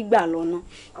máa ń rí gbà lọ́nà.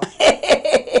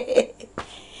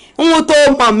 ń tó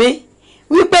mọ̀ mí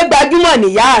wípé gbajúmọ̀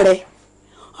nìyá rẹ̀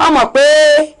ọmọ pé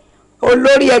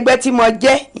olórí ẹgbẹ́ tí mo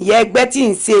jẹ́ ìyá ẹgbẹ́ tí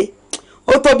ń ṣe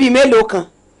ó tó bíi mélòó kan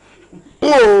n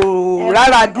ò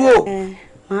rárá dúró.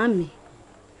 màámi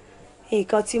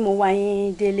nǹkan tí mo wá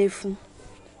yín délé fún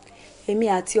èmi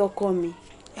àti ọkọ mi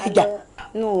ìjà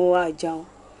nù àjà o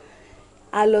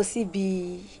a lọ síbi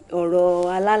ọ̀rọ̀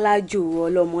alálàjò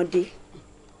ọlọ́mọdé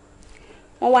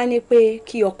wọ́n wá ní pé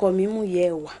kí ọkọ mi mú yẹ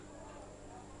ẹ wá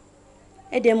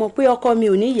ẹ dẹ̀ mọ̀ pé ọkọ mi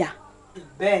ò níyà.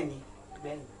 bẹ́ẹ̀ni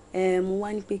mo wá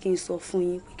ní pé kí n sọ fún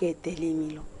yín pé kẹ́ ẹ tẹ̀lé mi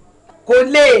lọ. kò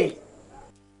lè.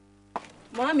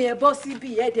 màámi ẹ bọ́ síbi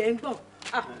ẹ dẹ̀ ń gbọ̀n.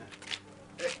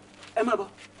 ẹ má bọ̀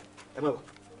ẹ má bọ̀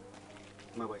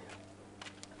ẹ má bọ̀ yá.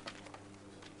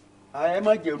 ẹ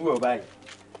má jẹ̀rú ọ̀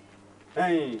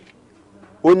báyìí.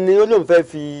 ó ní ó lóun fẹ́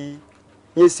fi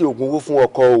yín sí oògùn owó fún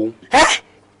ọkọ òun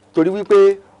torí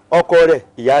wípé ọkọ rẹ̀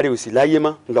ìyá rẹ̀ ò sì láyé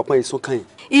mọ́ ńlọpọ̀ èso kan yìí.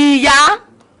 ìyá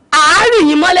àárín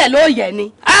yín mọ́lẹ̀ ló yẹ ni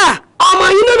ọmọ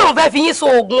yín ló lóun fẹ́ fi yín so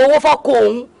oògùn owó fọ́kọ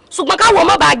òun ṣùgbọ́n káwọn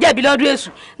ọmọ bá jẹ̀bi lọ́dún èṣù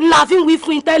ńlá fi ń wí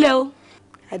fún yín tẹ́lẹ̀ o.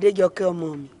 adéjọkẹ́ ọmọ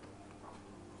mi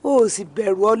ó sì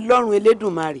bẹ̀rù ọlọ́run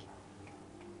elédùnmarè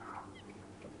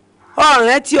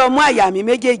ọ̀rẹ́ tí ọmọ àyà mi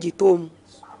méjèèjì tó mu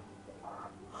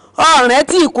ọ̀rẹ́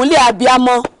tí ìkúnlẹ̀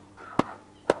abiyamọ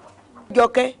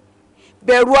jọkẹ́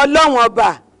bẹ̀rù ọlọ́run ọba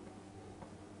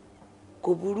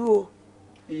kò burú o.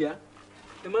 ìyá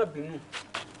ẹ má bínú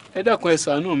ẹ dákun ẹ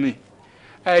ṣàánú mi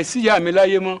àìsí ìyá mi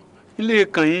láyé mọ́ nílé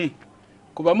kàn yín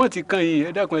kò bá mọ̀ ti kàn yín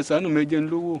ẹ dákun ẹ ṣàánú mi ẹ jẹ́ ń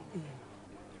lówó.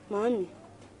 màámi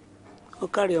ó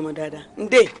kárí ọmọ dáadáa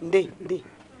ǹdè.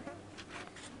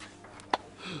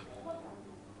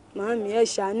 màámi ẹ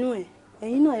ṣàánú ẹ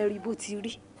ẹ̀yin náà ẹ rí bó ti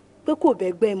rí pé kò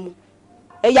bẹ́gbẹ́ mu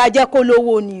ẹ yà jẹ́ kó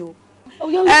lówó ni o.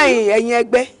 ẹ̀yin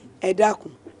ẹgbẹ́ ẹ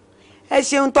dákun ẹ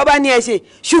ṣeun tó bá ní ẹ ṣe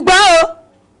ṣùgbọ́n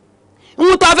o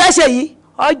ń tó fẹ́ ṣe yìí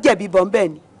ọ jẹ̀bi bọ̀ ńbẹ̀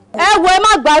ni. ẹ wo ẹ má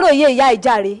gbàròyé ìyá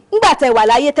ìjàre ńgbà tẹ́ wà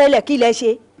láyé tẹ́lẹ̀ kí lẹ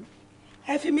ṣe.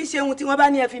 ẹ fi mí ṣe ohun tí wọ́n bá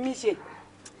ní ẹ fi mí ṣe.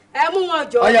 ẹ mú wọn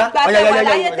jọ ìgbà tẹ́ wà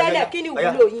láyé tẹ́lẹ̀ kí ni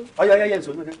ìwúlò yín. ọ̀yá ọ̀yá yẹn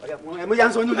sọnù lé ọ̀yá mo yà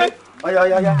ń sọnù lé ọ̀yá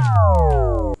ọ̀yá ọ̀yá.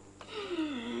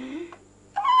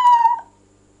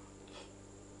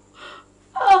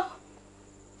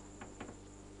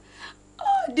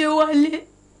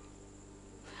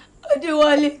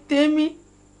 Adéwálé tèmi.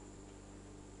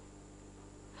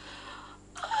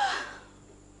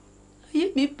 Ayé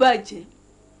mi bàjẹ́.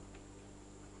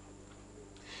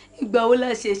 Ìgbà wo la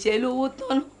ṣẹ̀ṣẹ̀ lówó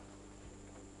tán náà?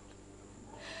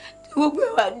 Tí gbogbo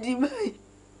ẹ̀ wá di báyìí.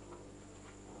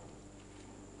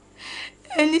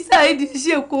 Ẹni Sáìdì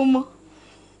ṣèkó mọ́.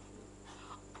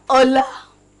 Ọlá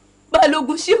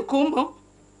Balógun ṣèkó mọ́.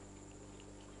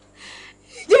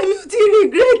 Ìjẹ́ mi ò ti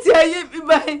regret ayé mi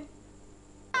báyìí.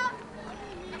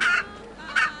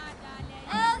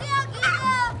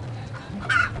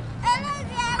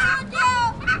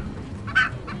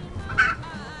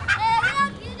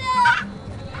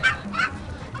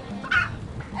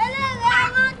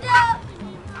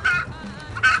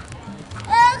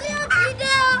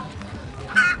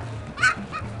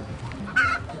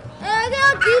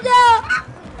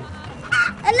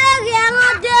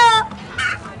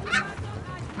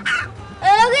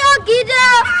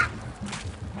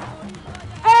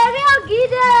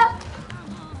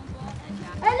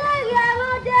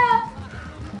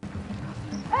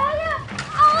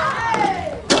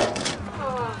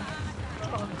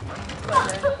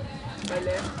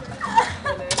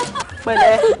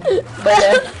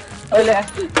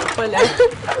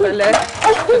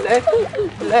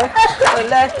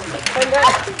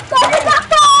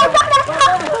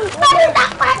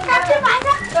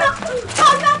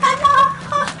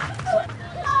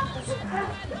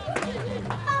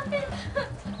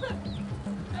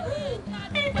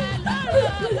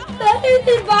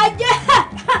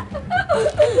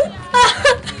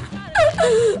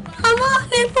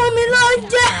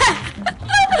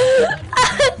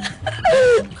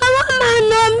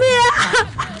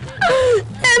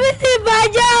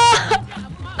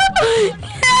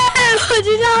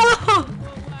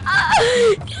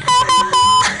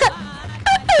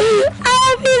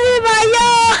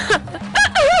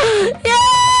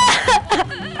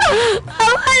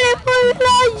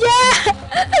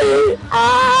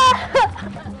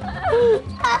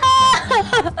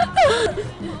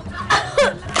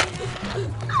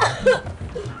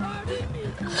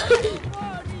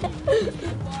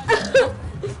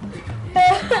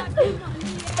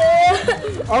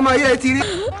 ọmọ yẹn ti rí.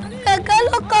 Kẹ̀kẹ́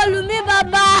ló kọlù mí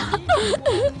bàbá.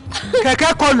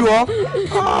 Kẹ̀kẹ́ kọlù ọ́.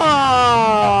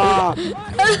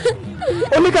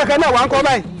 Omi kẹ̀kẹ́ náà wà ń kọ́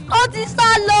báyìí. Ó ti sá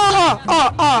lọ.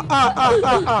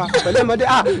 Pẹ̀lẹ́ ọmọdé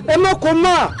ẹ mọ̀ kó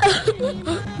mọ̀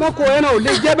ẹran ò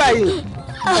lè jẹ́ báyìí.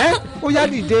 Ó yá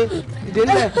dìde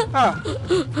nílẹ̀.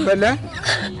 Pẹ̀lẹ́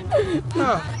ó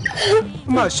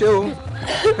mà ṣe o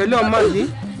pẹ̀lẹ́ ọmọ yìí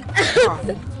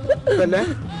pẹ̀lẹ́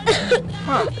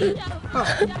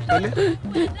pẹ̀lẹ́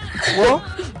wo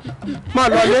máa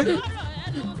lọlé.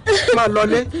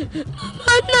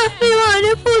 Ọ̀nà mi ò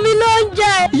ní fún mi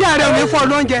lóúnjẹ. Ìyá rẹ̀ ò ní fún ọ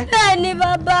lóúnjẹ. Bẹ́ẹ̀ ni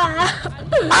bàbá.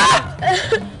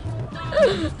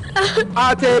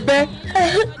 Àtẹ̀bẹ́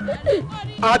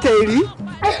àtẹ̀rí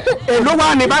èló wà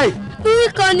ní báyìí. Wí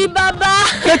kan ni bàbá.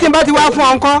 Ṣé tí n bá ti wá fún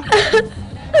ọ ńkọ́?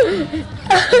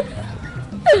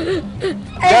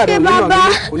 Ẹ ṣe bàbá.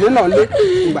 Òní náà lé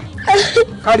ìgbà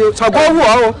kárí Ṣàngó wù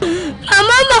ọ́ o.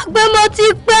 Àmọ́ mọ̀ pé mo ti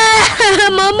pẹ́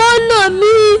mọ̀mọ́ nà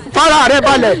mí. Fara rẹ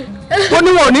balẹ̀ ó ní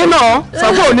wọn ò ní nà ọ́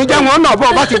Ṣàngó ò ní jẹ́ wọn nà bọ́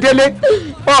ọ bá ti délé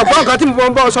ọ̀gbọ́n nǹkan tí mo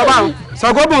bọ́ sọ báwọn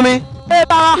Ṣàngó bùn mi.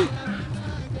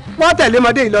 Wọ́n tẹ̀lé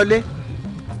ọmọdé ìlọlé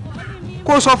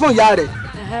kó sọ fún ìyá rẹ̀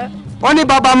wọ́n ní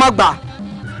bàbá má gbà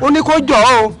ó ní kó jọ̀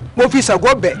ọ́ o mo fi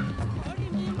Ṣàngó bẹ̀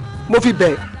mo fi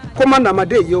bẹ̀ kó má nà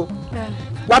ọmọdé yìí o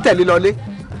wá tẹ̀lé lọlé.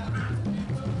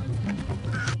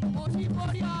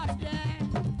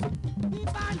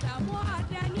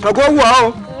 Ṣàngó wù ọ́ o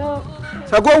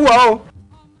Ṣàngó wù ọ́ o.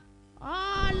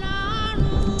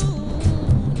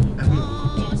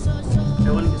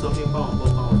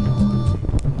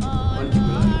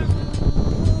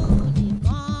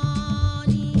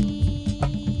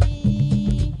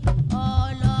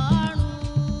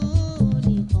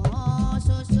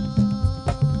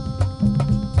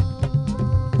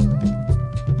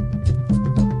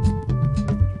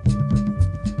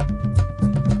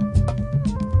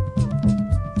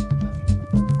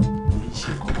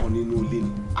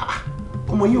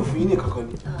 ọmọ yóò fún yín ní kankan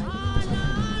ni.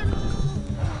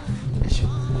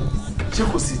 ṣé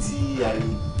kò sí tí a rí.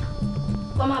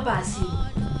 Kọ́ má bàa sí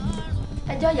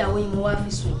i ẹjọ́ ìyàwó yìí mo wá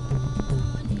fi sùn.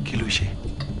 Kí ló ṣe?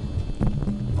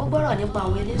 ó gbọ́rọ̀ nípa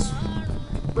àwọn eléṣù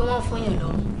pé wọ́n fún yẹn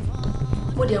lọ́rùn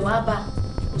mo dẹ̀ wá bá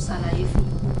ó ṣàlàyé fún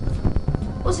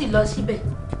un ó sì lọ síbẹ̀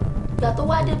ìgbà tó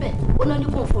wá débẹ̀ ó náà ní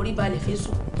kó forí balẹ̀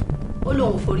fésù ó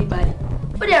lóun forí balẹ̀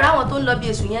ó dẹ̀ ráwọn tó ń lọ bí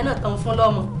èṣù yẹn náà tán fún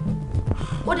lọ́mọ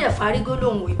ó dẹ̀ fárígó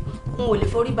lòun ò lè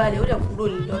forí balẹ̀ ó dẹ̀ kúrò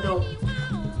ní lọ́dọ̀ wọn.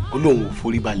 ó lóun ò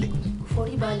forí balẹ̀.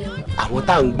 forí balẹ̀ o. àwọn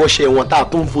tá à ń gbọ́ṣẹ́ wọn tá a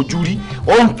tó ń fojú rí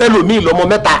ó ń fẹ́ lòmíì lọ́mọ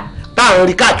mẹ́ta tá à ń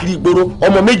rí káàkiri ìgboro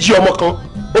ọmọ méjì ọmọ kan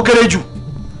ó kéré jù.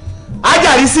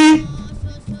 Ajárí sí.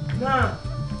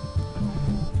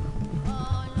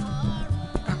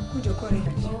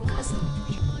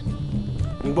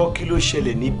 ń gbọ́ kí ló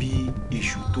ṣẹlẹ̀ níbi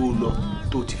èṣù tó lọ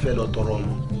tó ti fẹ́ lọ tọrọ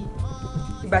ọmọ.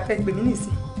 ìgbà tẹ́ gbè mí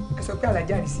nìsín ẹ sọ pé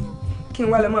Alájàrí sí kí n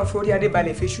wá lọ máa forí adé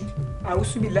balẹ̀ fésù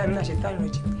àwùsù bíi láàmú náà ṣe tá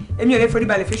ìrọ̀jì èmi ò lè forí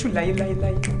balẹ̀ fésù láyé.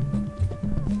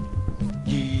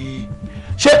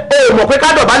 ṣé o mọ̀ pé ká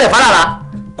dọ̀bálẹ̀ fárara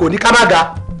kò ní ká má ga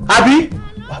àbí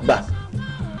wàá gbà.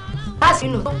 láti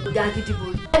inú tó ga gidi bò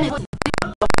ẹni tó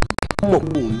mọ̀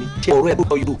pé òun ní ṣe ọ̀rọ̀ ẹ̀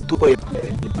tó yọ tó tọ́ ẹ̀.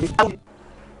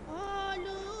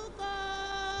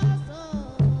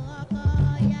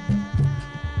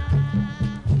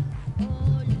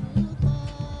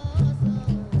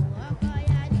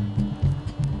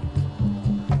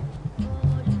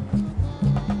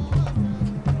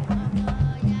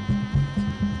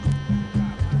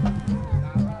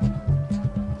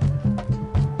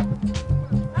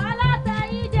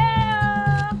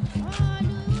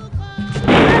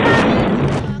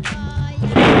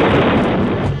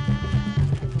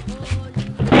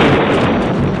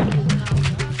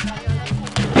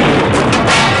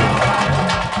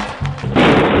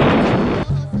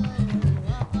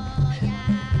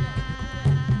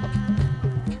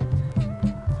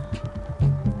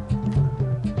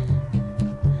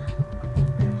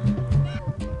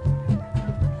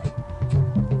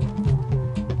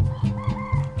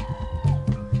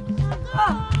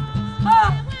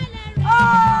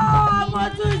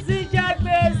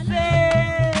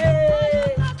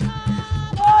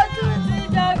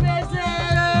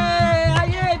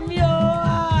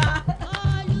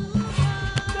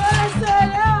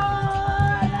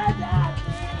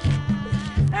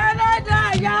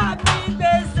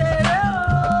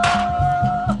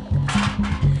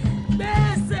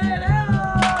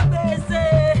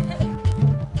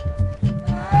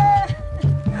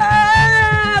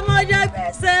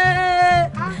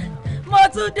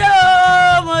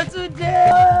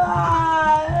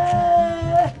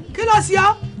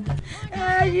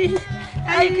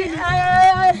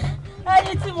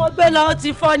 ẹyin tí mo gbé lọ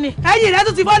ti fọ́ ni. ẹyin rẹ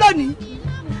tún ti fọ́ lónìí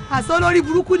àṣọ lórí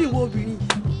burúkú nìwọ obìnrin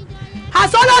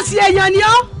àṣọ lọ́sì èèyàn ni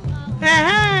ọ́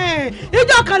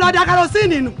ìjọ kan lọ́ọ́ da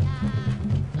karosíìnì nù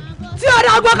tí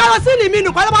ọ̀dà gbọ́ karosíìnì mi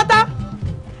nù pátápátá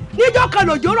níjọ kan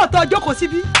lòjò rọ̀ tó jókòó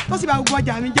síbí tó sì bá gbogbo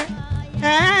ọjà mi jẹ́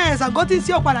Ṣàngó tí ń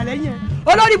sí ọ̀padà lẹ́yìn ẹ̀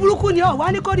olórí burúkú ni ọ̀ wá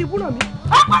ní kórìí búrò mi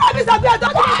ọ̀pọ̀lọpọ̀ mi sọ pé ọjọ́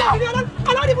tó ń bọ̀ mí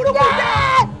olórí burúkú jẹ́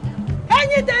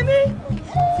ẹyin tèmi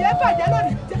tí ẹ bàjẹ́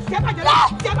lónìí tí ẹ bàjẹ́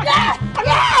lónìí tí ẹ bàjẹ́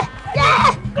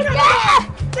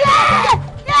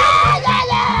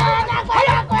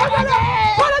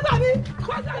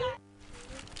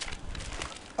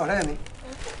ọ̀rẹ́ mi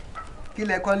kí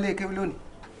lẹ kọ́ lé kéwì lónìí.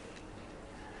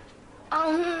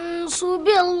 أعوذ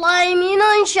بالله من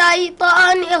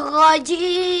الشيطان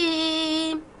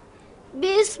الرجيم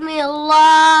بسم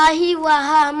الله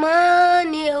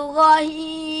الرحمن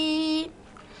الرحيم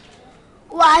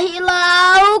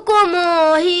وإلهكم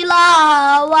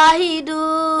إله واحد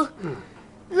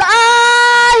لا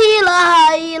إله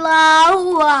إلا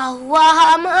هو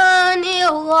الرحمن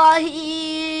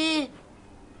الرحيم.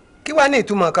 kí wàá ní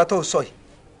ìtumọ̀ nǹkan tó sọ yìí.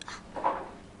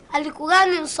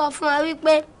 Àlùkùránì sọ fún wa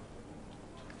wípé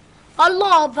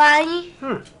ọlọ́ọ̀ba yín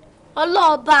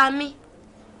ọlọ́ọ̀ba mi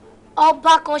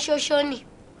ọba kan ṣoṣo ni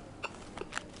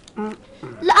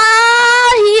la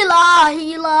ilaha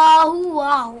illa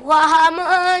huwa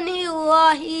rahmanir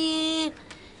rahim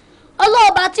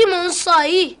ọlọ́ọ̀ba tí mò ń sọ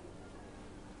yìí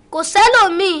kò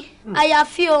sẹ́lòmíì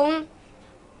àyàfi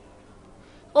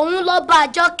òun lọ́ba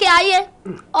àjọkẹ́ ayé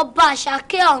ọba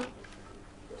àṣàkẹ́ ọ̀run.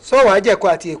 sọ̀wọ́n àjẹkọ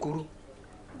àti èkúrú.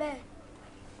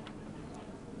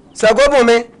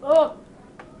 Ṣàngóbùnmi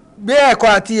gbé ẹ̀kọ́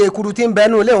àti èkúrú tí ń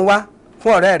bẹnu ilé ń wá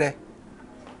fún ọ̀rẹ́ rẹ̀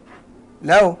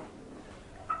lẹ́wọ̀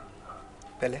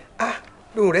pẹ̀lẹ́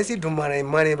lóhùn rẹ̀ sì dùn mọ̀rìn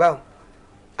mọ̀rìn báwọn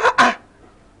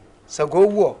Ṣàngó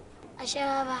wù ọ́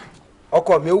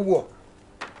ọkọ mi ó wù ọ́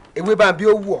ewé bá bí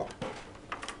ó wù ọ́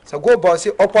Ṣàngó bọ̀ sí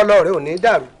ọpọlọ rẹ̀ ò ní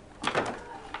dàrú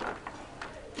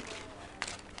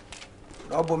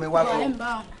lọ́ọ́ bomi wá fún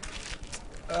ọ.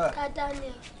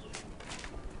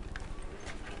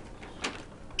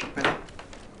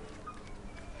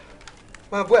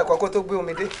 máa bó ẹ̀kọ́ kó tó gbé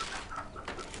omi dé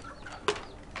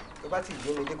tó bá ti gbé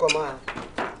omi dé kọ́ máa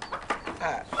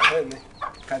ọ̀rẹ́ mi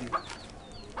kárí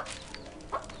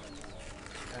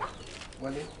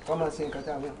wọlé kọ́ máa ṣe nǹkan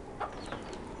tá a mọ̀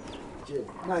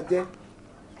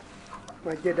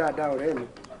máa jẹ́ dáadáa ọ̀rẹ́ mi.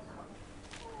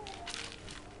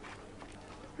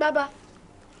 Bàbá,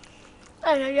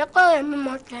 ẹ̀rọ yẹ kọ́ ẹ̀ mi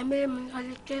mọ̀ tẹ̀mí mi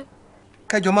lọ́lé kéwú.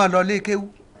 Kẹjọ máa lọ ilé kéwú.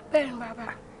 Bẹ́ẹ̀ni bàbá.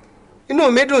 Inú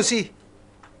mi dùn sí i.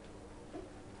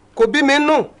 Kò bí mi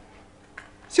nù.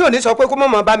 Sí ò ní sọ pé kó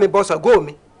mọ̀ bá mi bọ Ṣàngó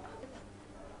mi.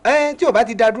 Tí ò bá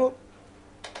ti dá dúró.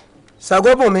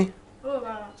 Ṣàngó bùn mi.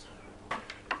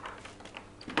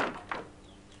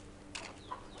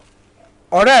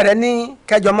 Ọ̀rẹ́ rẹ ní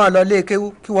kẹjọ máa lọ ilé kéwú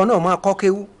kí wọn náà máa kọ́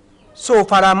kéwú. Só o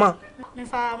fara mọ́. Mi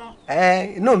fara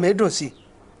mọ́. Inú mi dùn sí i.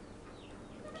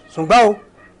 Ṣùgbọ́n o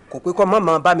kò pé kọ́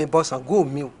mọ́ bá mi bọ Ṣàngó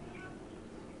mi o.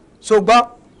 So gbọ́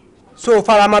so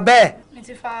fara mọ́ bẹ́ẹ̀. Mi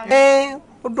ti fara mọ́.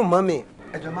 Ó dùn mọ́ mi.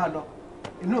 Ẹjọ́ máa lọ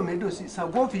inú mi dùn sí i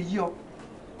Ṣàngó fi yí ọ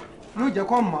yóò jẹ́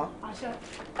kó mọ̀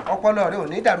ọpọlọ rẹ ò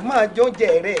ní dàrú máa jó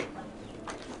jẹ rẹ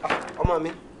ọmọ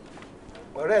mi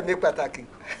ọ̀rẹ́ mi pàtàkì.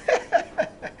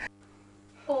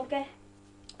 Fúnkẹ́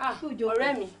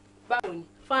ọ̀rẹ́ mi báwo ni.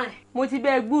 Fine. Mo ti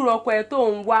bẹ́ẹ̀ gbúrò ọkọ ẹ̀ tó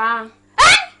ń wá.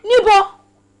 Níbo?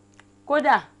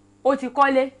 Kódà ó ti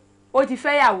kọ́lé ó ti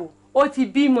fẹ́yàwó ó ti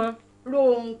bímọ.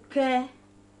 Rónkẹ́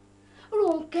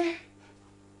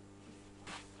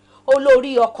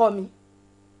olórí ọkọ mi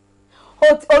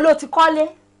oló ti kọ́lé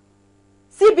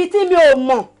síbi tí mi ò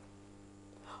mọ̀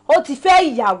ó ti fẹ́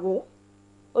ìyàwó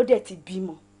ó dẹ̀ ti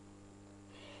bímọ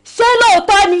ṣé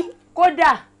lóòótọ́ ni.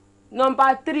 Kódà nọ́mbà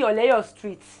 3 Ọ̀lẹ́yọ̀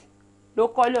street ló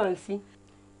kọ́lé ọ̀hún sí.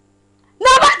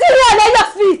 nọ́mbà 3 Ọ̀lẹ́yọ̀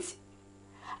street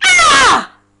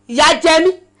ìyá jẹ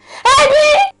mí ẹbí.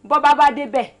 bọ́bá bá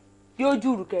débẹ̀ yóò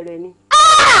jùrù kẹrẹ ni.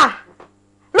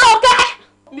 Rónkẹ́.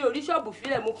 mi ò rí ṣọ́ọ̀bù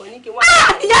fílẹ̀ mo kàn ní kí wọ́n.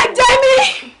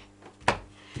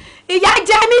 ìyá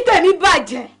jẹ mí tèmi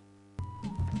bàjẹ́.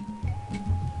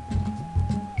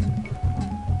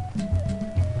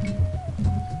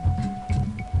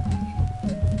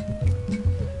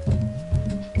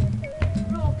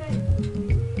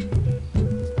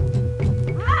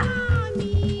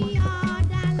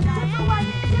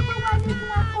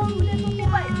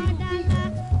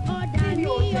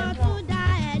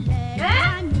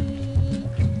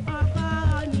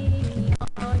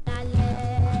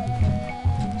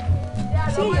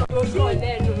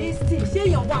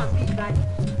 Ṣéyàn wà bí ìbàdí.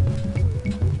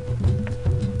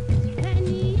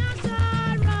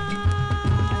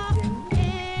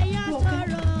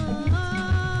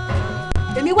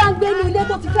 Èmi wá ń gbé inú ilé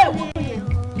tó ti fẹ́ wó tó yẹn.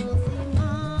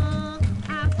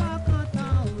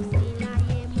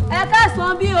 Ẹ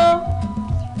káàsán bí o.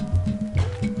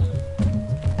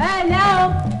 Ẹ lẹ́ o.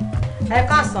 Ẹ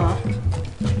káàsán.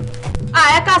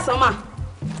 Ẹ káàsán mà.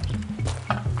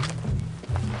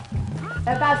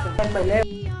 Ẹ káàsán. Ẹ pẹ̀lẹ́.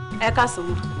 Ẹ káàsán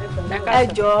mọ́. Ẹ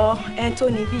jọ̀ọ́ ẹni tó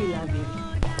ní bí ìlàbẹ̀rẹ̀.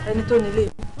 Ẹni tó nílé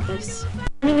yìí.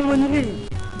 Mi ni mo nílé yìí.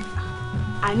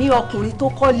 Àní ọkùnrin tó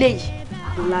kọ́lé yìí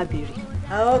ló lábẹ̀rẹ̀.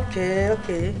 Ok.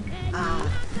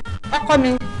 Ọkọ mi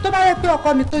tó bá yẹ pé ọkọ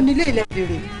mi tó nílé ilẹ̀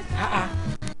bèrè.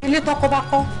 Ilé tọkọ bá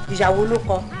kọ́ ìyàwó ló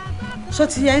kọ́. Ṣó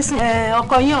ti yẹ ń sìn?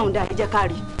 Ọkọ yín ọ̀hún dà ẹ jẹ́ ká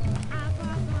rí.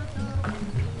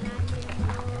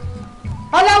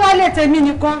 Ọláwálé tèmi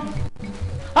nìkan.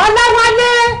 Ọláwálé.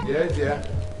 Díẹ̀.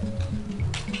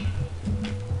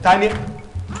 Tani.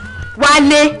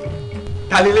 Wálé.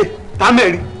 Talele.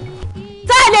 Tamẹ́rin.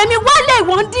 Tẹ́lẹ̀ mi Wálé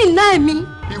ìwọ́n dìnnà mi.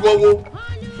 Ìwọ wo?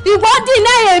 Ìwọ́n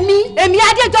dìnnà èmi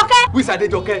Adéjọkẹ́. Wíṣ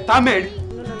Adéjọkẹ́ Tamẹ́rin.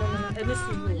 Ẹ ní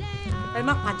sùúrù ẹ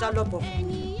má pàjá lọ́bọ̀ fún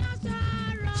mi.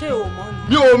 Ṣé o mọ̀ ni?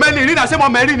 Mi ò mẹ́ni rí náà ṣé mo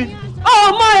mẹ́rin ni.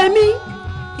 Ọmọ èmi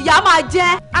ìyá máa jẹ́.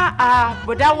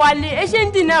 Bọ̀dá Wálé ẹ ṣe ń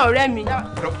dìnnà ọ̀rẹ́ mi.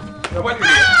 Wálé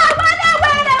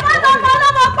wẹ̀rẹ̀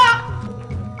mọ́lọ́mọ́ pa.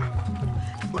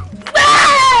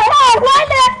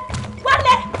 Wálé.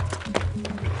 Wálé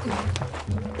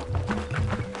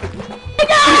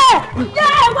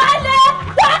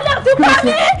ti pa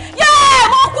mí.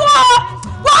 Mo kú ọ.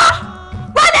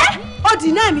 Wálé. Ó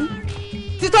dìnnà mi.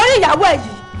 Títorí ìyàwó ẹ̀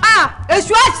yìí.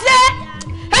 Èṣù á ṣe.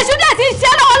 Èṣù dẹ̀ ti ń ṣe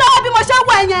lọ́wọ́lọ́wọ́ bí mo ṣe ń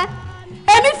wọ ẹ̀yẹn.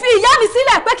 Èmi fi ìyá mi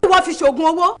sílẹ̀ pé kí wọ́n fi ṣògùn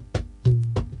owó.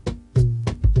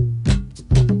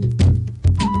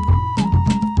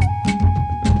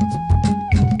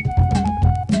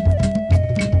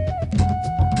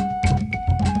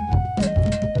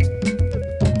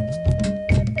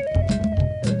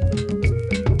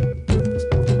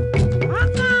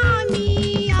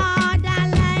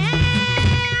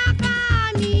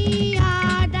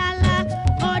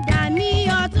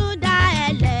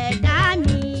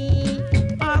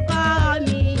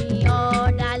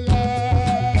 Ọ̀dàlẹ̀.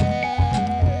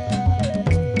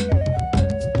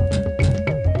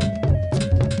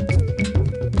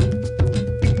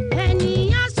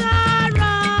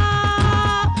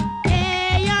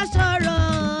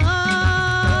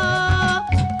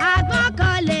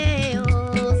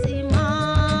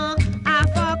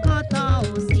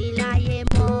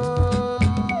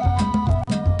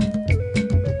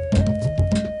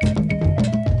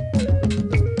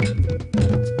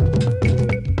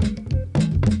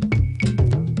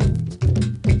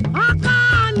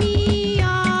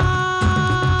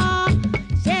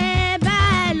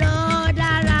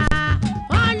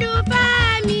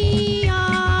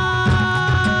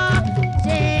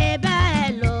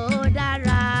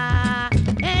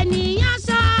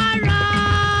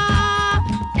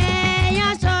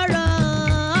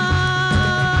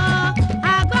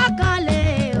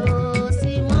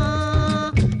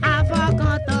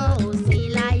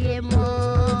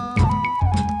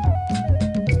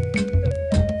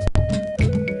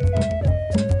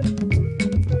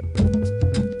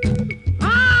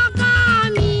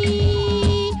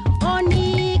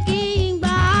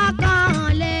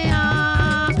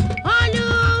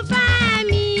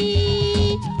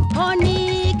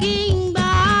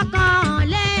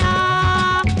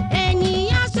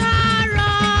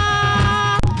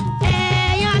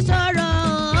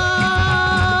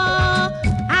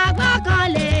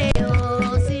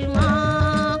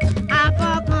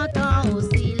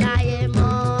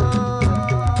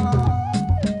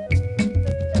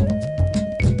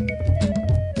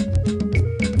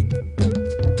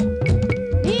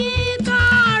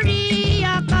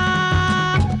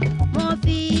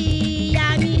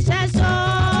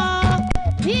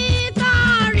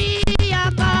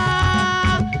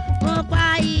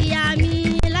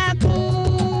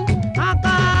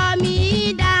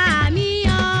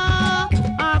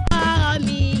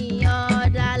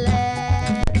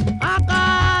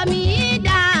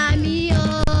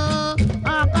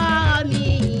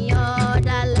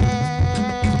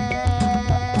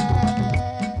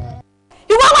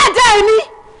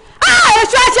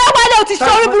 ti ṣe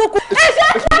orí burúkú. ẹ ṣe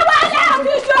ṣe wálé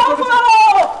àti ṣòfò wálé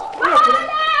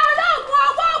olóògùn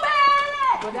ọwọ́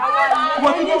bẹ́ẹ̀rẹ̀.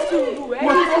 wọ́n ti ní sùúrù ẹ̀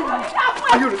ní sùúrù.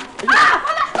 ayé rẹ̀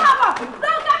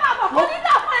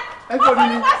ẹ jọ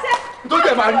ní tó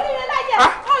jẹ máa rí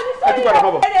ẹ tún padà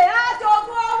bọ̀.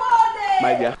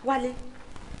 my dear. Wálé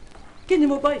kí ni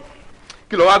mo gbọ́ yìí.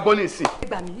 kí ló wá gbọ́ ní ìsìn. ẹ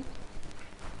gbà mí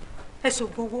ẹ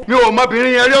ṣògùn owó. mi ò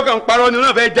mọbìnrin yẹn rí ọkàn parọ́ ni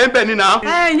náà fẹ́ jẹ́ ń bẹ̀ nínú.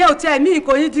 ìyẹn ò tiẹ̀ mí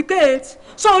kò indicate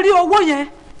sórí owó yẹn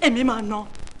èmi máa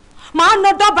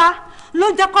ná dọ́ba ló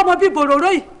ń jẹ́ kọ́mọ bíi bòròró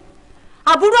yìí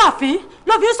àbúrò àfin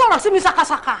ló fi ń sọ̀rọ̀ sí mi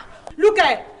ṣàkàṣàkà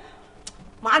lúkẹ́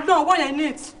màá ná owó yẹn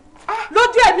neat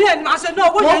lójú ẹ̀mí ẹ̀ ni màá ṣe ná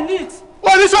owó yẹn neat.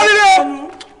 ó ní sórí rẹ o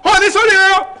ó ní sórí rẹ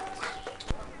o.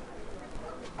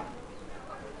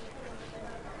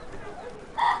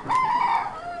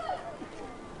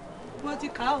 mo ti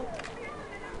kà á o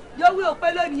yọwé ò pé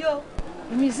lónìí o.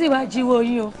 èmi sì wá jíwó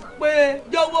yín o. pé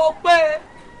yọwé ò pé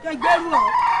ẹgbẹ́rún ọ̀.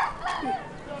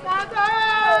 Ṣàngó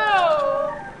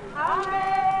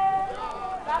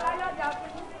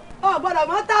ọ gbọ́dọ̀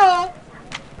mọ tá o.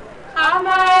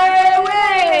 ọmọ ewé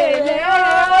lè o.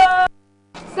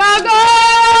 Ṣàngó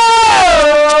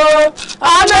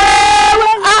ọmọ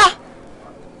ewé.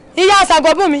 ìyá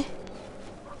Ṣàngó bùn mi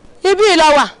ibi ìlọ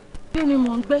wà. kí ni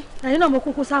mò ń gbé ẹ̀yin náà mo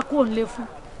kúkú sá kúrò nílé fún.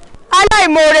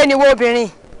 aláìmoore nìwọ obìnrin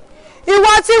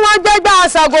ìwọ tí wọ́n gbé gbá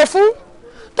Ṣàngó fún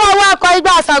tó wá kọ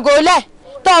igbá Ṣàngó lẹ̀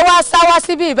tó wá sáwá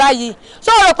síbí báyìí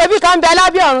ṣó rò pé bí kan bẹ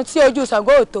lábẹ́ ọ̀run tí ojú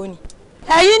Ṣàngó ò tó ni.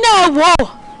 ẹ̀yin náà wò ó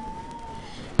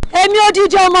èmi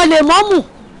odidi ọmọ lè mọ́mù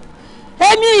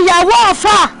èmi ìyàwó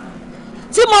ọ̀fà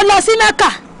tí mo lọ sí Mẹ́kà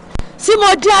tí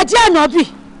mo di ajé ànábì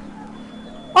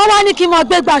wọ́n wá ní kí n mọ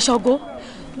gbé gbá Ṣàngó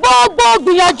gbogbo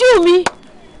gbìyànjú mi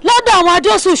lọ́dọ̀ àwọn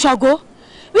adóṣù Ṣàngó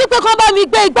wípé kán bá mi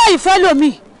gbé igbá ìfẹ́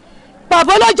lómi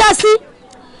pàbó ló já sí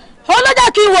òun ló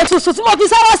jẹ́ kí n wò tùsù tí mo fi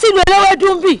sáwọ́ sílùú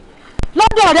Eléwédùnbí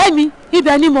lọ́dọ̀ ọ̀rẹ́ mi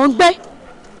ibẹ̀ ni mò ń gbé.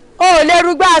 o ò lè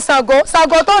rúgbà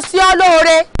Ṣàngó tó sí ọ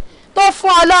lóore tó fún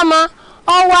ọ lọ́mọ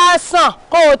ọ wá sàn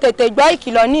kó o tètè gbọ́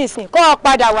ìkìlọ̀ ní ìsìn kó o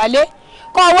padà wálé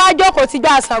kó o wá jókòó ti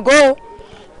gbà Ṣàngó o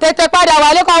tètè padà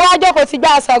wálé kó o wá jókòó ti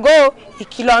gbà Ṣàngó o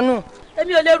ìkìlọ̀ nù.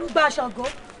 èmi ò lè rúgbà Ṣàngó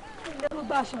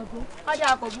ọjà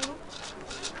kò burú.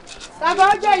 Ṣàngó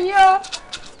jẹ́ yín o.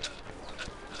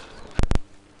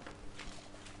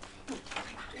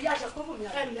 ìyá Ṣàngó fún mi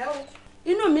ẹ̀lẹ́ o.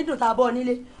 inú mi dùn tàbọ̀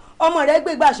nílé ọmọ rẹ̀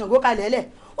gbé gbà Ṣàngó kalẹ̀ lẹ̀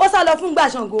ó sá lọ fún gbà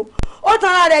Ṣàngó ó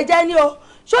tan ara rẹ̀ jẹ́ ní o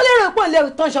ṣó lérò pọ̀ lè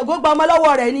tan Ṣàngó gba ọmọ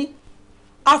lọ́wọ́ rẹ̀ ni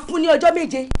a fún ní ọjọ́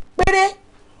 7 péré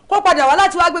kó padà wá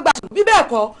láti wá gbé gbà Ṣàngó bí bẹ́ẹ̀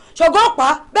kọ́ Ṣàngó pa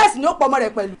bẹ́ẹ̀ sì ni ó pọ̀ ọmọ rẹ̀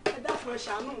pẹ̀lú. ẹ dákun ẹ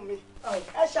ṣàánú mi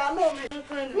ẹ ṣàánú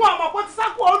mi wọn àmọ́ kó ti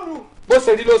sáko òòlù. bó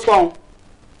ṣe rí ló sọ̀hún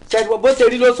ṣẹ́ni bó ṣe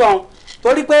rí ló sọ̀hún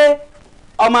torí pé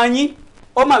ọmọ yín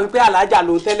ó mọ̀ wípé alájà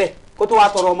ló ń tẹ́lẹ̀ kó tó wá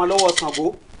tọrọ ọmọ lọ́wọ́ Ṣàngó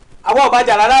àwọn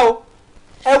ọ̀bàjà rárá o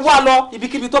ẹ wá lọ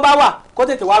ibikíbi tó bá wà kó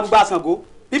tètè wá gbá Ṣàngó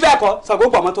bí bẹ́ẹ̀ kọ́ Ṣàngó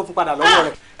gbọ̀mọ́ tó fún padà lọ́wọ́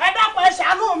rẹ̀. ẹ dákun ẹ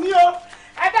ṣàánú mi o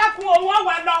ẹ dákun òun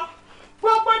ọ̀wà lọ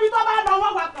gbogbo ibi tó bá lọ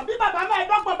wọ́n wà kàn bí bàbá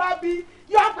mẹ́ẹ̀ẹ́dọ́gbọ̀n bá bí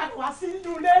yóò padà wá sí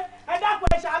inú ilé ẹ dákun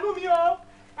ẹ ṣàánú mi o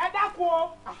ẹ dákun o.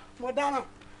 mo dáràn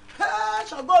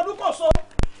Ṣàngó Olúkòso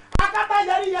akátá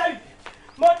yẹriyẹri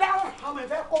mo dáràn ọmọ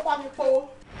ìfẹ́ kó bá mi po.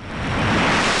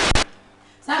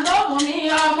 Ṣàngó mú mi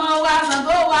ọmọ wa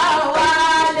Ṣàngó wa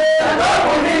wálé. Ṣàngó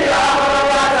mú mi ọmọ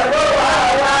wa Ṣàngó wa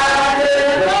wálé.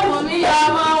 Ṣàngó mú mi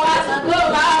ọmọ wa Ṣàngó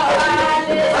wa wálé.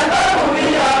 Ṣàngó mú mi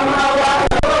ọmọ wa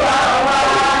Ṣàngó wa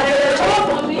wálé. Ṣàngó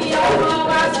mú mi ọmọ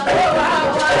wa Ṣàngó wa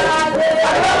wálé.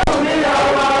 Ṣàngó mú mi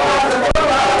ọmọ wa Ṣàngó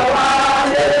wa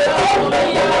wálé. Ṣàngó mú mi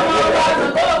ọmọ wa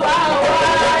Ṣàngó wa wálé.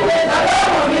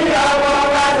 Ṣàngó mú mi ọmọ wa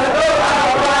Ṣàngó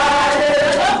wa wálé.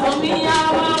 Ṣàngó mú mi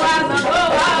ọmọ wa Ṣàngó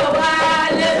wa wálé.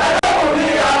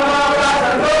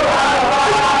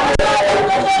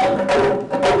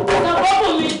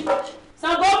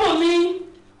 Ṣàngó mú mi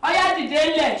ọyá dìde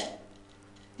ńlẹ̀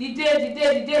dìde dìde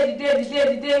dìde dìde dìde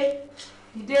dìde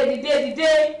dìde dìde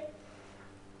dìde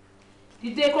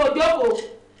dìde kó jókòó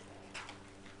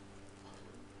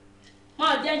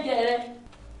máa jẹ ǹjẹ rẹ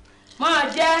máa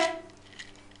jẹ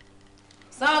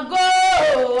Ṣàngó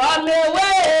ọmọ ewé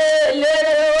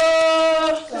lèrè o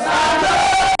Ṣàngó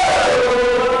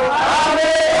ọmọ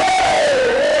ewé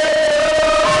lèrè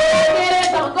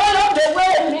Ṣàngó ló mewé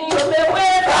mi ò mewé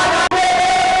Ṣàngó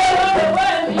ló mewé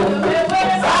mi ò mewé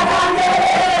Ṣàngó ló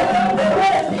mewé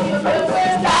mi ò mewé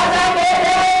Ṣàngó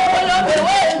ló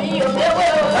mewé mi ò mewé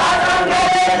o Ṣàngó ló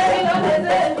mewé mi ò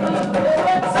mewé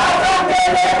Ṣàngó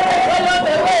ló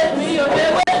mewé mi ò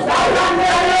mewé Ṣàngó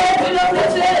ló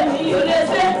mewé mi ò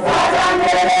mewé.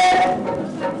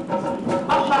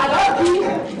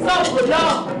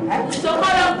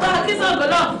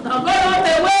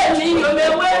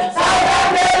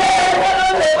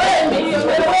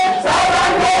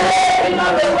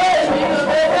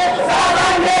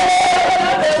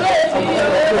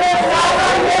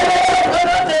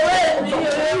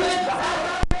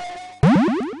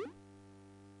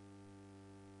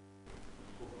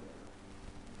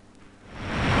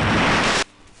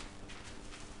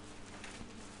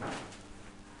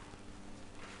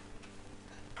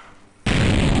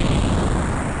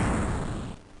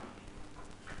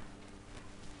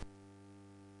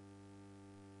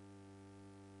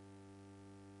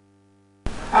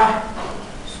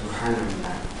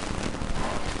 Subhanallah.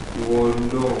 Ìwọ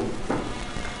Ọlọ́run.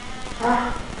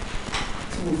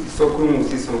 Tí mo ti sọ pé mo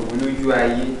ṣe Ṣàngó lójú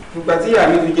ayé. Nígbà tí ìyá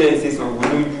mi tún jẹ́ ṣe Ṣàngó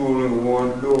lójú oorun ìwọ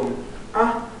Ọlọ́run. Ta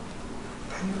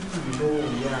ni ó tún lọ́wọ́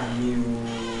ìyá mi o?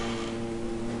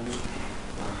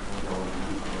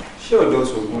 Ṣé ọ̀dọ̀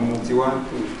Ṣàngó mo ti wá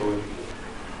tó tọ́ ni?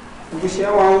 Gbogbo ṣe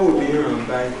wá ń wò mí ràn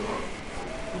báyìí.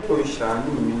 Púpọ̀ ìṣàánú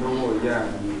mi lọ́wọ́ ìyá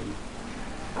mi.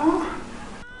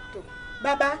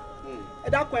 Bàbá ẹ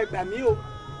dákun ẹ gbà mí o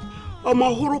ọmọ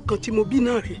horo kan tí mo bí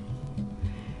náà rè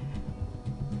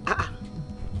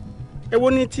èwo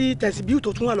ni ti tẹ̀síbíù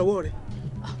tó tún wà lọ́wọ́ rẹ̀.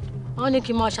 wọ́n ní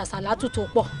kí n máa ṣàṣàlátù tó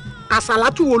pọ̀.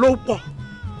 àṣàlátù wo ló ń pọ̀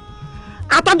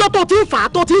àtọ́jọ́ tó ti ń fà á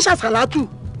tó ti ń ṣàṣàlátù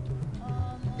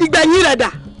ìgbẹ̀yìn rẹ̀ dà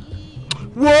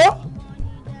wò ó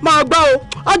máa gbọ́ o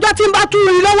ọjọ́ tí ń bá tún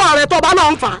rí lọ́wọ́ rẹ̀ tó bá náà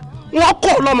ń fà á wọ́n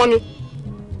kọ́ lọ́mọ ni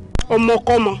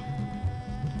ọmọkọ́mọ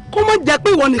kó má jẹ́ pé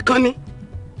ìwọ nìkan ni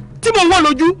tí mo ń wọ́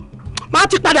lójú máa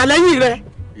ti padà lẹ́yìn rẹ̀.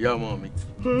 ìyá ọmọ mi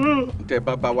tẹ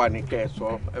bàbá wa ní kẹ́ ẹ sọ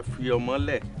ẹ fi ọmọ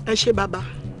lẹ̀. ẹ ṣe bàbá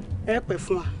ẹ pẹ́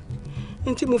fún wa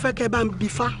ní tí mo fẹ́ kẹ́ ẹ bá ń bi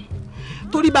fá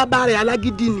torí bàbá rẹ̀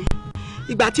alágídí ni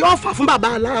ìgbà tí ó fà fún bàbá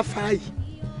aláàfáà yìí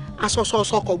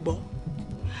asọsọsọ kò gbọ́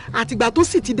àtìgbà tó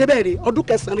sì ti débẹ̀ rè ọdún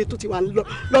kẹsàn-án rẹ̀ tó ti wà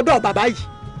lọ́dọ̀ bàbá yìí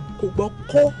kò gbọ́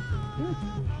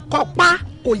kó pa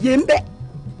kò yé ń bẹ́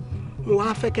mo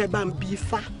wá fẹ́ kẹ́ ẹ bá ń bi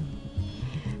fá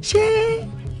ṣé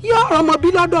yóò ọmọ bí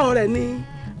lọ́dọ̀ rẹ̀ ni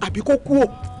àbí kó kú o.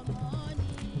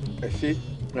 ẹ ṣe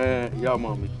ìyá ọmọ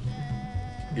mi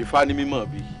Ifá ní mímọ̀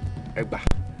bí ẹ gbà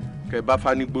kẹ bá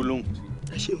fá ní gbólóhùn.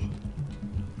 ẹ ṣeun.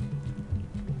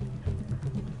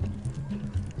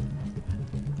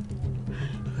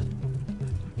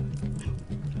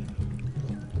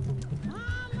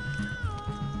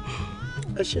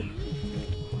 ẹ ṣe.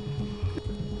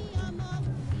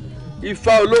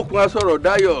 Ifá olókun asọ̀rọ̀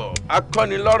dáyọ̀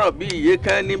akọ́nilọ́rọ̀ bí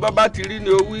ìyékẹ́ ni bàbá ti rí ni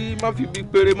ó wí má fi bí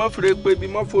péré má fèrè pé bí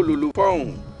má fòlòlò fọ́hùn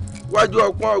wájú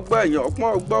ọpọ́n ọgbà ẹ̀yàn ọpọ́n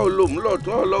ọgbà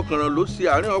olómùlọ̀tún ọlọ́kànràn ló sì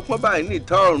àárín ọpọ́n báyìí ní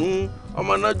ìta ọ̀run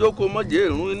ọmọ náà jókòó mọ̀jẹ̀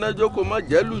èrún iná jókòó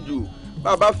mọ̀jẹ̀ lùjù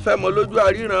bàbá fẹ́ mọ lójú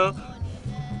àríran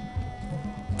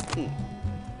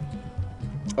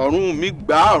ọ̀run mi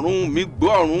gbà ọ̀run mi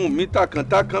gbọ́ ọ̀run mi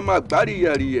takàntakàn má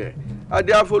gbárìyẹ̀rìyẹ̀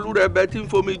adé afolúrẹ̀bẹ tí ń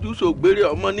fomi jù sògbére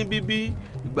ọmọ ní bíbí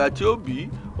ìgbà tí ó bí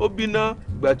ó bíná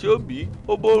ìgbà tí ó bí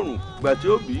ó bòrùn ìgbà tí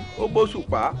ó bí ó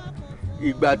bóṣùpá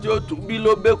ìgbà tí ó tún bí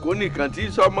ló bẹ́ẹ̀kọ́ nìkan tí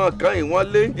sọmọ kan ìwọ̀n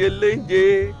léńjé léńjé.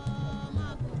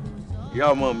 ìyá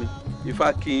ọmọ mi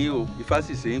Ifá kí yín o Ifá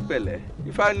sì ṣe yín pẹ̀lẹ́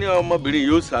Ifá ní ọmọbìnrin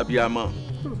yóò ṣàbíamọ.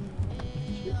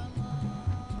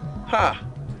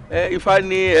 Ifá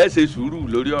ní ẹ ṣe sùúrù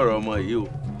lórí ọ̀rọ̀ ọmọ yìí o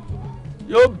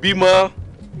yóò bímọ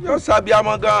yóò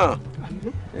ṣàbíamọ gan-an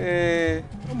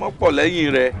ọmọ pọ̀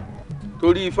lẹ́yìn rẹ̀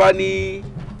torí Ifá ní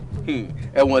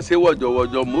ẹ̀wọ̀n ṣe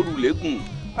wọ̀jọ̀wọ̀jọ̀ mórùlẹ́gùn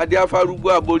adé afárúgbó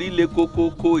aborí lé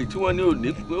kókókó tí wọ́n ní òní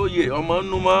òye ọmọ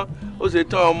nínú mọ́ ó ṣe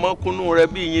tán ọmọ kúnnú rẹ̀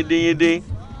bí yíndéyíndé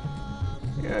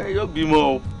yóò bímọ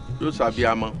o yóò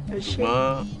ṣàbíamọ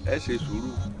ṣùgbọ́n ẹ ṣe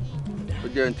sùúrù ó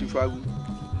jẹ́ ní tí fáwí.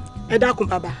 ẹ dákun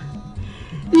bàbá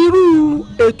irú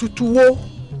ètùtù wo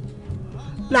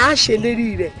là á ṣe lérí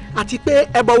rẹ̀ àti pé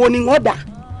ẹbọ wo ni wọ́n dà.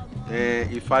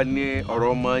 Ifá ní ọ̀rọ̀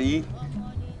ọmọ yín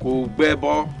kò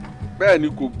gbẹ́bọ bẹ́ẹ̀ ni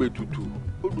kò gbètùtù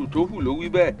odù tó hù ló wí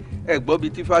bẹ́ẹ̀ ẹ gbọ́ bí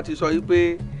tífá ti sọ yìí pé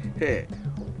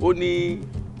ó ní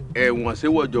ẹ̀wọ̀n ṣe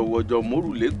wọ̀jọ̀wọ̀jọ̀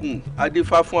mórùlẹ́gùn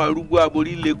adéfá fún arúgbó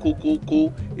aborí lé kókókó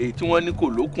èyí tí wọ́n ní kò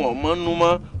lókun ọmọ nú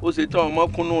mọ́ ó ṣe tán ọmọ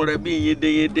kúnnú rẹ̀ bí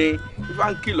yéndéyéndé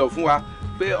Ifá ń kìlọ̀ fún wa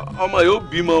pé ọmọ yóò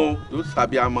bímọ o yóò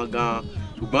ṣàbíamọ gan-an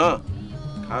ṣùgbọ́n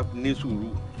ká ní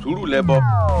sùúrù lẹ́bọ.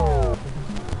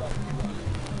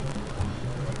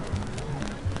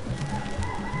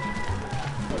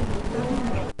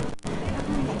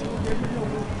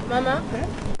 Mama,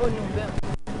 ó ní bẹ́ẹ̀.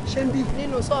 Ṣé ń bí?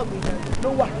 Nínú ṣọ́ọ̀bù ìdájọ́. Ló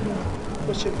wà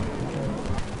ló ṣe.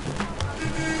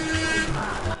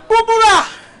 Búbúrà,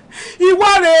 ìwọ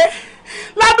rèé,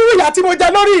 ládùúgbò ìyá tí mo jẹ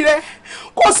lórí rẹ,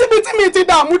 kò síbi tí mi ti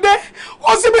dààmú dé,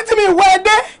 kò síbi tí mi wọ ẹ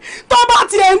dé, tó bá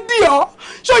tiẹ̀ ń dì ọ́,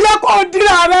 ṣó yẹ kó o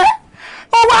dira rẹ?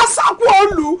 Ó wá sáku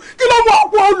olù, kí ló mú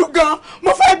ọkùn olù gan?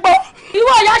 Mo fẹ́ gbọ́.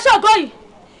 Ìwọ ìyá ṣọ̀gọ́ yìí,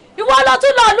 ìwọ lọ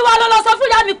tún lọ olúwa lọ sọ fún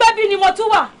ìyá mi pé bí ni mo tún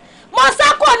wà. Mo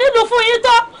sákò nílùú fún yín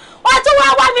tó ó tún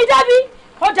wá mi débi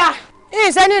ó dáa.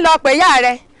 ìṣe ní lọ pè yá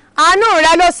rẹ àánú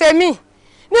rẹ ló ṣe mí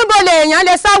níbo lèèyàn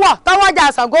lè sáwọ tọwọjà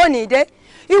Ṣàngó òní dé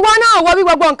ìwọ náà wo bí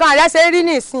gbogbo nǹkan rẹ ṣe rí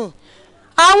nìsín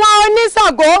àwọn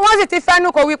oníṣàngó wọn sì ti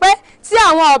fẹnu kò wípé tí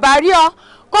àwọn ọba rí ọ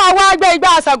kó o wá gbé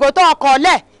igbá Ṣàngó tó ọkọ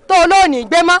lẹ tó olóòní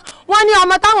gbé mọ wọn ní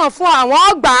ọmọ táwọn fún àwọn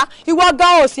ọgbà ìwọ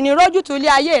gan ò sì ní rójútu ilé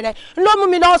ayé rẹ ló mú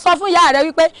mi lọ sọ fún ìyá rẹ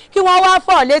wípé kí wọn wá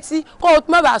fọ létí kó o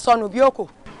má bàa sọnù bí òkò.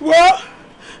 wo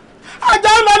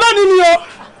ajá ń lọ lónìí ni o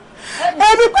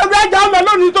èmi pẹ̀lú ẹja ọmọ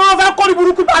lónìí tó wọ́n fẹ́ kórìí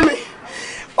burúkú bá mi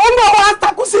ó ń bọ̀ wá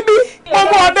takú síbí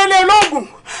ọmọ ọ̀dẹ́lẹ̀ olóògùn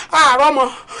àrọ́mọ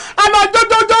àmọ́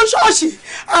jójójó ṣọ́ọ̀ṣì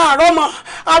àrọ́mọ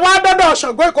àwọn adọ́dọ̀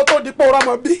ṣọ̀gbọ́n èkó tó di pé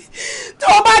rọmọ bí tí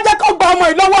wọ́n bá jẹ́ kó gba ọmọ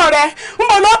ìlọ́wọ́ rẹ̀ ń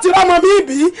bọ̀ lọ́ọ́ ti rọmọ bí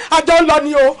ìbí àjọ ń lọ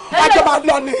ni o àjọ máa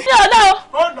lọ ni. mi ò lọ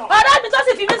o ọ̀rẹ́ mi tó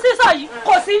sì fi mí sí sọ yìí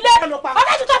kò sí ilé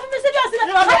ọ̀rẹ́ mi tó fi mí sí bí òsì lẹ̀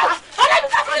ọ̀rẹ́ mi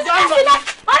tó fi mí sí bí òsì lẹ̀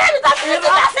ọ̀rẹ́ mi tó fi mí sí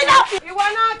bí òsì lẹ̀. ìwọ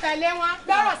náà tẹ̀lé wọn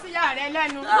gbọ́rọ̀ síyá rẹ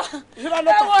lẹ́nu.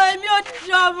 ẹ̀wọ̀n èmi ò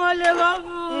ti ọmọ lè mọ́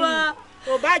fún wa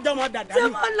kò bá jọmọ dàda tí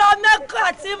mo lọ Mẹ́kà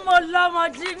tí mo lọ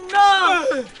Mọ̀dínà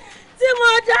tí mo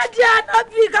jáde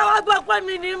ànábì káwá gbọ́ pé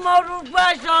mi ní mo rúgbọ́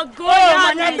Ṣàngó yá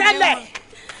mi tẹ́lẹ̀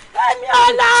èmi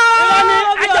ọ̀la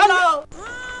èmi ọ̀la.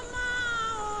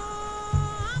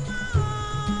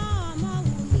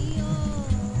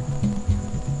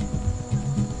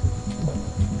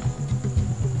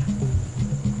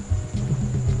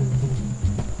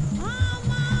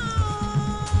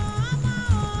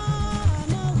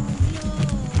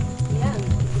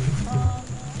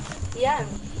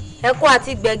 ẹkún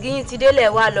àti gbẹ̀gìyìn ti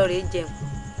délẹ̀ wá lọ rèé jẹun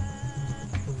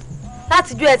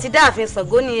látijọ́ ẹ ti dáàfin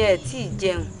Ṣàngó ni ẹ tí ì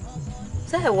jẹun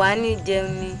ṣé ẹ wá ní jẹun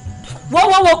ni.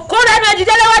 wo kó rẹ ní ẹdí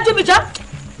délé wájú mi jọ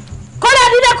kó rẹ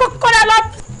nílé kó rẹ lọ.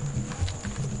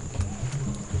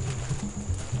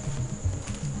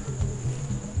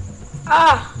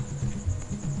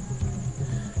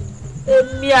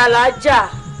 èmi alájà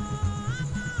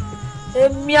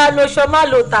èmi alóṣọ má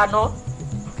lò tàná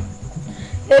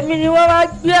èmi ni wọ́n wá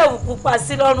gbé ẹ̀wù pupa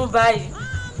sí lọ́rùn báyìí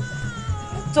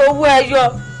tówó ẹyọ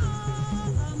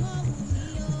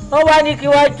wọ́n wá ní kí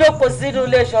wọ́n jókòó sínú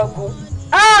ilé Ṣàngó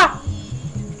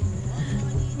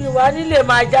mi wá nílé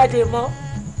máa jáde mọ́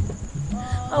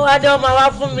wọ́n wá dé wọ́n máa wá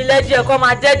fún mi lẹ́dí ẹ̀kọ́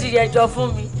máa dẹ́dì ẹjọ́ fún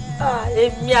mi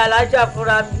èmi alájà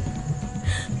fúnra mi.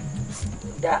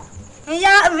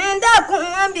 ìyá mi dákun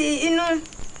wọn bí inú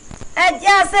ẹ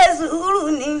jẹ́ àṣẹ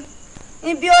sùúrù ni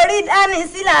ibi orí dání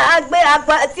sílà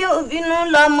àgbéragbá tí ò bínú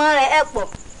lọmọ rẹ̀ pọ̀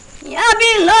yábí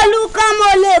lọ́lú kán mo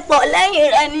lè pọ̀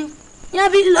lẹ́yìn rẹ̀ ni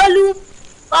yábí lọ́lú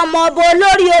ọmọ ọbọ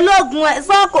olórí ológun ẹ̀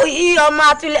sọ́kò yìí ọmọ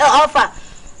àtúlẹ̀ ọ̀fà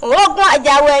ogun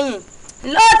àjàwẹ̀yìn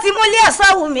ló ti múlẹ̀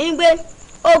sọ́wù mí gbé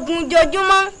ogun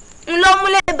jojúmọ́ ńlọ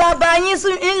múlẹ̀ bàbá yín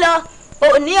sún ńlọ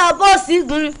òní ọbọ̀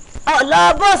sígun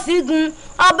ọ̀lọ́bọ̀ sígun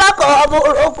ọba kọ̀ ọbọ̀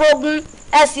òkògun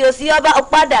ẹ̀sìn òsì ọba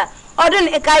padà ọdún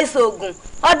ní ká ìṣògùn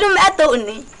ọdún mẹ́ta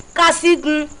òní ká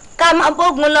sígun ká máa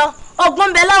bógun lọ ogun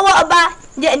bẹ lọ́wọ́ ọba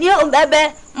jẹ̀ ní òun bẹ́bẹ́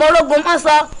mọ́rọ́gun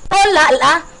mọ́sọ ó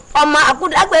làlá ọmọ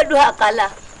àkúdágbèdù àkàlà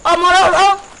ọmọ rọrọ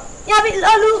yábí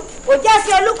lọ́lú kò jẹ́ sí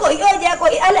olúkọ yóò jẹ́ kó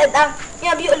yálẹ̀ta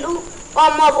yábí olú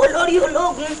ọmọ olórí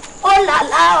ológun ó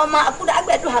làlá ọmọ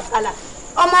àkúdágbèdù àkàlà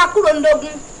ọmọ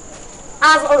akúròǹdógún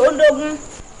àsọ̀ròǹdógún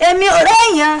èmi ò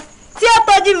réèyàn tí ó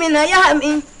tọ́jú mi náà yá mi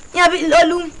yábí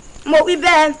lọ́lú mo wí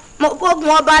bẹ́ẹ̀ mo kógun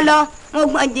ọba lọ mo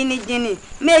gbọ́n jìnnìjìnnì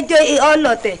méjọ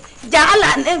ọlọ́tẹ̀ jàálà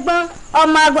nígbọ́n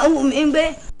ọmọ agbọ̀n wù mí gbé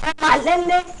ọmọ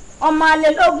alẹ́lẹ́ ọmọ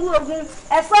alẹ́lógún ogun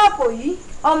ẹ̀fọ́ ọ̀pọ̀ yìí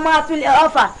ọmọ àtúlẹ̀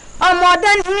ọ̀fà ọmọ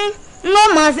ọdẹ ni mí ń ó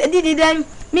máa ṣe dídí dẹ́yìn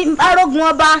mi bá rógun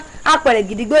ọba apẹ̀rẹ̀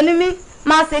gidigbo ni mí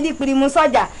máa ṣe dí pirimu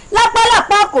sọ́jà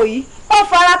lápálápá kò yìí ó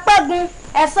fara pẹ́gun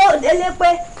ẹ̀sọ́ òdélé pé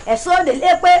ẹ̀sọ́ òdélé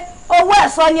pé owó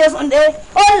ẹ̀sọ́ ni oṣùndé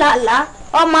ó làlá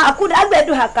ọmọ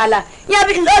àkúdágbẹ̀dù àkàlà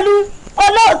yẹbi lọ́lú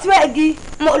olóòtú ẹ̀gì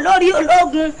mo lórí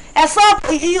ológun ẹ̀sọ́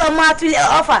yìí ọmọ àtúlẹ̀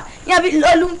ọ̀fà yẹbi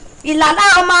lọ́lú ìlàlá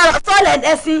ọmọ àrọ̀ sọ́lẹ̀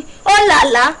dẹ́sìn ó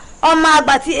làlá ọmọ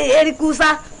àgbà tí erikusa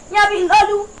yẹbi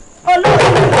lọ́lú olóòtú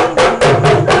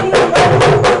olórí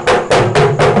ológun.